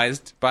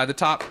prophesized by the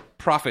top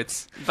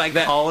prophets. Like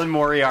Colin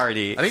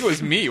Moriarty. I think it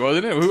was me,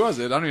 wasn't it? Who was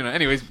it? I don't even know.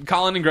 Anyways,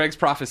 Colin and Greg's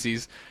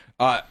prophecies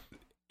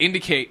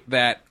indicate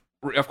that,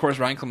 of course,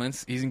 Ryan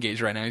Clements, he's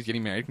engaged right now. He's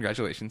getting married.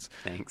 Congratulations.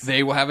 Thanks.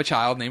 They will have a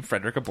child named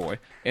Frederick, a boy,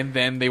 and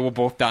then they will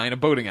both die in a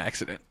boating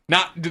accident.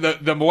 Not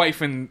the wife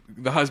and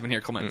the husband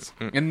here, Clements.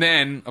 And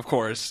then, of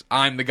course,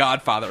 I'm the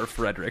godfather of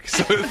Frederick.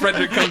 So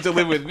Frederick comes to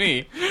live with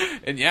me.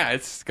 And yeah,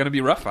 it's going to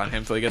be rough on him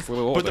until he gets a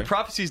little older. But the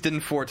prophecies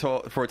didn't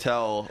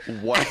foretell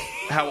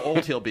how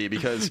old he'll be,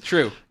 because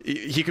True.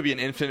 He could be an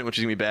infant, which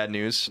is gonna be bad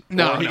news.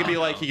 No, Or he no, could be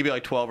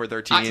like 12 or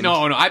 13.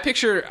 No. I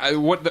picture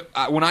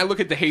when I look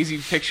at the hazy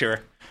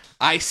picture,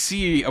 I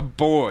see a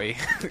boy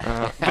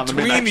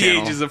between the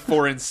ages of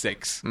 4 and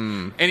 6,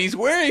 and he's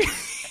wearing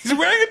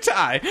a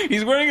tie.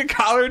 He's wearing a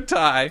collared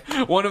tie,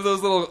 one of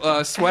those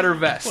little sweater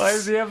vests. Why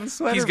does he have a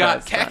sweater He's got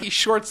vest khaki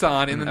shorts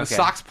on, and then the Okay.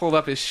 socks pulled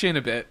up his shin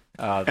a bit,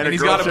 And and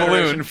he's got a Girls'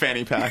 Generation balloon.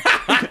 fanny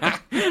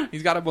pack.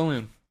 He's got a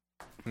balloon.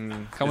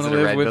 Coming Is to it a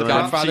live red with balloon?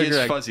 Godfather Prophecy is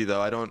Greg. fuzzy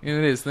though. I don't.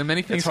 It is. There are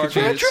many things It's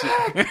could hard, for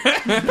me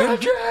change.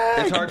 to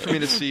see, it's hard for me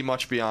to see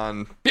much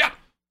beyond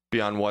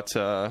what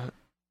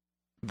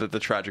the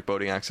tragic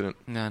boating accident.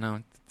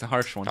 No, it's a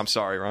harsh one. I'm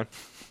sorry, Ron.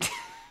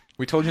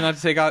 We told you not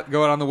to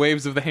go out on the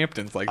waves of the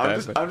Hamptons like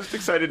that. but- I'm just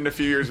excited in a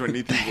few years when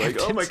Nathan's like,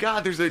 "Oh my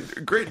God, there's a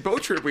great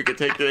boat trip we could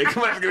take today."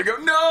 Come on, I'm gonna go.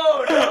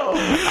 No.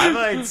 I'm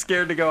like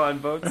scared to go on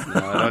boats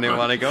now. I don't even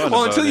want to go on a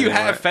Well, boat until you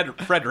anymore. have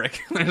Frederick,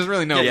 there's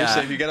really no. You're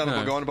safe. You get on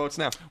the go on boats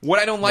now. What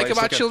I don't like Life's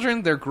about okay.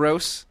 children, they're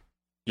gross.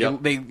 Yep.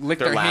 They lick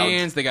They're their loud.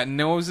 hands. They got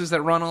noses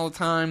that run all the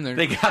time. They're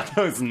They got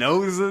those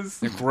noses.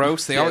 they're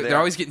gross. they They're are.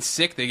 always getting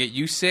sick. They get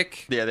you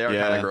sick. Yeah, they are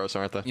Yeah. kind of gross,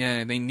 aren't they?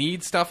 Yeah, they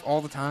need stuff all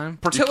the time.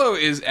 Portillo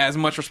is as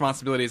much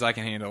responsibility as I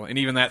can handle, and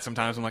even that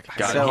sometimes I'm like,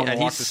 God, I and don't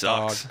he want this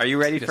dog. sucks. Are you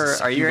ready He for?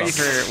 doesn't Are you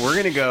suck. ready You for? We're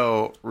gonna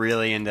go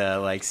really into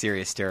like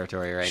serious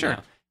territory right Sure.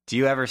 now. Do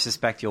you ever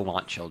suspect you'll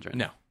want children?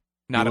 No,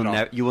 not you at will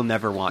all. you will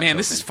never want. Man, children.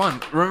 this is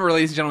fun. Remember,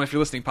 ladies and gentlemen, if you're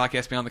listening,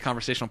 Podcast Beyond, the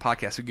conversational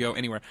podcast, we go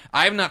anywhere.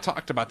 I have not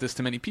talked about this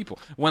to many people.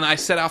 When I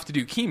set off to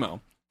do chemo,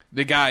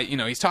 the guy,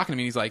 he's talking to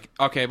me. He's like,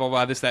 okay, blah,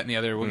 blah, this, that, and the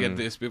other. We'll get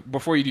this. But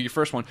before you do your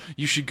first one,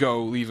 you should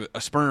go leave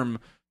a sperm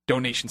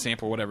donation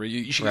sample, whatever.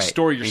 You should right.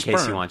 store your in sperm.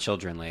 case you want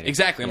children later.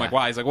 Exactly. I'm Yeah. like,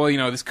 why? He's like, well,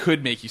 this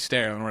could make you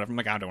sterile and whatever. I'm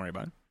like, don't worry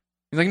about it.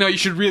 He's like, no, you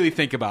should really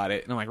think about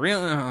it. And I'm like,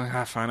 really?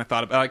 Oh, fine. I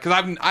thought about it.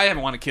 Because I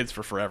haven't wanted kids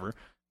for forever.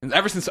 And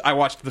ever since I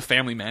watched The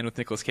Family Man with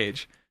Nicolas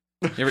Cage.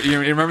 You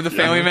remember The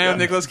Family Man with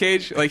Nicolas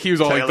Cage? Like, he was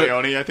all Taya like...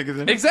 Leone, I think is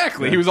in it.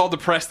 Exactly. He was all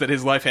depressed that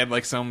his life had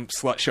like some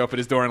slut show up at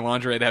his door in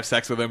lingerie to have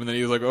sex with him, and then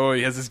he was like, oh,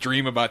 he has this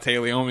dream about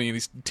Taya Leone and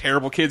these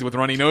terrible kids with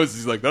runny noses.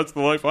 He's like, that's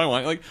the life I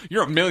want. Like,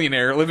 you're a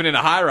millionaire living in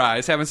a high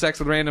rise having sex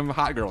with random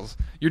hot girls.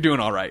 You're doing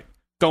all right.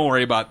 Don't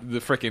worry about the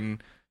frickin'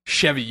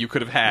 Chevy you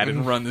could have had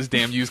and run this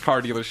damn used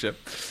car dealership.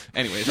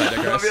 Anyways, I I love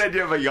digress. the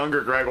idea of a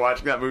younger Greg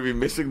watching that movie,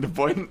 missing the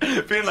point,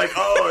 being like,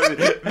 "Oh,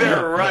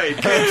 they're right.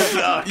 Kids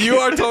suck." You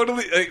are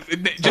totally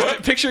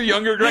just picture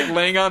younger Greg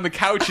laying on the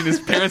couch in his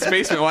parents'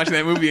 basement watching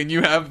that movie, and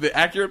you have the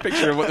accurate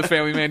picture of what The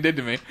Family Man did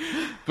to me.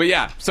 But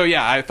yeah,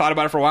 I thought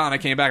about it for a while, and I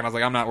came back and I was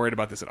like, I'm not worried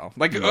about this at all.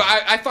 Like,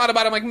 I thought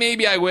about it, I'm like,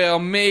 maybe I will,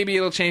 maybe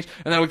it'll change.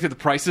 And then I looked at the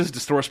prices to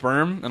store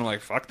sperm, and I'm like,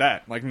 fuck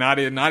that. Like, not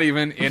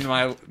even in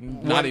my,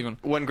 not even.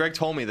 When Greg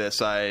told me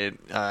this, I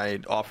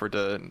offered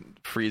to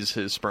freeze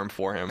his sperm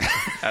for him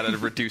at a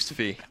reduced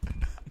fee.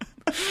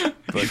 I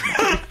was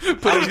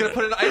gonna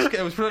put an ice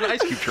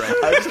cube tray.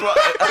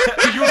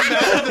 Could you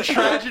imagine the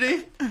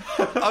tragedy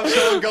of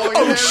someone going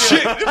in there?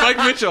 Shit, Mike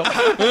Mitchell.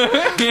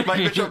 Mike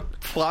Mitchell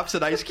flops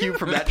an ice cube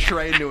from that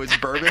tray into his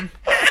bourbon.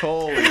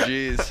 Holy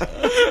jeez.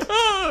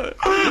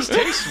 This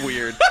tastes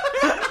weird.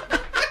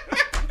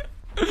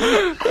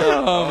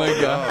 Oh my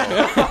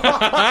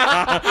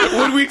god.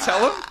 Would we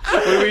tell him?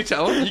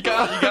 You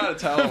gotta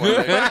tell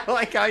him. I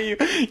like how you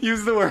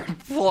use the word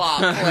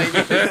flop, like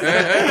right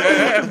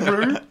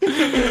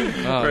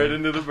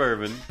into the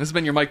bourbon. This has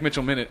been your Mike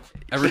Mitchell Minute.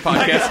 Every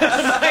podcast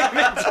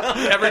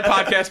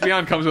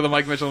beyond comes with a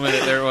Mike Mitchell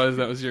Minute. There it was.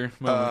 That was your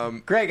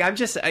moment. Greg, I'm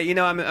just,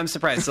 I'm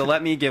surprised. So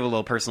let me give a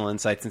little personal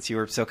insight since you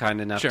were so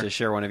kind enough Sure. to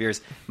share one of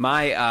yours.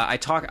 I've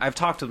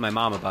talked with my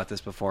mom about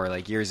this before,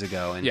 like years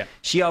ago, and Yeah.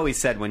 she always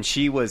said when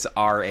she was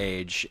our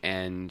age,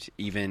 and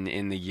even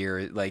in the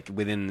year, like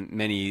within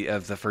many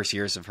of the first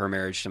years of her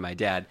marriage to my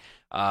dad,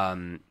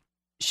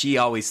 she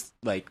always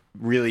like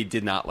really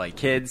did not like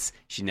kids.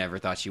 She never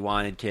thought she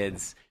wanted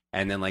kids.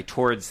 And then like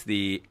towards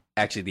the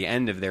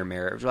end of their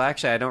marriage, well,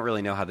 actually, I don't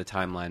really know how the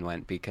timeline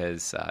went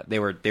because they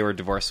were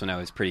divorced when I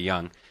was pretty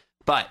young.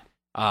 But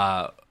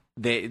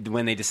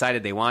when they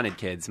decided they wanted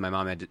kids, my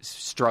mom had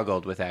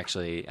struggled with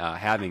actually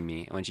having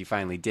me. And when she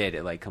finally did,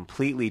 it like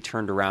completely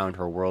turned around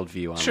her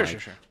worldview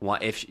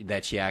on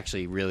that she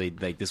actually really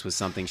like this was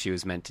something she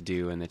was meant to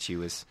do, and that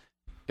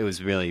it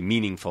was really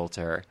meaningful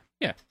to her.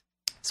 Yeah.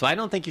 So I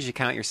don't think you should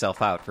count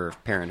yourself out for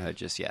parenthood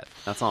just yet.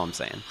 That's all I'm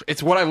saying.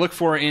 It's what I look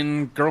for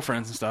in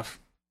girlfriends and stuff.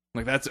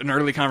 Like, that's an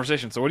early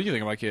conversation. So what do you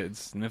think about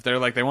kids? And if they're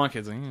like, they want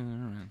kids, like, all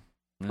right.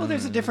 Well,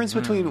 there's a difference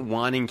between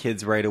wanting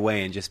kids right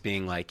away and just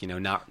being like,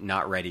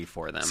 not ready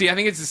for them. See, I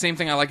think it's the same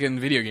thing I like in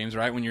video games,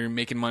 right? When you're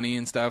making money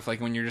and stuff,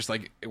 like when you're just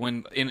like,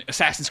 when in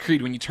Assassin's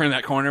Creed, when you turn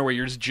that corner where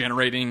you're just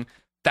generating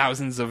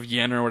thousands of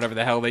yen or whatever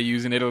the hell they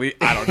use in Italy.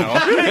 I don't know.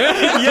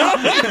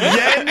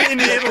 Yen in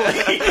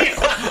Italy.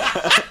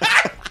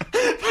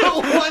 The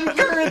one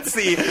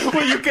currency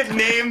where you could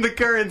name the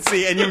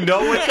currency and you know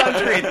what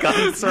country it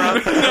comes from.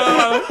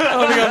 No, I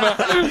don't think I'm not.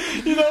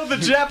 The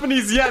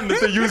Japanese yen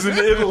that they use in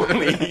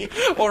Italy.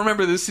 Well,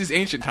 remember, this is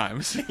ancient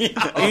times.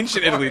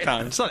 Ancient Italy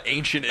times. It's not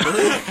ancient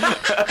Italy.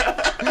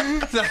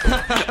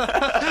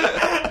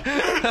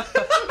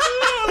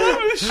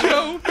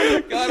 Show.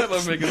 God, I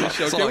love making this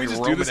show. Can we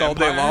just do this all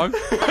day long?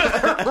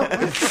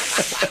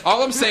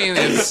 All I'm saying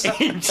is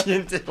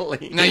ancient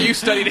Italy. Now, you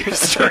studied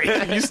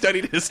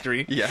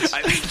history. Yes.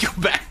 I think you'll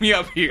back me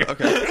up here.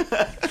 Okay.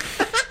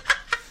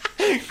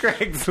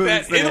 Greg's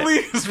That Italy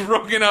is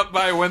broken up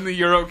by when the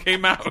euro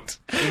came out.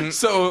 Mm-hmm.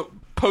 So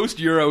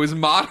post-euro is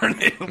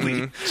modern Italy.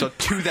 Mm-hmm. So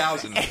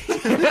 2000.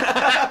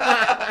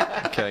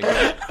 Okay.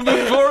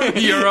 Before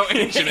the euro,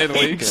 ancient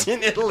Italy.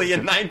 Ancient Italy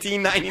in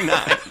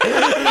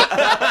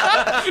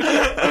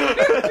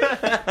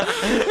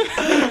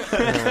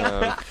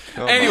 1999.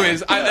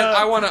 Anyways,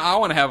 I want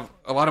to have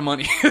a lot of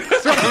money.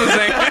 That's what I'm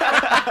saying.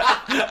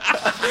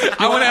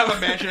 I want to have a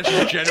mansion that's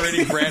just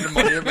generating random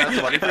money.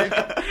 That's money for you.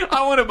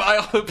 I want to buy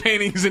all the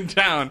paintings in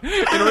town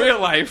in real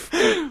life.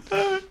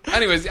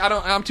 Anyways,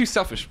 I'm too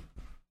selfish.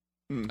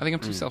 I think I'm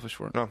too selfish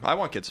for it. No, I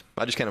want kids.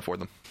 I just can't afford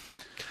them.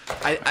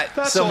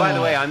 So by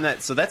the way,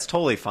 so that's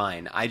totally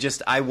fine.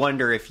 I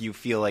wonder if you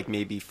feel like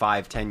maybe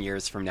 5-10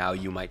 years from now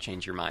you might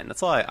change your mind.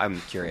 That's all I'm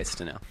curious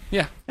to know.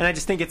 Yeah. And I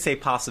just think it's a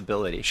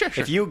possibility. Sure.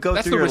 If you go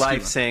That's through the your risky life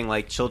one. saying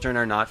like children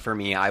are not for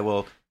me, I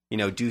will,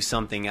 do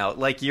something out.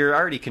 Like you're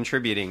already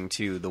contributing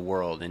to the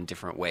world in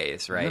different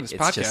ways, right? This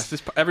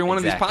podcast, every one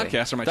of these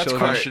podcasts are my That's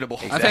children. questionable.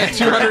 I've had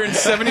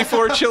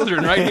 274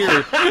 children right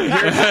here.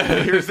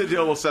 Here's the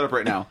deal we'll set up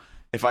right now.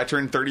 If I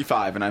turn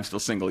 35 and I'm still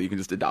single, you can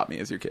just adopt me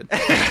as your kid. Can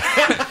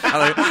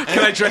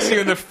I dress you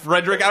in the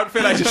Frederick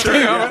outfit I just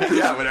came out?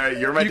 Yeah, but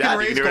you're my You dad. can You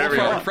raise can do whatever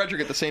you Goldfarb and want.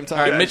 Frederick at the same time.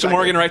 All right, Yeah, Mitchell exactly.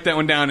 Morgan, write that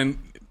one down and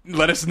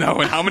let us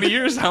know in how many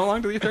years? How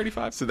long till you're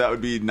 35? So that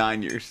would be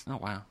 9 years. Oh,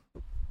 wow.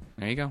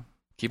 There you go.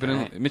 Keep it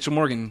in. Mitchell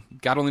Morgan,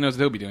 God only knows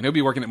what he'll be doing. He'll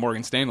be working at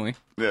Morgan Stanley.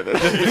 Yeah,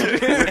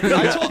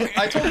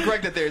 I told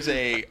Greg that there's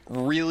a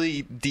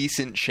really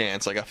decent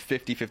chance, like a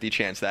 50-50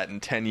 chance, that in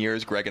 10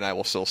 years, Greg and I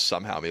will still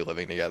somehow be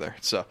living together.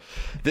 So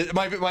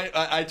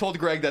I told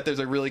Greg that there's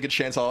a really good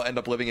chance I'll end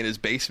up living in his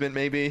basement,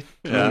 maybe,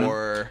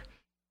 or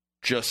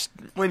just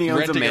When he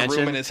owns renting a mansion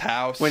room in his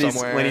house when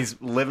somewhere. he's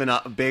living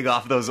big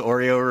off those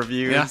Oreo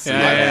reviews.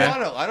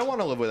 I don't want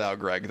to live without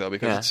Greg though,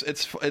 because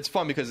it's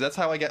fun, because that's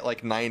how I get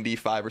like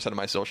 95% of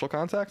my social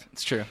contact.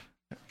 It's true.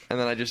 And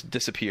then I just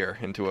disappear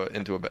into a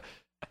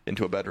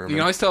bedroom. You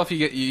can always tell if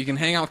you can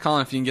hang out with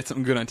Colin if you can get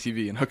something good on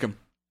TV and hook him.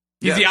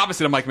 He's the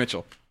opposite of Mike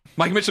Mitchell.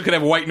 Mike Mitchell could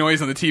have white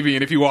noise on the TV,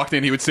 and if you walked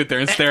in, he would sit there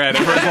and stare at it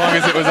for as long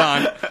as it was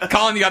on.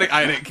 Colin,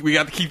 we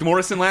got Keith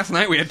Morrison last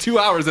night. We had 2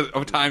 hours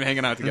of time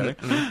hanging out together.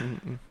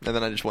 And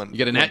then I just went. You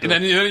get a net, and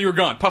then you were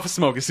gone. Puff of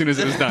smoke as soon as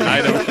it was done.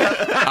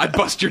 I'd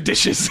bust your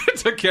dishes,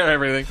 took care of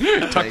everything,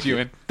 tucked you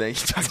in. Thank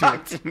you.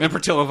 Talk to me. And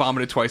Portillo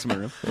vomited twice in my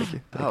room.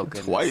 Oh,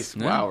 goodness. Twice.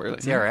 Wow, really?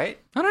 Is he all right?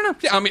 I don't know.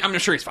 Yeah, I mean, I'm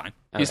sure he's fine.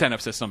 He's had an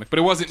upset stomach, but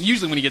it wasn't.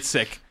 Usually, when he gets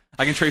sick,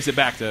 I can trace it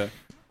back to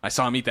I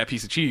saw him eat that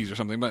piece of cheese or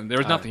something. But there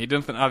was nothing. He did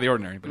nothing out of the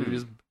ordinary. But he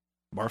was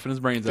barfing his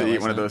brains out. Did he eat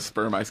last one of night. those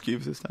sperm ice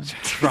cubes this time?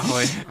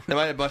 Probably.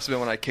 It must have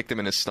been when I kicked him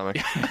in his stomach.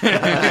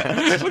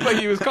 It looked like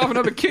he was coughing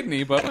up a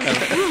kidney, but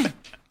whatever.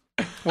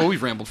 Well,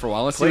 we've rambled for a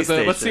while. Let's see what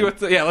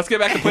let's get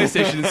back to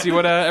PlayStation and see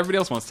what everybody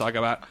else wants to talk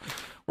about.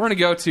 We're going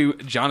to go to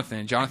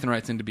Jonathan. Jonathan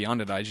writes into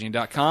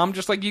beyond@IGN.com,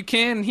 just like you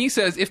can. He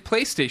says, if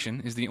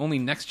PlayStation is the only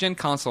next-gen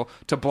console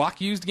to block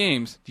used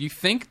games, do you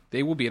think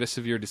they will be at a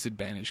severe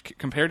disadvantage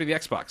compared to the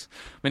Xbox?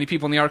 Many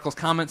people in the article's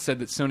comments said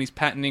that Sony's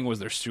patenting was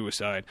their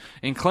suicide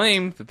and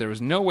claimed that there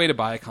was no way to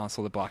buy a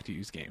console that blocked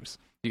used games.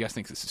 Do you guys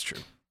think this is true?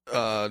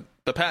 The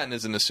patent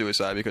isn't a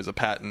suicide because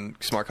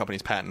smart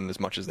companies patent as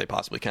much as they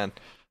possibly can,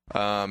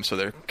 so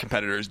their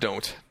competitors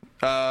don't.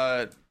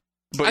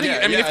 But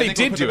if they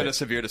did do it, at a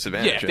severe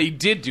disadvantage. Yeah, if they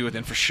did do it,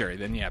 then for sure,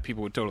 then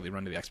people would totally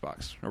run to the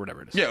Xbox or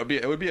whatever it is. Yeah,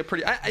 it would be a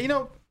pretty.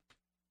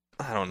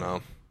 I don't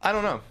know.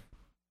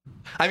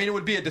 I mean, it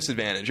would be a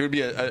disadvantage. It would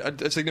be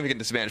a significant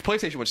disadvantage.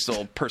 PlayStation would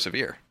still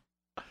persevere.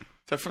 Is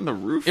that from the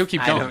roof? It would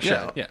keep I going. don't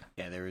know. Yeah.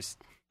 Yeah, there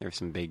were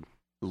some big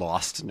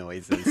lost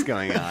noises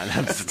going on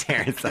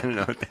upstairs. I don't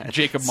know what that.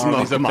 Jacob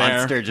Marley's smoke up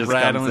monster there, just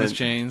rattling comes his in.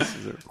 chains.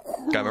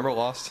 God, remember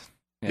Lost?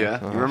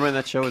 Yeah. You remember when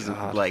that show was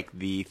like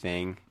the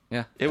thing?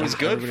 Yeah. It was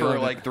good Everybody for loved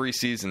it. like 3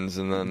 seasons,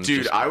 and then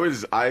Dude, just- I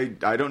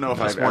don't know if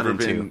Just I've one ever and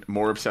been two.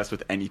 more obsessed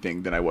with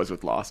anything than I was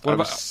with Lost. What I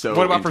about, was so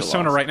what about into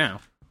Persona Lost. right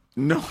now?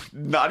 No,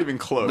 not even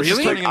close. We're just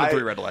Really? turning into I-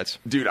 3 red lights.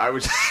 Dude, I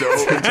was so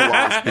into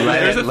Lost.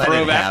 There's a let it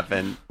throwback.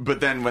 happen. But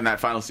then when that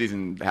final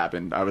season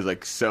happened, I was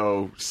like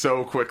so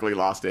quickly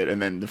lost it,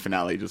 and then the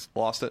finale just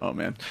Lost it. Oh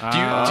man, Do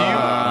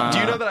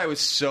you know that I was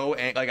so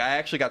I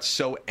actually got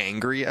so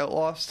angry at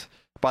Lost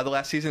by the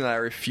last season that I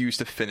refused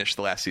to finish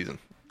the last season.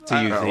 So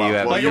you, know, you well,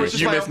 have well, Like, it was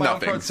just you my missed own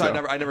nothing, pro- so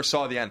so. I never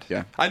saw the end.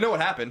 Yeah. I know what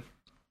happened.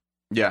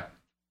 yeah,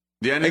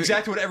 the ending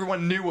Exactly what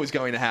everyone knew was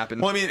going to happen.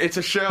 Well, I mean, it's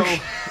a show.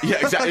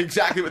 Yeah,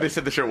 exactly what they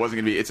said the show wasn't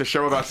going to be. It's a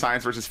show about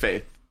science versus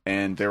faith,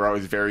 and they were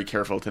always very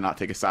careful to not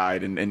take a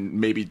side. And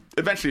maybe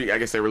eventually, I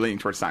guess they were leaning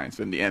towards science.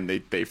 But in the end,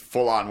 they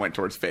full on went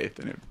towards faith,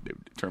 and it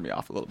turned me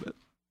off a little bit.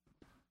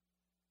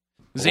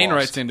 Zane Lost.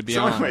 writes in to be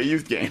So on anyway,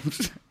 used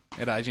games.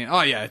 at IGN.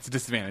 Oh yeah, it's a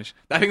disadvantage.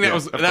 I think that Yeah,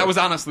 was of that course. was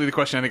honestly the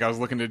question I think I was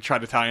looking to try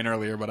to tie in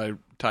earlier, but I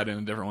tied in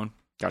a different one.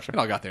 Gotcha. It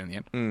all got there in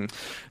the end.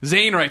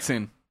 Zane writes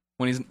in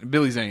when he's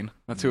Billy Zane.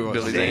 That's who it was.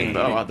 Billy Zane.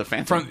 Oh, wow, the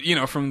Phantom.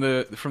 from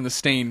the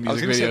Stain I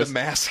was music going to say videos. the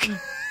mask.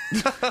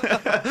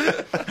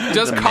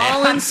 Does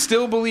Collins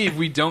still believe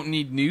we don't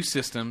need new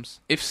systems?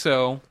 If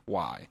so,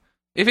 why?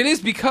 If it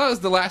is because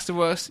The Last of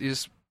Us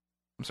is...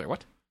 I'm sorry,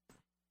 what?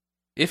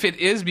 If it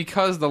is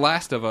because The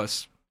Last of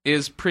Us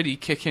is pretty,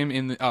 kick him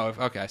in the... Oh,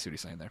 okay, I see what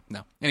he's saying there.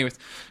 No. Anyways,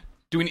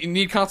 do we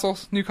need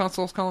consoles? New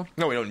consoles, Colin?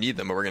 No, we don't need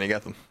them, but we're going to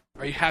get them.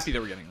 Are you happy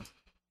that we're getting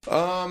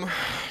them?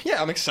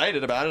 Yeah, I'm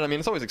excited about it. I mean,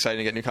 it's always exciting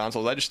to get new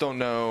consoles. I just don't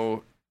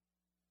know.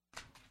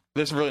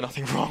 There's really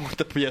nothing wrong with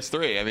the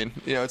PS3. I mean,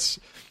 you know, it's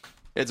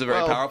a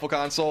very powerful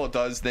console. It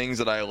does things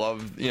that I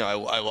love. You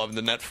know, I love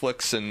the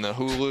Netflix and the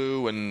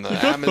Hulu and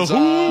the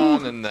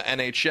Amazon and the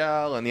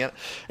NHL and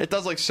it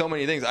does like so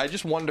many things. I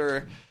just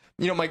wonder.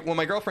 You know, when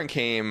my girlfriend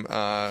came,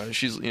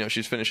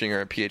 she's finishing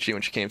her PhD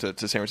when she came to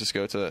San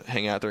Francisco to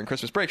hang out during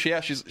Christmas break.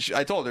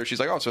 I told her, she's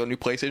like, oh, so a new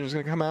PlayStation is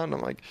going to come out, and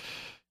I'm like,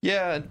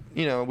 yeah,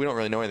 you know, we don't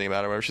really know anything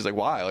about it. Whatever. She's like,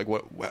 why? Like,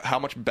 how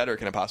much better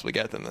can it possibly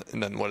get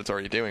than what it's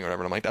already doing, or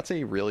whatever? And I'm like, that's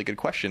a really good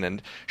question.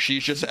 And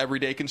she's just an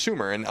everyday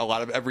consumer, and a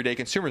lot of everyday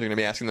consumers are going to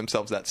be asking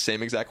themselves that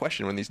same exact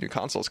question when these new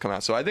consoles come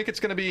out. So I think it's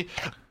going to be,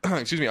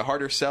 a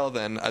harder sell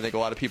than I think a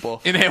lot of people.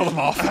 Inhale them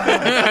off.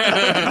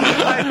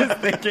 I was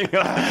thinking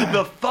of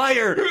the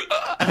fire.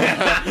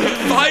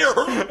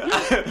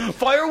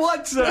 Fire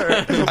what,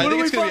 sir? I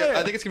think it's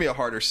going to be a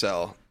harder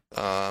sell.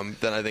 Than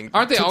I think.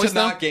 Aren't they to, always, to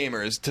not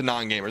gamers to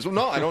non-gamers? Well,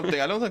 no, I don't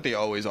think they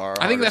always are.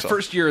 I think harder that sell.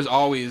 first year is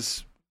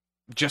always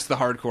just the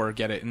hardcore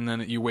get it, and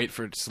then you wait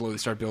for it to slowly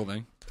start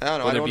building. I don't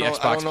know. Whether I it be don't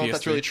Xbox, know if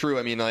that's PS3. really true.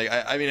 I mean, like,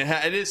 I mean,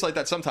 it is like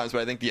that sometimes, but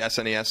I think the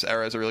SNES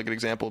era is a really good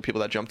example of people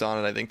that jumped on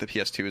it. I think the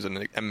PS2 is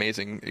an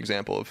amazing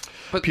example of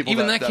But people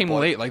even that came bought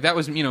it. late. Like that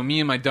was, me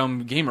and my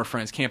dumb gamer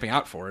friends camping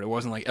out for it. It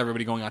wasn't like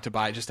everybody going out to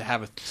buy it just to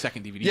have a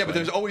second DVD. Yeah, but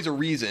player. there's always a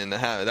reason to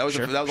have it. That was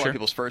a lot sure. of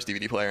people's first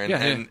DVD player, and,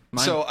 Yeah, and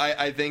mine. so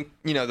I think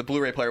the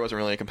Blu-ray player wasn't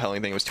really a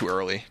compelling thing. It was too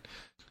early.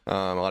 A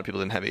lot of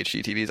people didn't have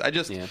HD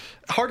TVs.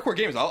 Hardcore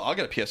games. I'll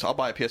get a PS. I'll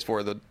buy a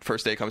PS4 the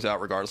first day it comes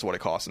out, regardless of what it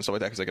costs and stuff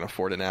like that, because I can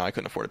afford it now. I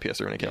couldn't afford a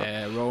PS3 when it came out.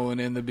 Yeah,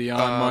 rolling in the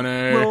beyond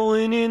money.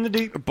 Rolling in the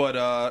deep. But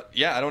I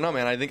don't know,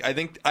 man.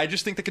 I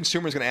just think the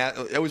consumer is going to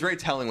ask. It was very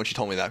telling when she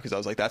told me that, because I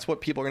was like, that's what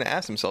people are going to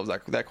ask themselves,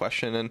 that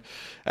question, and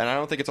I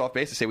don't think it's off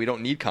base to say we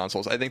don't need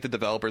consoles. I think the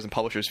developers and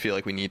publishers feel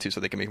like we need to, so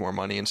they can make more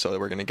money, and so that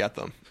we're going to get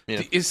them. You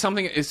know?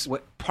 Is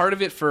part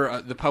of it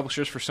for the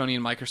publishers, for Sony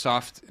and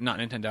Microsoft, not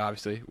Nintendo,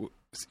 obviously.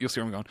 You'll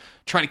see where I'm going.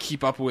 Trying to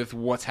keep up with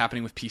what's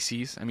happening with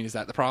PCs. I mean, is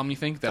that the problem? You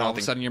think that all of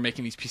a sudden you're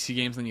making these PC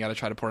games, and you got to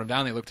try to port them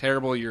down? They look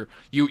terrible. You're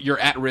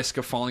at risk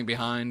of falling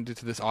behind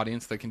to this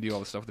audience that can do all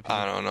this stuff with the PC.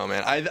 I don't know,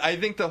 man. I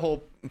think the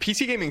whole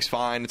PC gaming's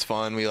fine. It's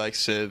fun. We like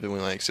Civ and we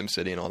like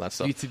SimCity and all that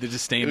stuff. You see the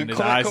disdain in his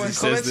eyes as he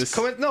says this.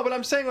 No, but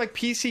I'm saying like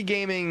PC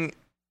gaming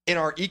in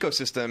our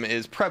ecosystem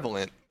is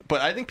prevalent. But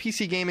I think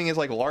PC gaming is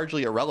like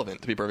largely irrelevant,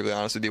 to be perfectly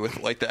honest with you,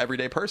 with like the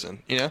everyday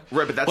person, you know?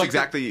 Right, but that's like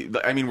exactly.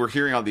 I mean, we're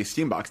hearing all these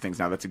Steambox things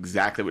now. That's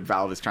exactly what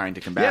Valve is trying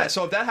to combat. Yeah,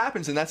 so if that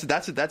happens, then that's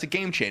a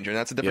game changer, and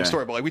that's a different Yeah.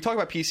 story. But like we talk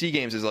about PC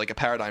games as like a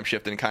paradigm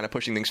shift and kind of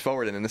pushing things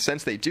forward, and in a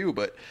sense they do,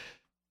 but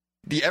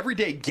the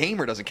everyday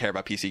gamer doesn't care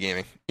about PC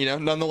gaming, you know.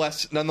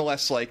 Nonetheless,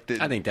 like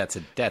I think that's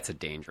a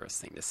dangerous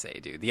thing to say,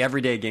 dude. The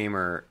everyday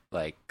gamer,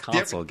 like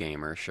console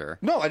gamer, sure.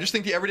 No, I just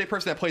think the everyday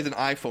person that plays an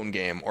iPhone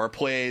game or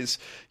plays,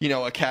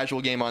 a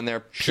casual game on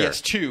their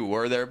PS2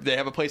 or they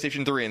have a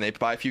PlayStation 3 and they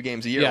buy a few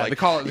games a year. Yeah, like, the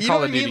Call of Duty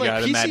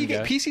guy, the Madden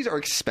guy. PCs are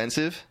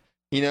expensive.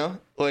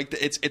 Like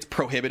it's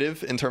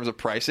prohibitive in terms of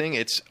pricing.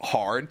 It's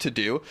hard to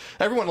do.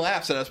 Everyone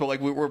laughs at us, but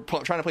like we're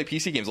trying to play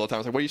PC games all the time.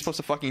 It's like, what are you supposed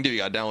to fucking do? You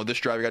got to download this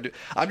drive. You got to do.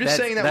 I'm just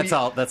saying that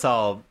that's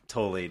all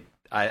totally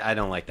I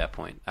don't like that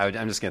point.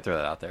 I'm just going to throw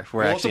that out there.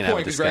 We're What's actually the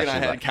going point? to have Because a Greg and I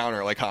discussion had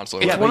counter like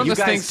console. Yeah, one but of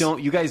those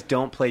things- you guys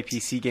don't play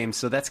PC games,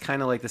 so that's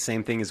kind of like the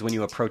same thing as when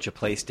you approach a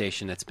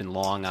PlayStation that's been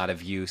long out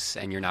of use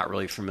and you're not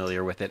really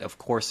familiar with it. Of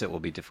course, it will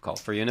be difficult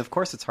for you, and of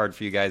course, it's hard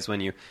for you guys when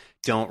you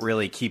don't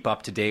really keep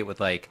up to date with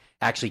like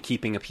actually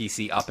keeping a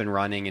PC up and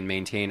running and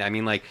maintained. I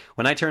mean, like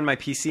when I turn my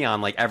PC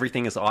on, like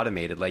everything is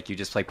automated. Like you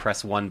just like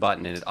press one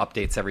button and it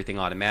updates everything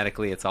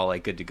automatically. It's all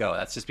like good to go.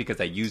 That's just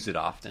because I use it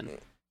often.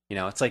 You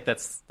know, it's like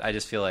I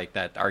just feel like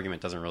that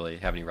argument doesn't really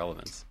have any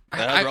relevance.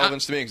 That has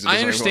relevance to me because I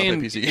it doesn't understand.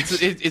 play PC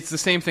games. It's the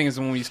same thing as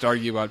when we used to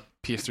argue about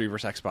PS3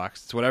 versus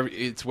Xbox.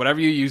 It's whatever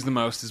you use the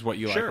most is what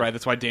you like, right?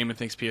 That's why Damon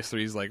thinks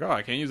PS3 is like, oh,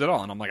 I can't use it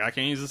all, and I'm like, I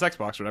can't use this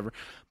Xbox or whatever.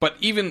 But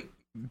even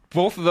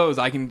both of those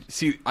I can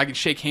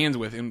shake hands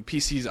with. And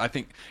PCs, I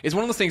think, is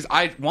one of those things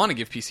I want to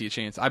give PC a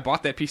chance. I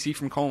bought that PC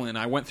from Colin.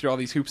 I went through all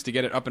these hoops to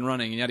get it up and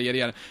running and yada yada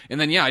yada. And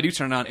then I do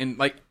turn it on and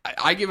like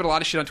I give it a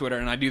lot of shit on Twitter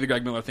and I do the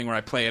Greg Miller thing where I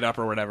play it up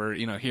or whatever,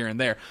 here and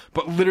there.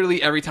 But literally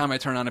every time I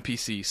turn on a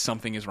PC,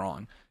 something is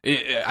wrong.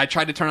 I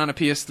tried to turn on a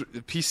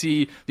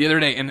PC the other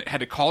day and had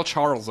to call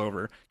Charles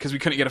over because we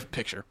couldn't get a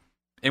picture.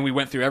 And we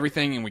went through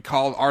everything, and we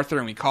called Arthur,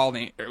 and we called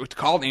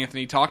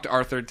Anthony, talked to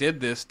Arthur,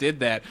 did this, did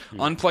that,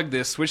 unplugged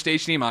this, switched to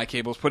HDMI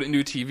cables, put it into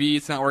a TV.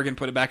 It's not working.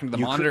 Put it back into the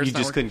monitor. You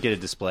just couldn't get a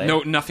display?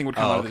 No, nothing would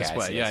come out of the okay,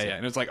 display. I see. Yeah.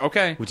 And it's like,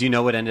 okay. Would you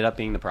know what ended up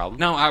being the problem?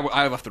 No,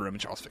 I left the room,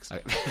 and Charles fixed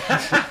it.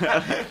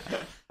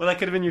 Well, that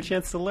could have been your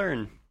chance to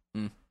learn.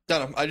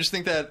 No, I just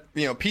think that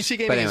PC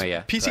gaming.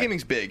 PC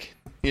gaming's big.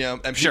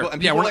 And people,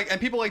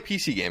 people like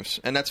PC games,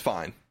 and that's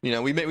fine.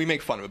 We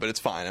make fun of it, but it's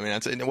fine. I mean,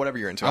 that's whatever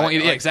you're into.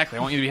 Exactly.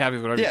 I want you to be happy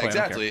with whatever you play. Yeah,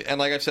 exactly. And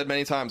like I've said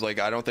many times, like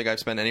I don't think I've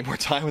spent any more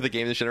time with a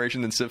game this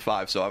generation than Civ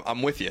 5. So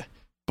I'm with you,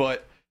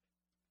 but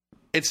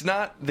it's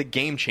not the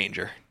game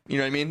changer. You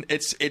know what I mean?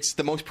 It's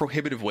the most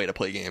prohibitive way to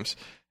play games,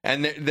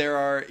 and there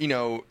are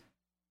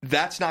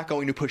that's not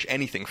going to push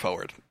anything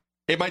forward.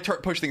 It might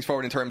push things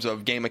forward in terms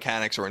of game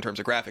mechanics or in terms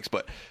of graphics,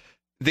 but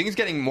things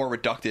getting more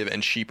reductive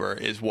and cheaper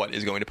is what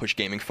is going to push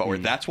gaming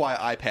forward. That's why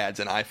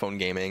iPads and iPhone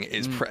gaming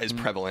is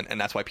prevalent, and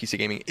that's why PC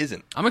gaming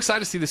isn't. I'm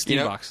excited to see the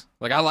Steam box.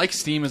 Like, I like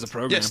Steam as a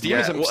program. Yeah, Steam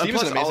is an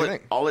amazing thing.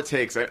 All it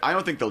takes, I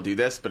don't think they'll do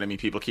this, but I mean,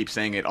 people keep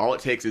saying it. All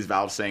it takes is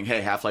Valve saying, hey,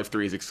 Half-Life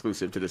 3 is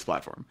exclusive to this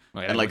platform.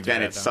 And like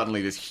then it's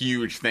suddenly this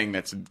huge thing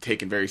that's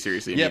taken very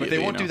seriously. Yeah, but they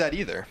won't do that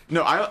either.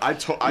 No, I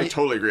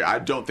totally agree. I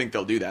don't think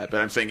they'll do that,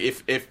 but I'm saying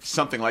if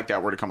something like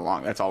that were to come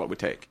along, that's all it would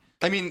take.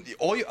 I mean,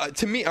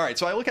 to me, all right,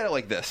 so I look at it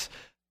like this.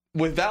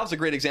 With Valve's a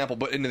great example,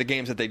 but into the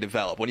games that they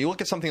develop. When you look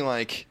at something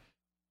like,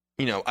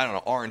 I don't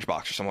know, Orange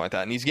Box or something like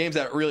that, and these games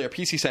that really are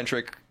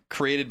PC-centric,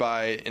 created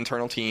by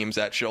internal teams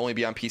that should only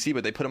be on PC,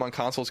 but they put them on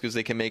consoles because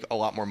they can make a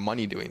lot more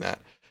money doing that.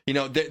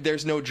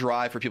 There's no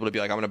drive for people to be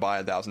like, I'm going to buy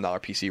a $1,000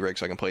 PC rig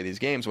so I can play these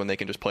games when they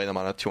can just play them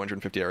on a $250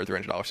 or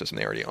 $300 system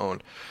they already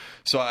own.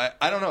 So I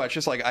don't know. It's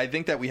just like, I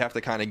think that we have to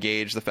kind of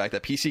gauge the fact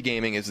that PC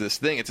gaming is this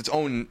thing. It's its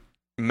own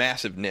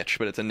massive niche,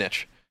 but it's a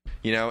niche.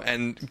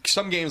 And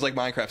some games like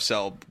Minecraft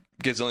sell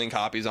gazillion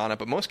copies on it,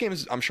 but most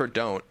games I'm sure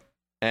don't.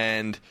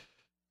 And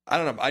I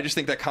don't know, I just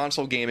think that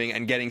console gaming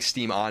and getting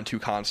Steam onto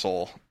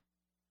console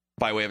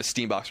by way of a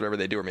Steam box, whatever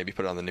they do, or maybe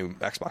put it on the new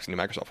Xbox, new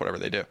Microsoft, whatever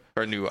they do,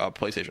 or new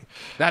PlayStation.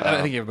 I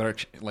think you have a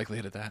better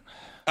likelihood at that.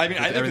 I mean,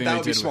 I think that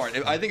would be smart.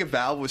 I think if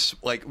Valve was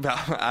like, I'm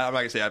not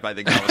going to say I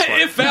think Valve was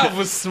smart. If Valve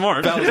was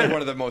smart. Valve is like one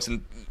of the most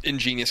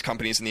ingenious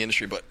companies in the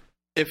industry, but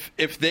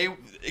if they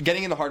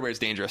getting into hardware is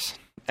dangerous,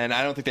 and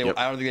I don't think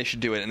I don't think they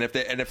should do it. And if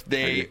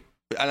they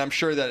and I'm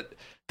sure that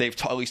they've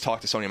at least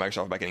talked to Sony and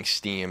Microsoft about getting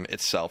Steam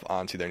itself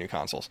onto their new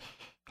consoles.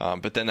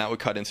 But then that would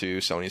cut into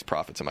Sony's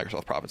profits and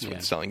Microsoft's profits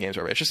with selling games.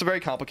 It's just a very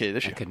complicated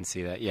issue. I couldn't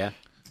see that. Yeah,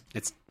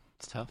 it's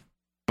tough.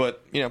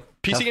 But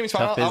PC gaming's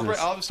fine.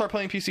 I'll start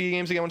playing PC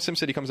games again when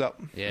SimCity comes out.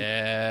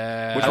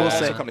 Yeah, which will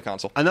also come to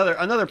console.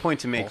 Another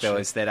point to make though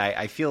is that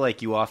I feel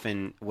like you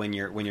often when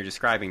you're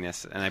describing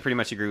this, and I pretty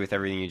much agree with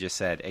everything you just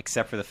said,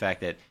 except for the fact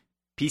that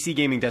PC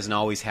gaming doesn't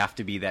always have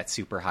to be that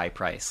super high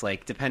price.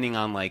 Like depending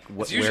on like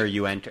where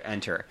you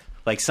enter.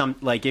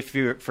 Like if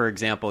you, for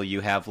example,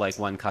 you have like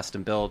one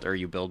custom build or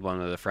you build one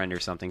with a friend or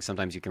something,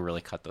 sometimes you can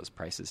really cut those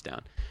prices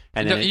down.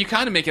 And you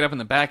kind of make it up in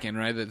the back end,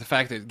 right? The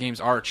fact that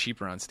games are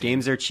cheaper on Steam.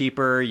 Games are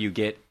cheaper. You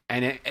get,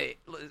 and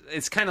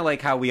it's kind of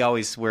like how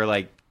we're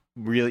like,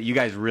 really, you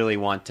guys really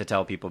want to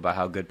tell people about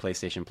how good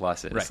PlayStation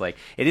Plus is. Right. Like,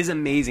 it is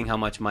amazing how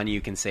much money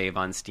you can save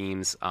on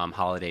Steam's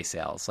holiday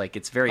sales. Like,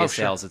 it's various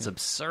sales. It's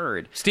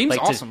absurd. Steam's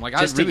like, awesome. Like, I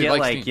just really to get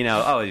like Steam.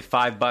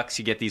 $5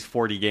 you get these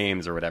 40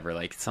 games or whatever.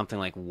 Like, something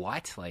like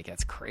what? Like,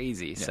 that's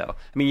crazy. Yeah. So,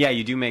 I mean, yeah,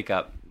 you do make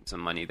up some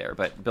money there,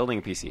 but building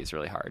a PC is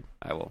really hard.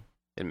 I will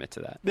admit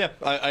to that. Yeah,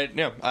 I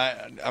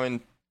mean,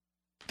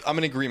 I'm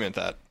in agreement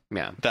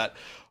that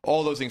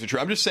all those things are true.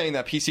 I'm just saying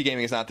that PC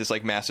gaming is not this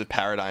like massive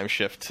paradigm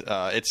shift.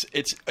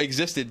 It's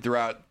existed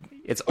throughout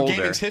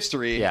gaming's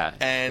history,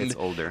 and it's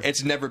older.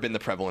 It's never been the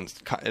prevalent.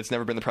 It's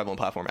never been the prevalent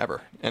platform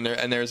ever, and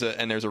there's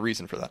a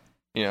reason for that.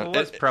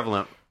 It's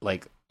prevalent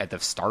like at the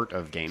start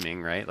of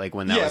gaming, right? Like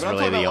when that was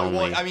really the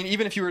only. I mean,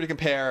 even if you were to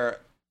compare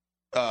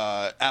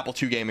Apple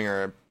II gaming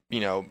or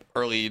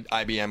early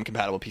IBM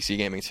compatible PC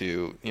gaming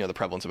to, the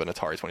prevalence of an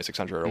Atari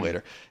 2600 or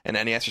later, and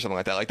NES or something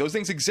like that. Like, those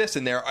things exist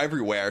and they're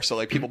everywhere. So,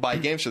 like, people buy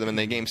games for them and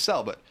they games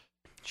sell. But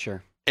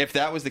Sure. if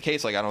that was the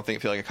case, like, I don't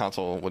feel like a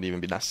console would even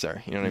be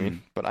necessary. You know what I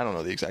mean? But I don't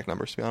know the exact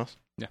numbers, to be honest.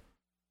 Yeah.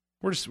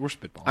 We're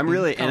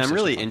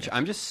spitballing.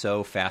 I'm just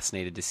so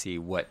fascinated to see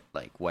what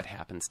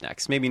happens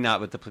next. Maybe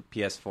not with the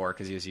PS4,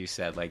 because as you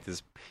said, like,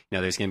 this,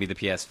 there's going to be the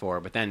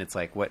PS4, but then it's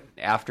like, what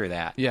after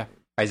that? Yeah.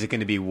 Is it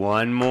going to be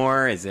one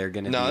more? Is there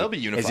going to be... No, it'll be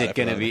unified. Is it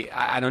going to after be...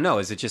 I don't know.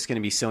 Is it just going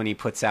to be Sony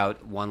puts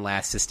out one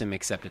last system,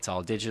 except it's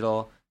all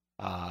digital?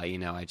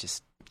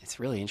 It's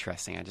really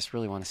interesting. I just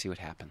really want to see what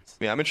happens.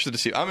 Yeah, I'm interested to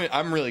see.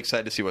 I'm really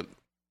excited to see what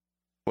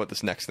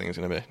this next thing is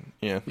going to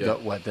be. Yeah.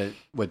 What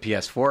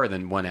PS4 or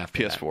then one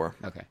after PS4.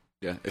 that? Okay.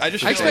 Yeah, I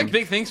expect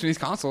big things from these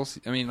consoles.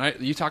 I mean,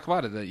 you talk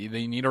about it, that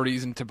they need a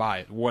reason to buy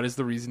it. What is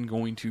the reason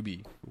going to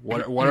be?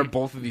 What are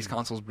both of these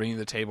consoles bringing to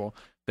the table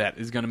that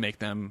is going to make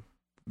them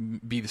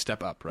be the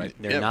step up, right?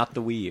 They're not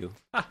the Wii U.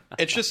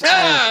 It's just.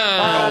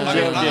 I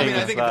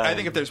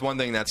think if there's one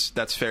thing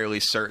that's fairly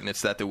certain,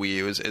 it's that the Wii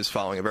U is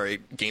following a very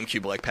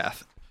GameCube-like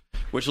path,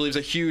 which leaves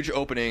a huge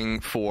opening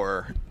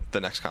for the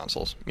next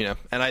consoles.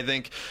 And I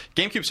think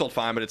GameCube sold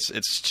fine, but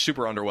it's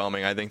super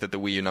underwhelming. I think that the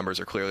Wii U numbers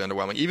are clearly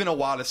underwhelming. Even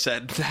Iwata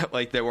said that,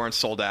 like, they weren't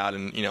sold out,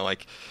 and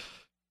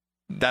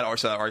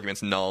that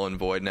argument's null and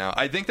void now.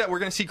 I think that we're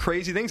going to see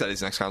crazy things out of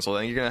these next consoles.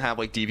 I think you're going to have,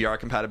 like, DVR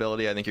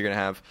compatibility. I think you're going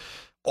to have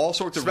all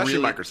sorts of especially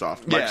really,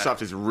 Microsoft. Yeah.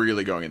 Microsoft is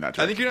really going in that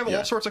direction. I think you're gonna have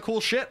all sorts of cool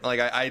shit.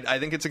 Like, I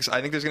think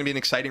there's gonna be an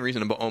exciting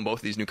reason to own both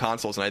of these new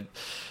consoles, and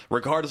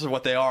regardless of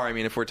what they are. I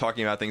mean, if we're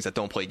talking about things that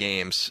don't play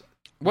games,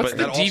 what's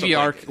the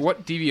DVR?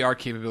 What DVR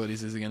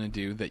capabilities is it going to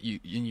do that you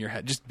in your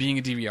head? Just being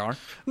a DVR?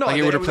 No, like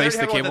it would replace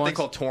the cable. cable. That thing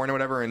called Torrent or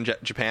whatever in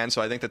Japan.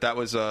 So I think that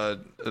was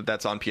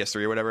that's on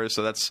PS3 or whatever.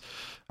 So that's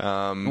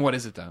what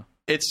is it though?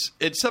 It's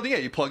something. Yeah,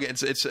 you plug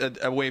it. It's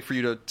a way for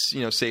you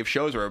to save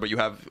shows or whatever, but you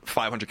have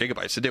 500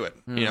 gigabytes to do it.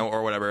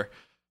 Or whatever.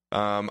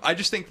 I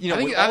just think with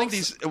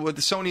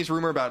the Sony's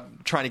rumor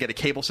about trying to get a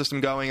cable system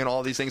going and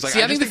all these things, like,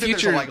 I just think the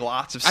future, there's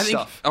lots of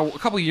stuff. A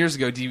couple of years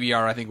ago,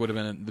 DVR I think would have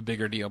been the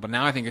bigger deal, but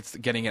now I think it's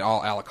getting it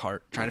all a la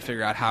carte, trying to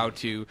figure out how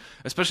to,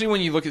 especially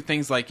when you look at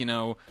things like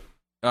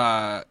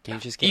can you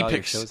just get all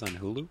your shows on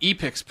Hulu?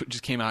 Epix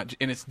just came out,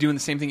 and it's doing the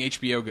same thing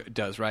HBO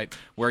does, right?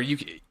 Where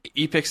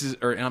Epix is,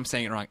 and I'm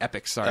saying it wrong.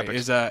 Epix, sorry,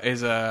 Epix.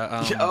 is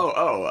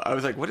a. I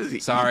was like, what is the?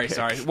 Sorry.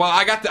 Well,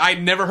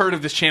 I'd never heard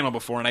of this channel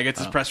before, and I get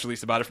this press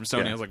release about it from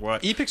Sony. Yeah. I was like,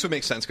 what? Epix would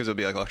make sense because it would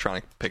be like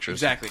electronic pictures.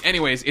 Exactly.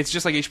 Anyways, it's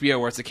just like HBO,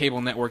 where it's a cable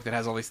network that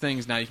has all these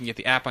things. Now you can get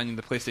the app on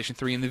the PlayStation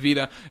 3 and the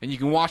Vita, and you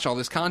can watch all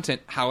this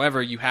content.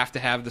 However, you have to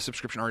have the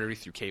subscription already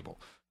through cable.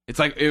 It's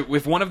like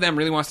if one of them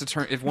really wants to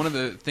turn, if one of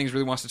the things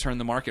really wants to turn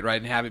the market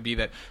right and have it be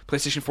that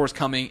PlayStation 4 is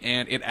coming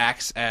and it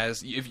acts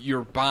as if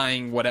you're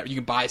buying whatever, you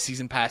can buy a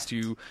season pass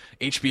to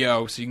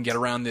HBO so you can get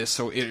around this.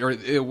 So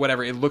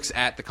whatever, it looks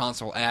at the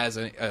console as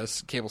a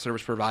cable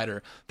service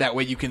provider. That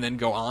way you can then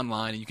go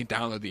online and you can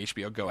download the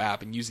HBO Go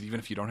app and use it even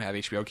if you don't have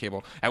HBO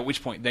cable. At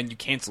which point then you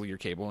cancel your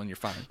cable and you're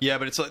fine. Yeah,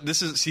 but it's like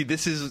this is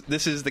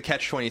the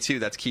catch-22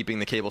 that's keeping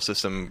the cable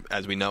system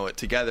as we know it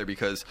together,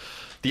 because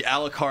the a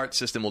la carte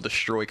system will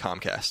destroy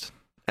Comcast.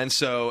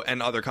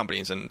 And other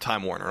companies and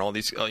Time Warner and all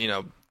these,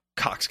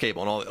 Cox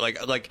Cable and all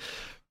like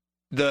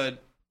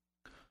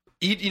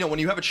when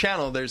you have a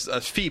channel, there's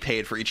a fee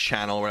paid for each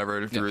channel or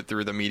whatever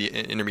through the media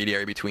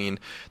intermediary between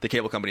the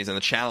cable companies and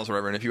the channels or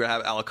whatever. And if you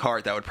have a la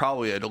carte, that would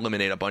probably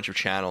eliminate a bunch of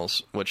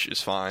channels, which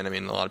is fine. I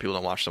mean, a lot of people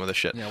don't watch some of this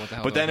shit. Yeah, what the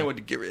hell? But then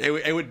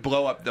it would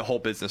blow up the whole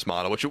business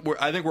model, which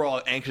I think we're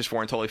all anxious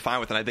for and totally fine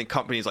with. And I think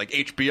companies like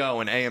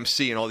HBO and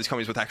AMC and all these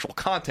companies with actual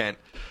content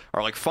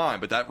are like fine,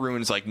 but that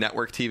ruins like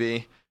network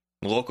TV.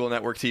 Local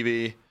network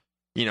TV,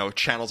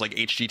 channels like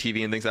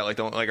HGTV and things that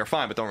are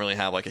fine, but don't really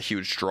have like a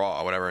huge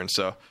draw or whatever. And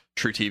so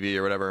True TV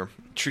or whatever.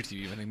 True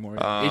TV, I think more.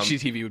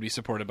 HGTV would be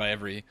supported by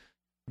every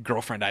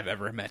girlfriend I've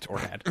ever met or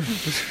had.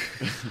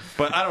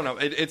 But I don't know.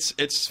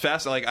 It's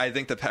fast. Like, I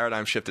think the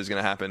paradigm shift is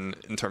going to happen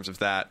in terms of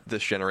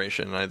this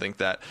generation. And I think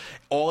that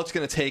all it's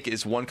going to take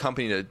is one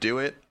company to do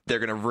it. They're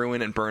going to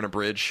ruin and burn a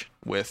bridge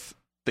with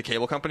the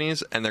cable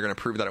companies, and they're going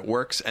to prove that it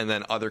works, and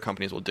then other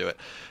companies will do it.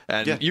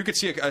 And you could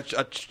see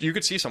you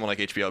could see someone like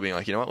HBO being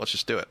like, you know what, let's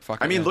just do it.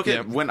 Look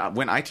at when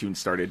iTunes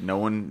started.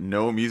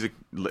 No music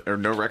or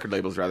no record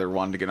labels rather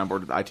wanted to get on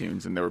board with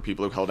iTunes, and there were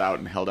people who held out,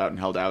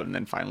 and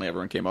then finally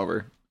everyone came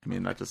over. I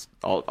mean, that just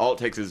all it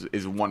takes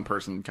is one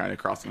person kind of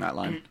crossing that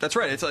line. That's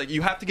right. It's like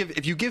you have to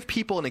if you give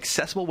people an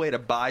accessible way to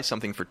buy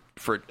something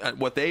for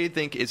what they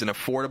think is an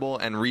affordable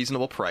and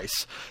reasonable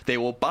price, they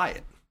will buy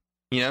it.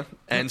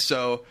 And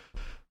so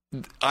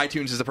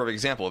iTunes is the perfect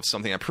example of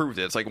something that proved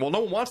it. It's like, well,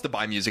 no one wants to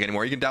buy music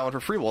anymore. You can download for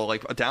free. Well,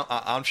 like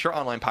I'm sure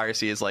online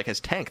piracy has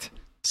tanked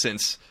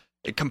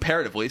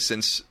comparatively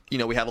since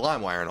we had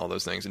LimeWire and all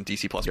those things and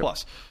DC++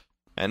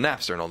 and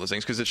Napster and all those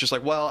things, because it's just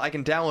like, well, I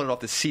can download it off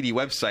the CD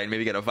website and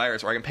maybe get a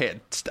virus, or I can pay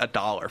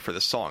 $1 for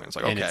this song. It's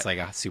like, okay, and it's like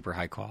a super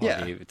high quality.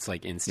 Yeah. It's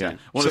like instant. Yeah.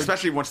 Well,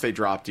 especially once they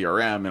drop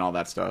DRM and all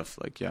that stuff.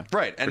 Like, yeah,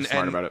 right. And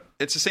smart about it.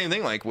 It's the same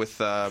thing like with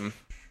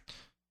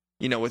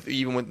with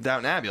even with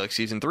Downton Abbey, like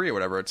season 3 or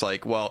whatever, it's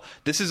like, well,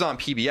 this is on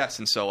PBS,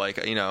 and so like,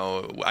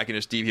 I can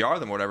just DVR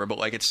them or whatever. But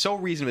like, it's so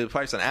reasonably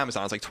priced on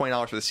Amazon. It's like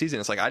 $20 for the season.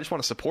 It's like, I just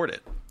want to support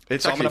it.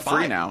 It's so actually I'm gonna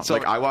free buy it. now. So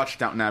Like I watched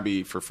Downton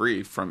Abbey for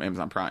free from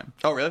Amazon Prime.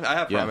 oh really? I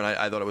have Prime, Yeah. and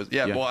I thought it was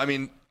Well, I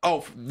mean,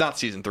 not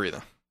season 3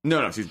 though.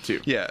 No, season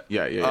 2. Yeah.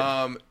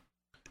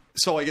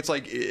 So like,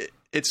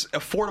 it's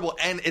affordable,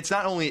 and it's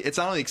not only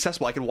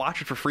accessible. I could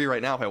watch it for free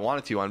right now if I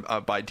wanted to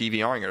by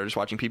DVRing it or just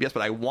watching PBS.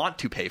 But I want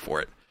to pay for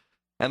it,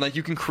 and like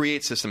you can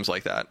create systems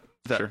like that.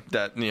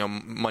 That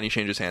money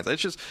changes hands.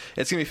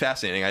 It's gonna be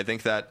fascinating. I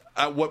think that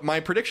what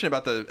my prediction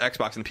about the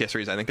Xbox and the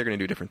PS3 is, I think they're gonna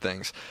do different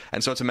things,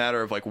 and so it's a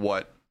matter of like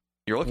what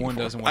you're looking One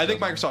for. does and one I think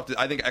doesn't.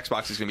 I think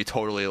Xbox is gonna be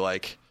totally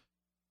like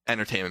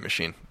entertainment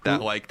machine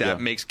that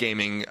makes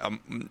gaming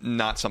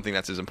not something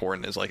that's as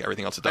important as like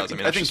everything else it does.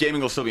 I think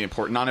gaming will still be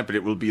important on it, but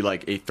it will be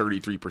like a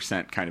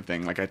 33% kind of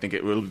thing. Like I think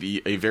it will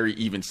be a very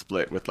even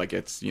split with like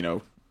it's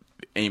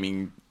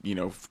aiming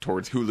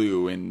towards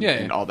Hulu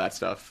and all that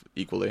stuff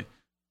equally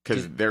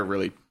because they're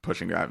really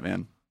pushing that,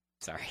 man.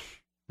 Sorry.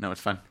 No,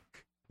 it's fine.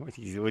 What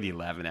are you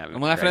laughing at?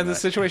 I'm laughing at this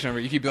situation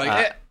where you keep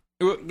like,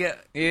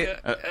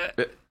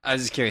 I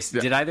was just curious.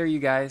 Did either of you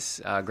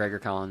guys, Greg or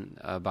Colin,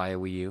 buy a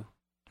Wii U?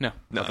 no.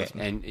 Okay,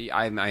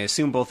 and I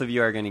assume both of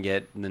you are going to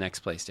get the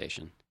next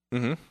PlayStation.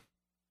 Mm-hmm.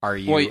 Are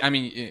you? Well, I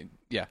mean,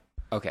 yeah.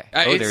 Okay.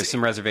 it's- There's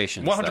some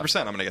reservations. 100%.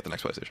 I'm gonna get the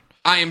next PlayStation.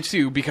 I am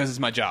too because it's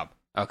my job.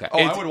 Okay. Oh,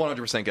 I would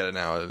 100% get it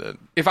now.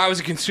 If I was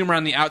a consumer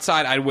on the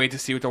outside, I'd wait to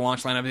see what the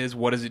launch lineup is.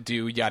 What does it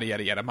do? Yada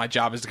yada yada. My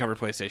job is to cover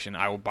PlayStation.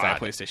 I will buy a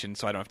PlayStation,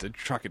 so I don't have to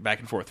truck it back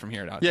and forth from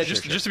here to out. Yeah,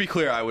 just to be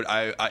clear,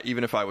 I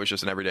even if I was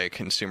just an everyday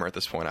consumer at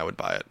this point, I would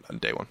buy it on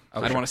day one.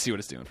 I'd want to see what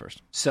it's doing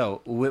first.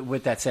 So,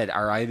 with that said,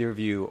 are either of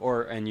you,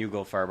 and you,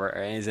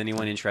 Goldfarb, is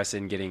anyone interested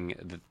in getting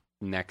the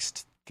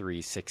next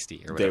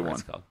 360 or whatever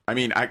it's called? I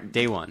mean,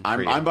 Day one.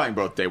 I'm buying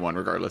both day one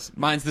regardless.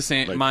 Mine's the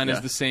same. Like, Mine yeah.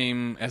 is the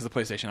same as the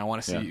PlayStation. I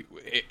want to see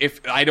if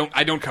I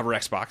don't cover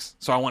Xbox,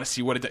 so I want to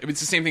see what it does.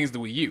 It's the same thing as the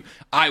Wii U.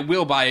 I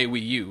will buy a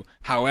Wii U.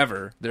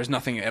 However, there's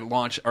nothing at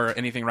launch or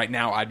anything right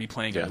now I'd be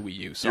playing on the Wii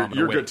U. So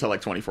You're wait. good till like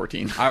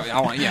 2014.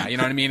 I want, you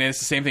know what I mean. And it's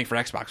the same thing for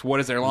Xbox.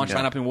 What is their launch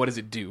lineup and what does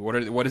it do?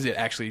 What is it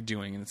actually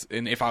doing?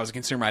 And if I was a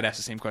consumer, I'd ask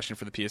the same question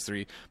for the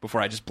PS3 before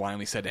I just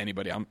blindly said to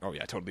anybody, "Oh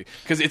yeah, totally,"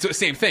 because it's the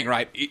same thing,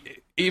 right?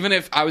 Even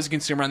if I was a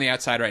consumer on the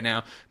outside right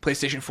now,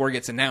 PlayStation 4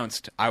 gets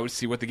announced, I would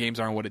see what the games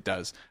are and what it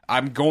does.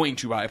 I'm going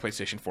to buy a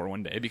PlayStation 4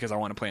 one day because I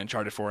want to play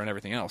Uncharted 4 and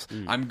everything else.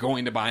 I'm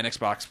going to buy an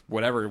Xbox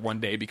whatever one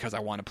day because I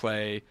want to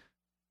play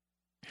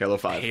Halo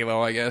 5.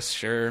 Halo, I guess,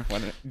 sure.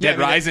 Dead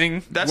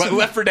Rising. that's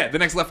Left 4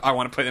 Dead. I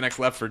want to play the next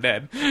Left 4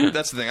 Dead.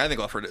 That's the thing. I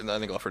think Left 4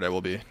 Dead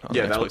will be on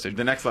the next PlayStation.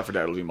 The next Left 4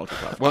 Dead will be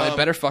multi-platform. Well, it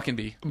better fucking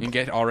be. And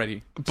get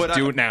already. But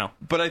do it now.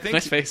 But I think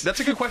Nice face. that's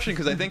a good question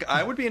because I think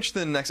I would be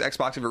interested in the next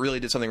Xbox if it really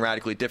did something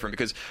radically different.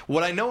 Because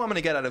what I know I'm going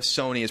to get out of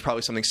Sony is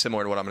probably something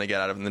similar to what I'm going to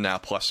get out of the Now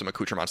plus some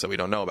accoutrements that we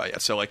don't know about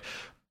yet. So like,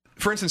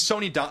 for instance,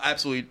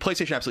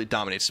 PlayStation absolutely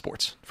dominates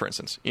sports. For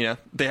instance,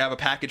 they have a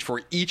package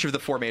for each of the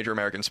 4 major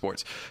American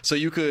sports. So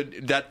you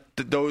could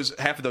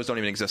half of those don't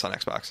even exist on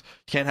Xbox.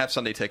 You can't have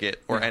Sunday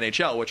Ticket or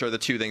NHL, which are the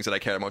 2 things that I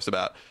care most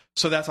about.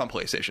 So that's on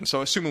PlayStation.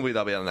 So assumably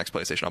they'll be on the next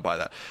PlayStation. I'll buy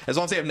that as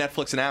long as they have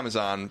Netflix and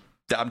Amazon.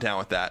 I'm down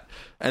with that.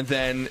 And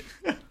then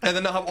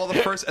they'll have all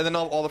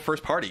the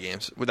first party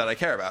games that I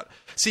care about.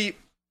 See,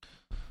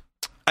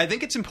 I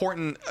think it's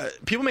important.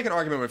 People make an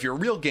argument if you're a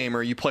real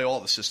gamer, you play all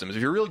the systems.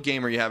 If you're a real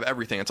gamer, you have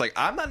everything. It's like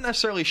I'm not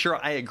necessarily sure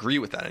I agree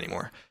with that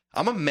anymore.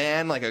 I'm a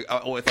man,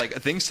 with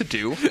things to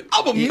do.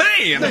 I'm a man.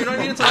 You know what I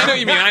mean? It's like, I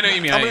know what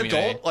you mean. I'm an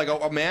adult, like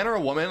a man or a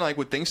woman, like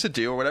with things to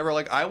do or whatever.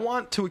 Like I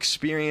want to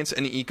experience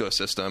an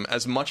ecosystem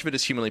as much of it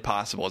as humanly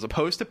possible, as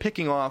opposed to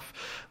picking off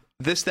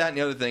this, that, and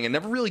the other thing, and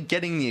never really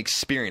getting the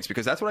experience,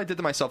 because that's what I did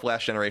to myself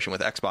last generation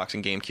with Xbox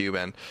and GameCube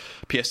and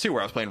PS2,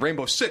 where I was playing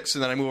Rainbow Six,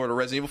 and then I moved over to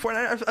Resident Evil 4,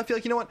 and I feel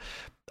like, you know what?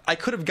 I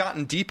could have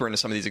gotten deeper into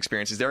some of these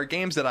experiences. There are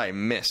games that I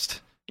missed,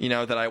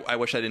 that I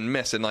wish I didn't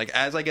miss, and like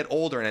as I get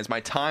older and as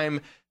my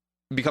time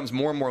becomes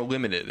more and more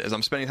limited, as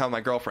I'm spending time with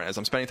my girlfriend, as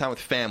I'm spending time with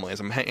family, as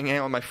I'm hanging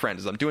out with my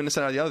friends, as I'm doing this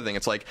and the other thing,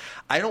 it's like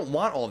I don't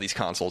want all these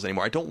consoles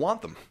anymore. I don't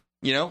want them.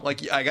 I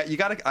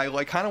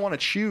kind of want to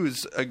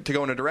choose to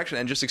go in a direction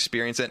and just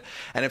experience it.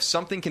 And if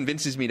something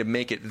convinces me to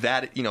make it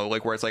that,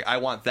 where it's like I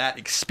want that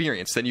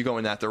experience, then you go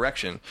in that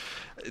direction.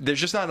 There's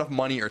just not enough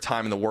money or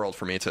time in the world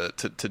for me to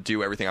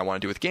do everything I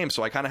want to do with games.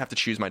 So I kind of have to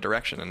choose my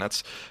direction, and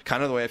that's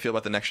kind of the way I feel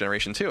about the next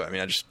generation too. I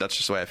mean, that's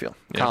just the way I feel.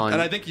 Colin,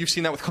 and I think you've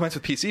seen that with comments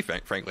with PC,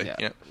 frankly.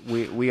 Yeah.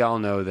 We all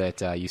know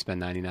that you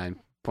spend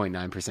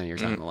 99.9% of your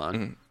time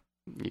alone.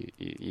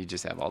 You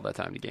just have all that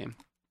time to game.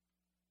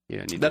 You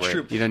don't need That's to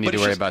worry. true. You don't need to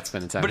worry about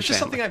spending time. But it's with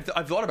just family. something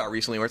I've thought about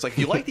recently, where it's like, if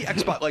you like the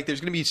Xbox, like there's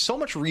going to be so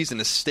much reason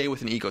to stay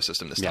with an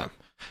ecosystem this time.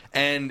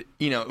 And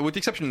with the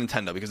exception of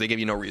Nintendo, because they give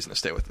you no reason to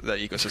stay with that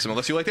ecosystem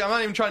unless you like. I'm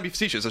not even trying to be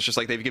facetious. It's just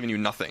like they've given you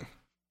nothing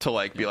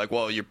to be like,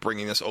 well, you're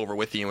bringing this over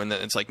with you, and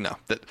then it's like no.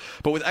 But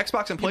with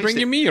Xbox and PlayStation,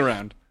 bringing me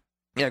around.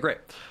 Yeah, great.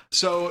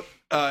 So,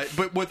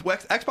 but with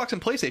Xbox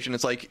and PlayStation,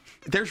 it's like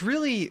there's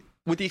really,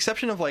 with the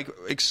exception of like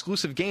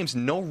exclusive games,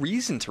 no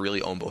reason to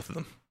really own both of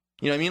them.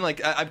 You know what I mean?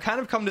 Like, I've kind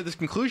of come to this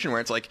conclusion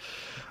where it's like,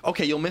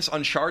 okay, you'll miss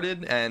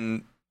Uncharted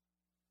and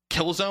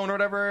Killzone or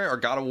whatever, or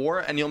God of War,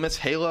 and you'll miss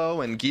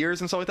Halo and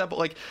Gears and stuff like that. But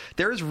like,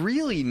 there is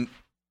really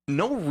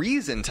no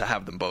reason to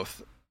have them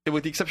both,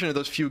 with the exception of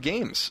those few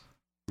games.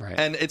 Right.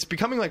 And it's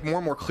becoming like more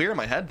and more clear in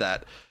my head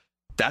that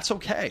that's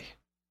okay.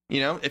 You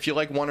know, if you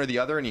like one or the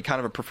other and you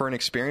kind of prefer one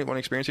experience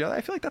to the other,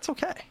 I feel like that's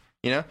okay.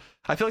 You know,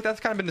 I feel like that's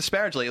kind of been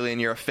disparaged lately,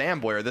 and you're a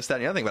fanboy or this, that,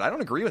 and the other thing. But I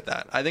don't agree with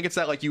that. I think it's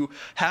that like you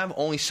have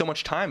only so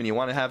much time and you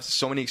want to have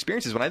so many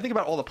experiences. When I think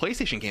about all the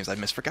PlayStation games I've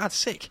missed, for God's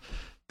sake,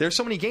 there's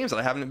so many games that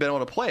I haven't been able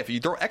to play. If you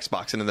throw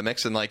Xbox into the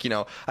mix and like, you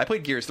know, I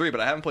played Gears 3, but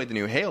I haven't played the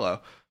new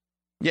Halo.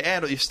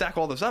 You stack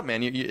all those up,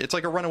 man. It's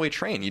like a runaway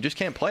train. You just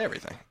can't play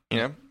everything. You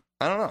know,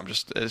 I don't know.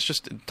 It's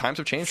just times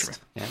have changed for me.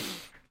 Yeah.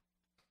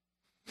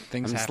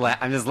 Things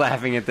I'm just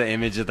laughing at the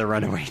image of the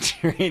runaway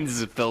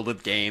trains filled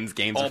with games.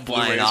 Games All are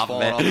flying Blu-rays off of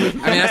falling it. off of it.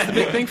 I mean, that's the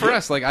big thing for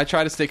us. Like, I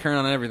try to stay current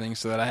on everything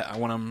so that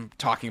when I'm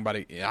talking about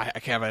it, I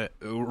can have a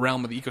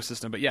realm of the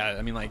ecosystem. But yeah,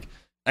 I mean, like,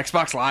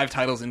 Xbox Live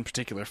titles in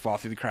particular fall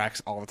through the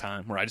cracks all the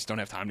time, where I just don't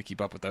have time to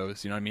keep up with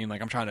those. You know what I mean?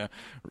 Like,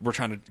 we're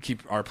trying to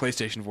keep our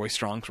PlayStation voice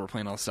strong because we're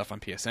playing all the stuff on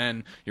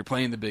PSN. You're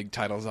playing the big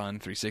titles on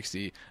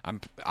 360. I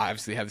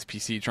obviously have this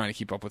PC trying to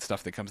keep up with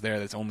stuff that comes there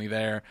that's only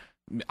there.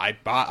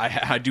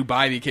 I do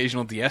buy the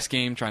occasional DS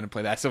game, trying to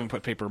play that. I still haven't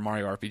put Paper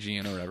Mario RPG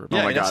in or whatever. Oh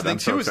my and that's god, the I'm thing,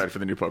 so too, excited for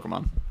the new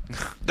Pokemon.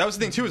 That was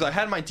the thing too, is I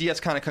had my DS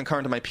kind of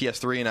concurrent to my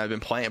PS3 and I've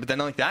been playing it, but then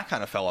like that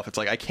kind of fell off. It's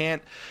like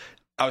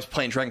I was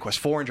playing Dragon Quest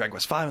 4 and Dragon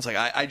Quest 5. It's like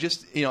I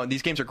just, you know,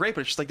 these games are great,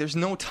 but it's just like there's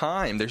no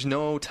time.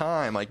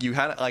 Like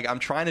I'm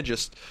trying to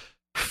just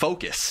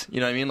focus. You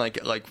know what I mean?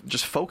 Like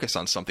just focus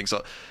on something.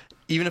 So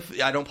even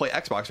if I don't play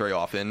Xbox very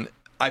often,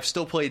 I've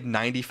still played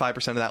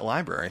 95% of that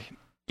library.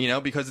 You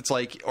know, because it's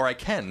like, or I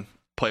can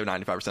play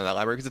 95% of that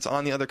library because it's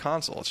on the other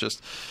console. It's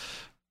just,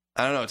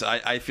 I don't know.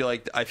 I feel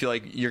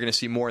like you're going to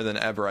see more than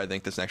ever, I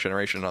think, this next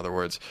generation. In other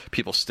words,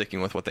 people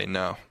sticking with what they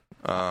know.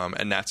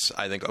 And that's,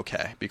 I think,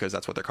 okay, because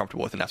that's what they're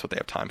comfortable with and that's what they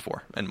have time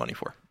for and money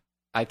for.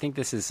 I think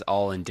this is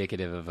all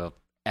indicative of a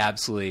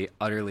absolutely,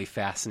 utterly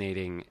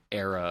fascinating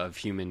era of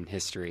human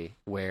history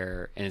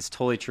where, and it's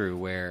totally true,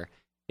 where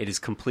it is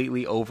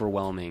completely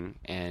overwhelming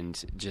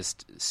and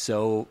just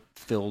so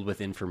filled with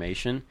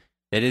information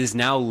that it is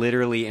now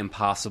literally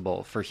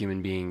impossible for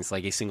human beings,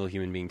 like a single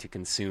human being, to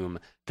consume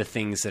the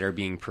things that are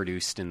being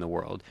produced in the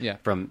world. Yeah.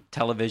 From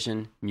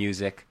television,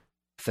 music,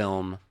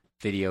 film,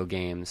 video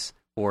games,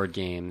 board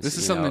games. This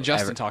is something that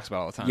Justin talks about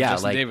all the time. Yeah,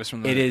 Justin like, Davis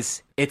from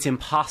it's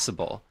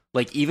impossible.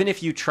 Like, even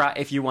if you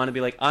want to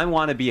be like, I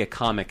want to be a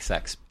comics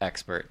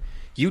expert,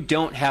 you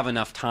don't have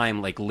enough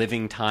time, like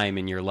living time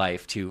in your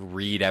life, to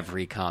read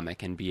every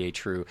comic and be a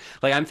true.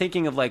 Like, I'm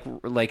thinking of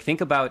like think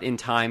about in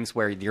times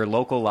where your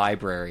local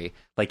library,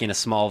 like in a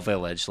small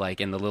village, like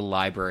in the little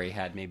library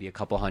had maybe a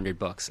couple hundred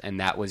books, and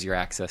that was your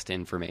access to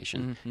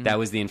information. Mm-hmm. That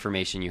was the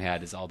information you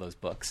had, is all those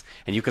books,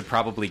 and you could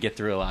probably get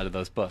through a lot of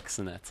those books,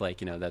 and that's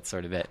like, you know, that's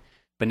sort of it.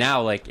 But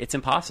now, like, it's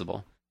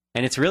impossible.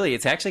 And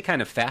it's actually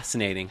kind of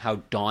fascinating how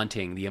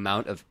daunting the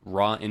amount of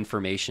raw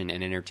information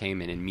and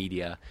entertainment and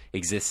media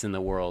exists in the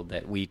world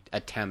that we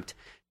attempt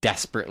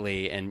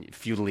desperately and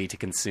futilely to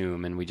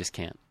consume, and we just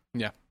can't.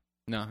 Yeah.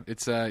 No,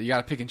 it's you got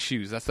to pick and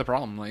choose. That's the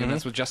problem. Like, and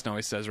that's what Justin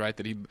always says, right?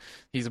 That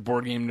he's a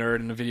board game nerd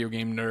and a video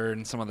game nerd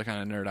and some other kind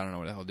of nerd. I don't know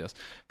what the hell he does.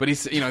 But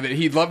he's, you know, that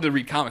he'd love to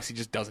read comics. He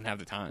just doesn't have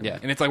the time. Yeah.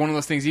 And it's like one of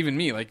those things, even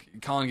me,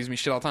 like Colin gives me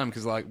shit all the time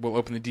because like we'll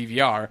open the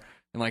DVR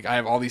and like I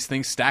have all these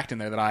things stacked in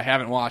there that I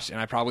haven't watched and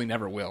I probably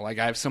never will. Like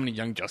I have so many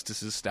Young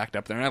Justices stacked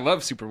up there, and I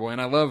love Superboy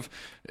and I love,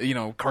 you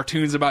know,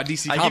 cartoons about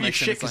DC Comics. I give you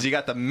shit because like, you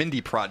got the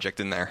Mindy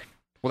Project in there.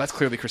 Well, that's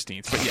clearly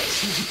Christine's, but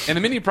yes. And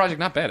the Mindy Project,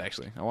 not bad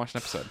actually. I watched an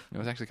episode. It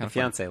was actually kind of fun.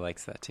 My fiance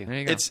likes that too. There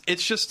you go. It's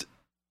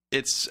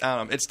I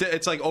don't know.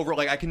 It's like over.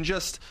 Like I can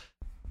just.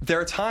 There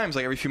are times,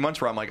 like every few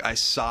months, where I'm like, I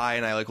sigh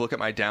and I like look at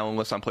my download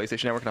list on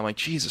PlayStation Network and I'm like,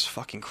 Jesus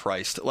fucking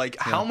Christ! Like,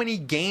 how many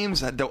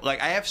games?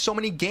 Like, I have so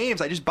many games.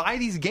 I just buy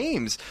these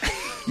games,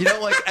 you know.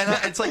 Like,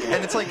 it's like,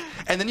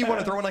 and then you want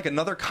to throw in like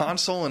another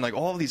console and like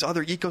all of these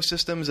other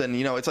ecosystems, and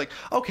you know, it's like,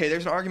 okay,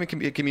 there's an argument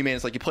can be made.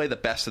 It's like you play the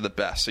best of the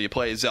best. So you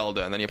play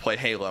Zelda, and then you play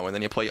Halo, and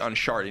then you play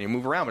Uncharted, and you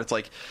move around. But it's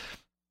like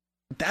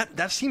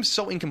that seems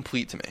so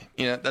incomplete to me.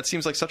 You know, that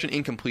seems like such an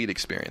incomplete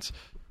experience,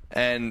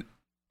 and.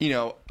 You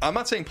know, I'm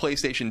not saying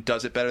PlayStation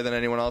does it better than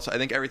anyone else. I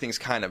think everything's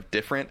kind of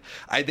different.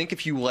 I think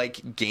if you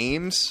like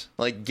games,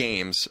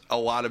 a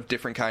lot of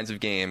different kinds of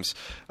games,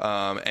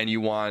 and you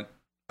want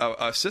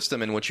a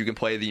system in which you can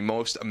play the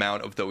most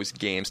amount of those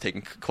games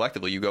taken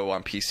collectively, you go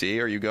on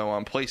PC or you go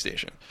on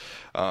PlayStation.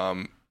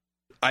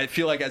 I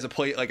feel like as a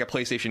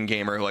PlayStation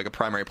gamer, like a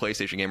primary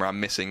PlayStation gamer, I'm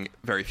missing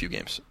very few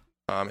games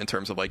in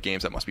terms of like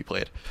games that must be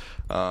played.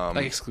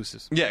 Like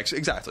exclusives. Yeah,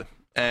 exactly.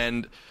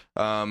 And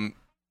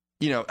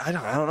I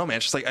don't know, man.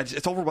 It's just like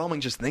it's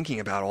overwhelming just thinking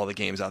about all the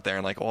games out there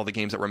and like all the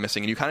games that we're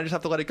missing, and you kind of just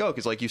have to let it go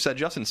because, like you said,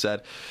 Justin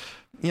said,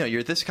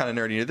 you're this kind of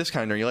nerd, you're this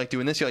kind of nerd, you like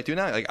doing this, you like doing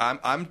that. Like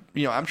I'm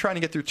trying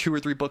to get through 2 or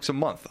 3 books a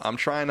month. I'm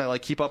trying to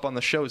like keep up on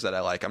the shows that I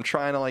like. I'm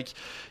trying to like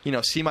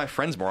see my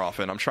friends more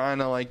often. I'm trying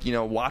to like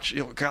watch.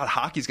 God,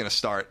 hockey's gonna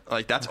start.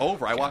 Like that's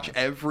over. I watch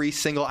every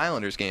single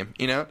Islanders game.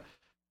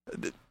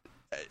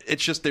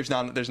 It's just there's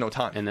no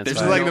time. And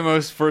this is like the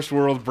most first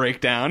world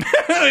breakdown.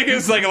 Like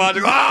it's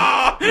psychological.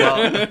 Ah!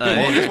 Well,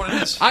 it's what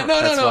it is.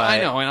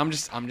 I know, and I'm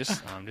just.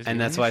 And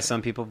that's why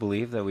some people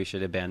believe that we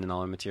should abandon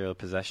all our material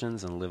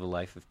possessions and live a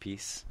life of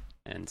peace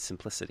and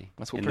simplicity.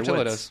 That's what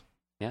Portillo does.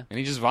 Yeah, and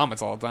he just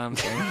vomits all the time.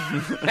 So.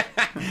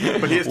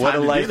 But he has time what a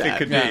to life do that. it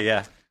could be.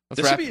 Yeah.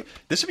 This would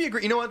be a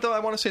great. You know what though? I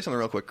want to say something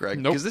real quick,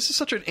 Greg, because this is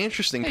such an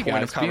interesting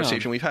point of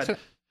conversation. We've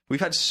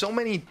had so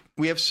many.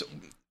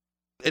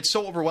 It's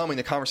so overwhelming.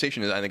 The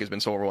conversation, I think, has been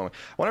so overwhelming.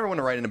 I want everyone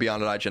to write into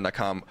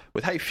beyond@ign.com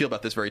with how you feel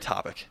about this very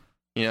topic.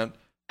 How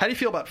do you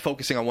feel about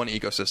focusing on one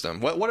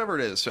ecosystem? Whatever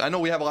it is. I know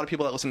we have a lot of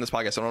people that listen to this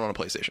podcast that don't own a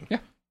PlayStation. Yeah.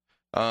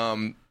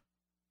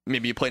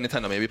 Maybe you play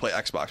Nintendo. Maybe you play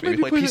Xbox. Maybe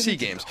you play PC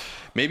games.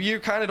 Maybe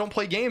you kind of don't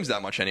play games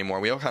that much anymore.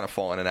 We all kind of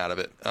fall in and out of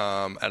it,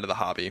 out of the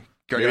hobby.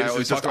 Greg Maybe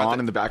it's just on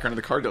in the background of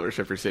the car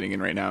dealership you're sitting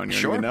in right now, and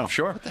you don't even know.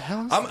 Sure. What the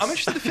hell is I'm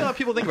interested to feel how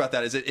people think about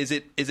that. Is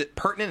it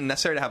pertinent and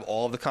necessary to have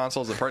all of the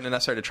consoles? Is it pertinent and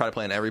necessary to try to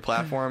play on every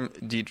platform?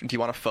 Do you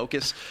want to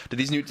focus?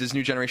 Does this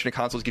new generation of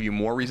consoles give you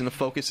more reason to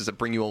focus? Does it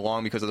bring you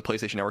along because of the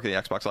PlayStation Network or the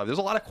Xbox Live? There's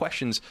a lot of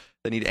questions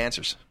that need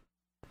answers.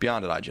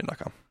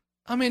 Beyond@ign.com.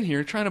 I'm in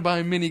here trying to buy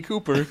a Mini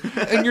Cooper,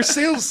 and your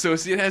sales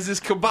associate has this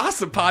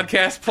Kabasa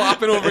podcast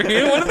plopping over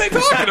here. What are they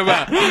talking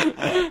about?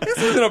 This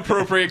isn't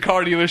appropriate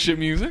car dealership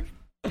music.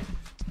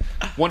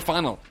 One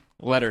final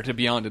letter to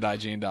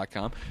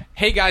beyond@ign.com.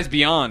 Hey guys,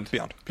 Beyond.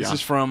 This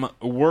is from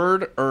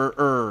Word.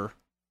 We'll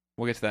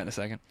get to that in a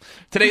second.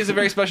 Today is a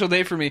very special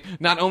day for me.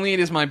 Not only it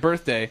is my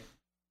birthday,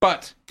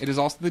 but it is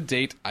also the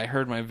date I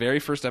heard my very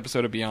first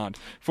episode of Beyond.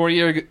 4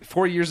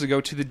 years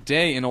ago to the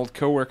day, an old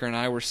coworker and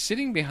I were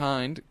sitting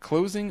behind,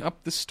 closing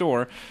up the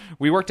store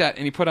we worked at,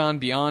 and he put on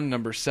Beyond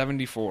number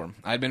 74.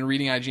 I'd been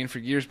reading IGN for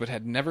years, but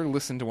had never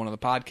listened to one of the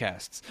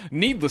podcasts.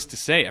 Needless to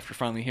say, after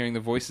finally hearing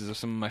the voices of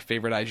some of my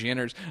favorite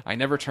IGNers, I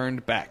never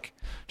turned back.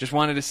 Just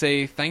wanted to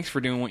say thanks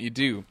for doing what you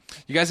do.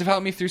 You guys have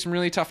helped me through some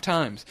really tough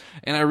times,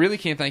 and I really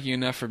can't thank you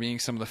enough for being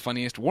some of the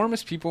funniest,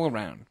 warmest people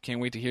around. Can't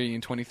wait to hear you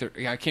in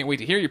 2013. I can't wait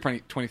to hear your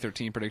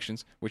 2013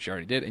 predictions, which you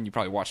already did, and you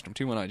probably watched them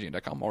too on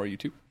IGN.com or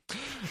YouTube.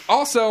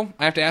 Also,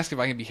 I have to ask if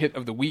I can be hit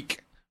of the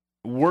week.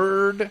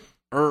 Word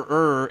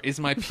is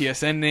my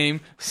PSN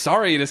name.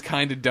 Sorry, it is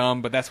kind of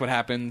dumb, but that's what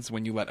happens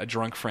when you let a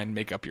drunk friend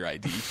make up your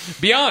ID.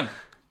 Beyond.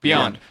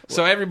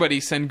 So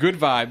everybody send good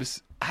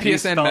vibes.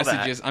 PSN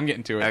messages. That? I'm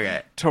getting to it.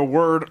 Okay. To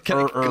Word.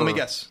 Let me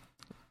guess.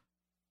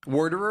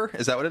 Worderer?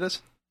 Is that what it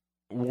is?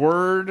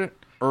 Word.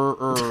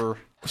 So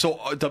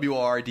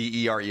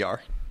WORDERER.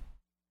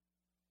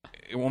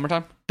 One more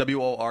time.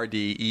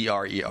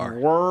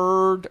 WORDERER.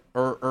 Word.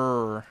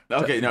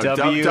 Okay, no.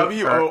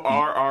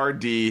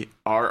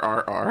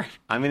 WORRDRRR.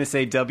 I'm going to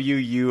say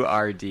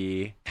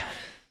WURD.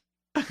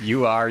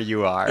 UR.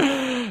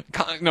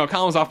 No,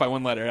 Colin was off by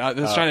one letter. I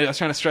was trying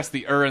to stress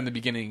the in the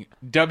beginning.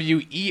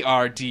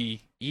 WERDERER.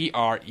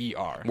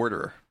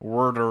 Worderer.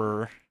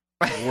 Worderer.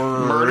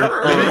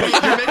 Murderer?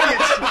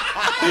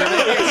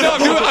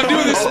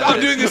 I'm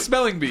doing this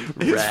spelling bee.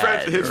 Can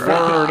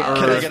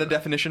I get a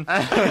definition?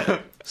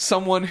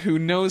 Someone who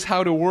knows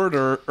how to word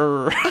What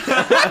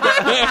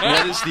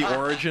is the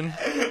origin?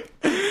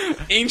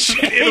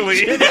 Ancient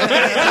Italy.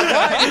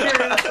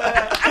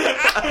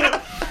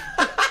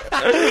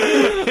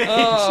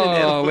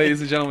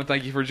 Ladies and gentlemen,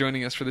 thank you for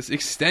joining us for this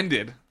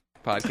extended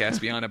podcast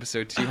Beyond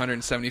episode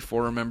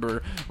 274.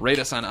 Remember, rate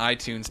us on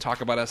iTunes,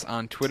 talk about us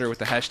on Twitter with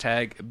the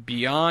hashtag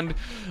Beyond.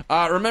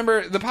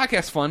 Remember, the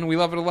podcast's fun. We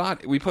love it a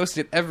lot. We post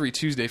it every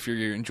Tuesday for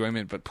your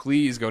enjoyment, but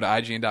please go to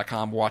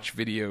IGN.com, watch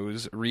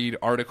videos, read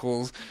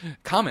articles,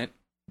 comment,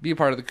 be a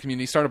part of the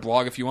community, start a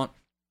blog if you want.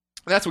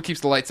 That's what keeps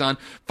the lights on.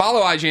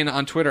 Follow IGN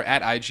on Twitter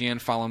at IGN.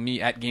 Follow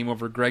me at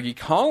GameOverGreggy.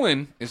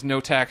 Colin is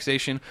No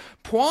Taxation.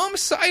 Plum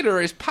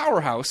Cider is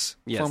Powerhouse,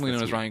 formerly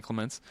known as Ryan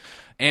Clements.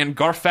 And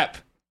Garfep,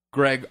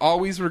 Greg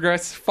always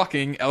regrets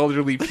fucking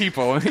elderly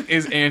people,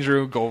 is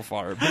Andrew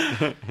Goldfarb.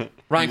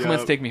 Ryan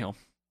Clements, take me home.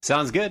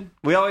 Sounds good.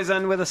 We always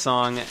end with a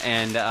song,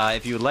 and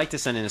if you would like to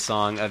send in a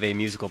song of a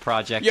musical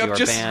project, your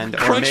just band,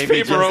 crunch or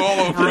maybe paper all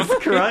over them.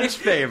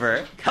 Crunch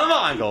paper. Come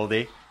on,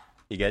 Goldie.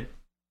 You good?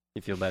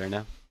 You feel better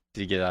now?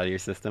 Did you get it out of your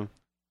system?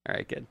 All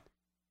right, good.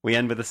 We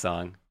end with a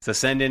song. So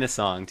send in a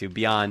song to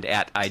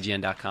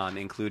beyond@ign.com.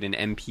 Include an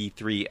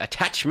MP3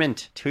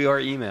 attachment to your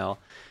email,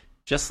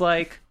 just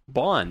like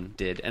Baun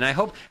did. And I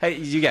hope, hey,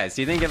 you guys,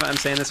 do you think if I'm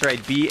saying this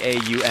right?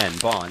 B-A-U-N,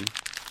 Baun.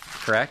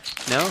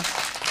 Correct? No?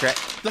 Correct?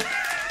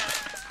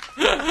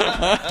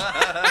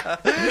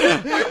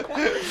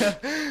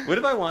 What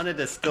if I wanted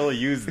to still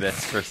use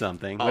this for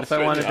something? What if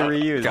I wanted to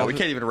reuse God, it? we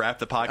can't even wrap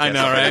the podcast I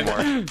know, up right?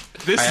 anymore.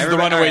 This is the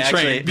runaway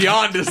train. actually-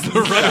 Beyond is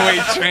the runaway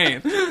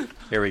train.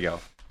 Here we go.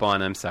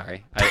 Bon, I'm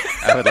sorry.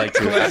 I would like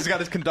to. He's got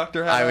his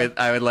conductor hat.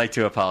 I would like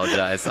to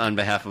apologize on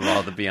behalf of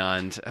all the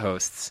Beyond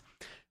hosts.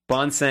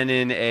 Bon sent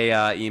in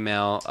a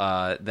email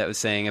that was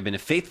saying, I've been a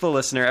faithful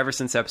listener ever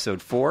since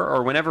episode 4,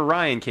 or whenever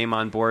Ryan came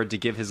on board to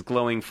give his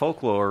glowing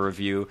folklore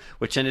review,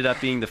 which ended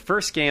up being the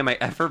first game I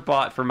ever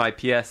bought for my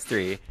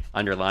PS3,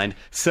 underlined.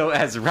 So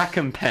as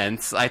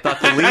recompense, I thought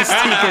the least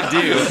he could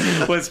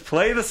do was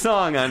play the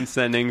song I'm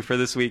sending for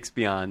this week's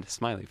Beyond,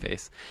 smiley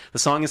face. The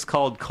song is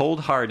called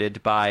Cold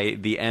Hearted by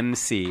the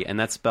MC, and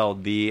that's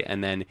spelled the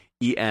and then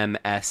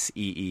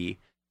EMSEE.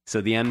 So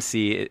the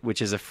MC,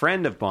 which is a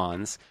friend of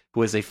Bon's,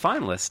 who is a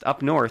finalist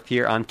up north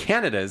here on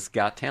Canada's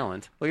Got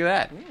Talent. Look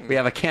at that. We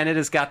have a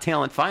Canada's Got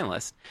Talent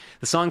finalist.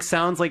 The song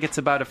sounds like it's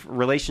about a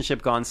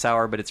relationship gone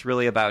sour, but it's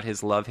really about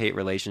his love-hate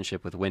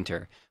relationship with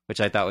winter, which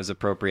I thought was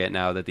appropriate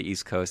now that the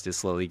East Coast is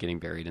slowly getting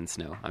buried in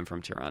snow. I'm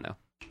from Toronto.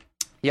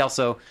 He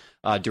also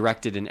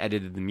directed and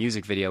edited the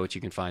music video, which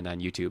you can find on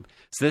YouTube.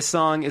 So this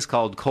song is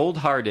called Cold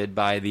Hearted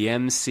by the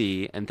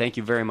MC, and thank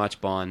you very much,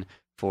 Bon,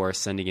 for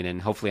sending it in.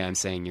 Hopefully I'm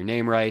saying your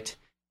name right.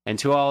 And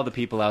to all the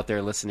people out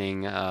there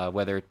listening,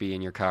 whether it be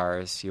in your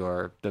cars,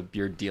 your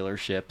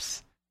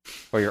dealerships,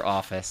 or your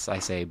office, I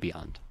say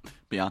Beyond.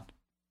 Beyond.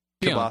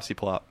 Kibasi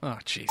plop. Oh,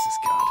 Jesus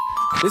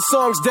God. This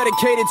song's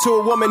dedicated to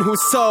a woman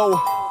who's so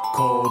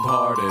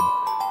Cold-hearted.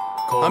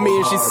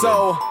 She's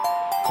so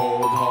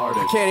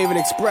Cold-hearted. I can't even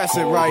express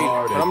it right,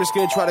 but I'm just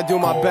gonna try to do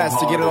my best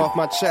to get it off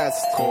my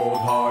chest.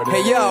 Cold-hearted.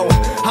 Hey yo,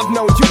 I've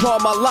known you all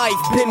my life,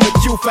 been with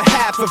you for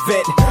half of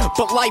it,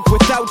 but life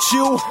without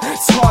you,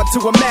 it's hard to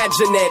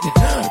imagine it.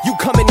 You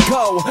come and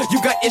go,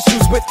 you got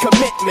issues with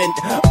commitment,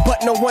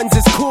 but no one's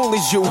as cool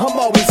as you, I'm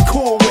always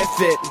cool with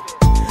it.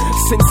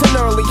 Since an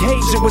early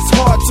age it was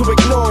hard to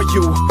ignore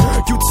you.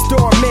 You'd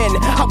storm in,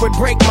 I would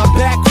break my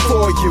back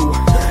for you.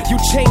 You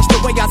changed the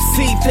way I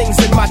see things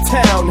in my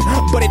town,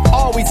 but it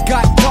always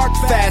got dark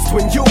fast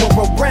when you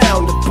were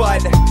around.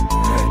 But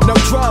no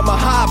drama,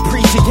 I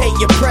appreciate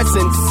your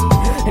presence,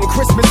 and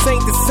Christmas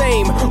ain't the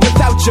same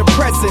without your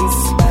presence.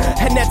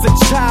 And as a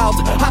child,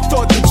 I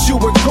thought that you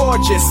were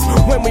gorgeous.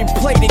 When we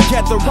played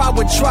together, I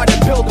would try to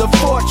build a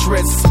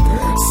fortress.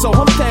 So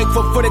I'm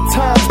thankful for the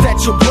times that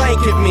you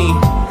blanket me.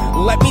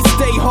 Let me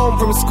stay home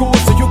from school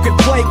so you could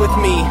play with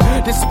me.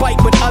 Despite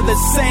what others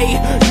say,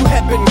 you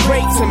have been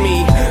great to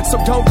me. So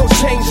don't go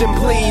changing,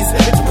 please.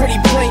 It's pretty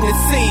plain to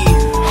see.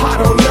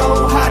 I don't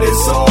know how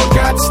this all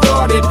got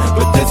started,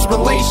 but this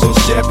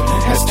relationship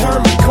has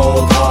turned me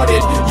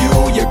cold-hearted.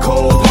 You're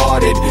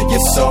cold-hearted.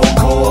 You're so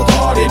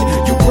cold-hearted.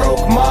 You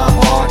broke my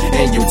heart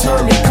and you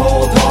turned me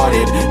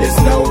cold-hearted.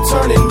 There's no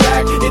turning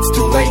back. It's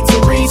too late to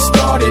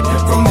restart it.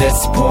 From this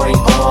point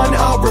on,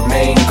 I'll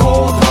remain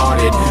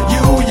cold-hearted.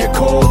 You're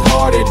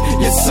cold-hearted.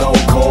 You're so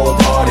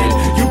cold-hearted.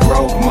 You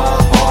broke my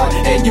heart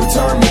and you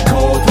turned me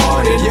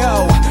cold-hearted.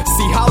 Yo,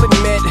 see, I'll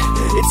admit,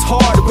 it's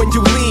hard when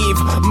you leave.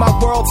 My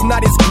world's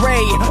not as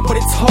gray, but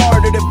it's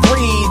harder to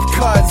breathe.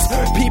 Cause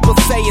people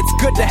say it's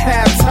good to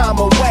have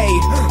time away,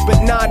 but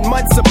 9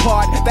 months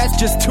apart, that's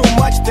just too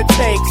much to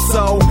take.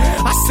 So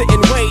I sit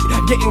and wait,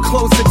 getting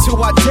closer to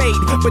our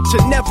date, but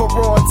you're never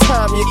on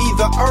time. You're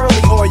either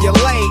early or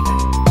you're late.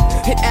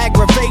 It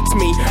aggravates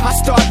me, I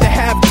start to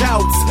have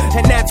doubts,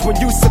 and that's when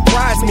you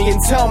surprise me and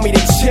tell me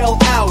to chill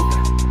out.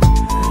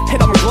 And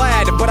I'm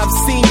glad, but I've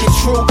seen your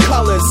true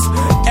colors.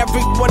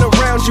 Everyone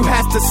around you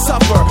has to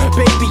suffer.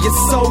 Baby,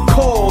 you're so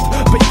cold,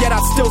 but yet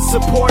I still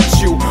support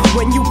you.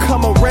 When you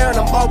come around,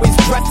 I'm always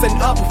dressing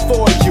up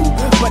for you.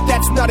 But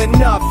that's not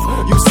enough,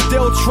 you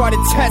still try to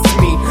test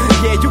me.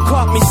 Yeah, you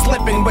caught me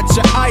slipping, but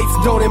your eyes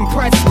don't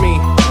impress me.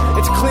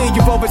 It's clear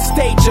you've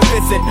overstayed your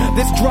visit.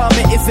 This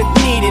drama isn't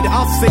needed.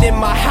 I'll sit in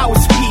my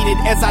house heated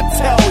as I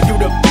tell you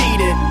to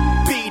beat it.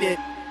 Beat it,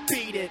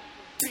 beat it,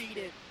 beat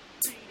it.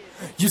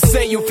 You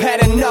say you've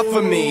had enough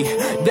of me,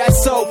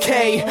 that's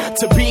okay.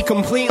 To be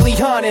completely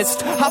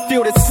honest, I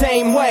feel the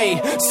same way.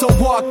 So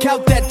walk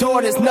out that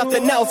door, there's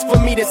nothing else for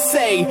me to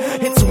say.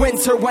 It's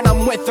winter when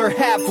I'm with her,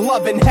 half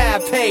love and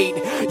half hate.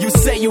 You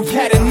say you've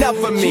had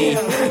enough of me,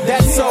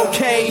 that's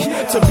okay.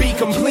 To be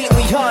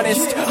completely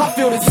honest, I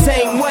feel the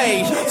same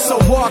way. So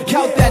walk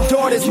out that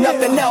door, there's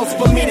nothing else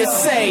for me to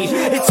say.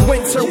 It's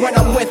winter when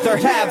I'm with her,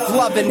 half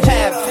love and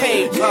half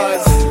hate.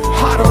 Cause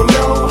I don't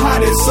know how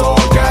this all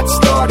got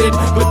started,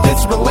 but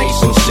this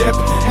relationship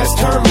has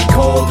turned me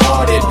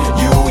cold-hearted.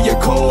 You're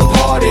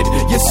cold-hearted.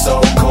 You're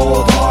so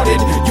cold-hearted.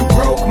 You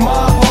broke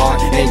my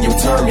heart and you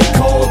turned me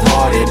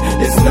cold-hearted.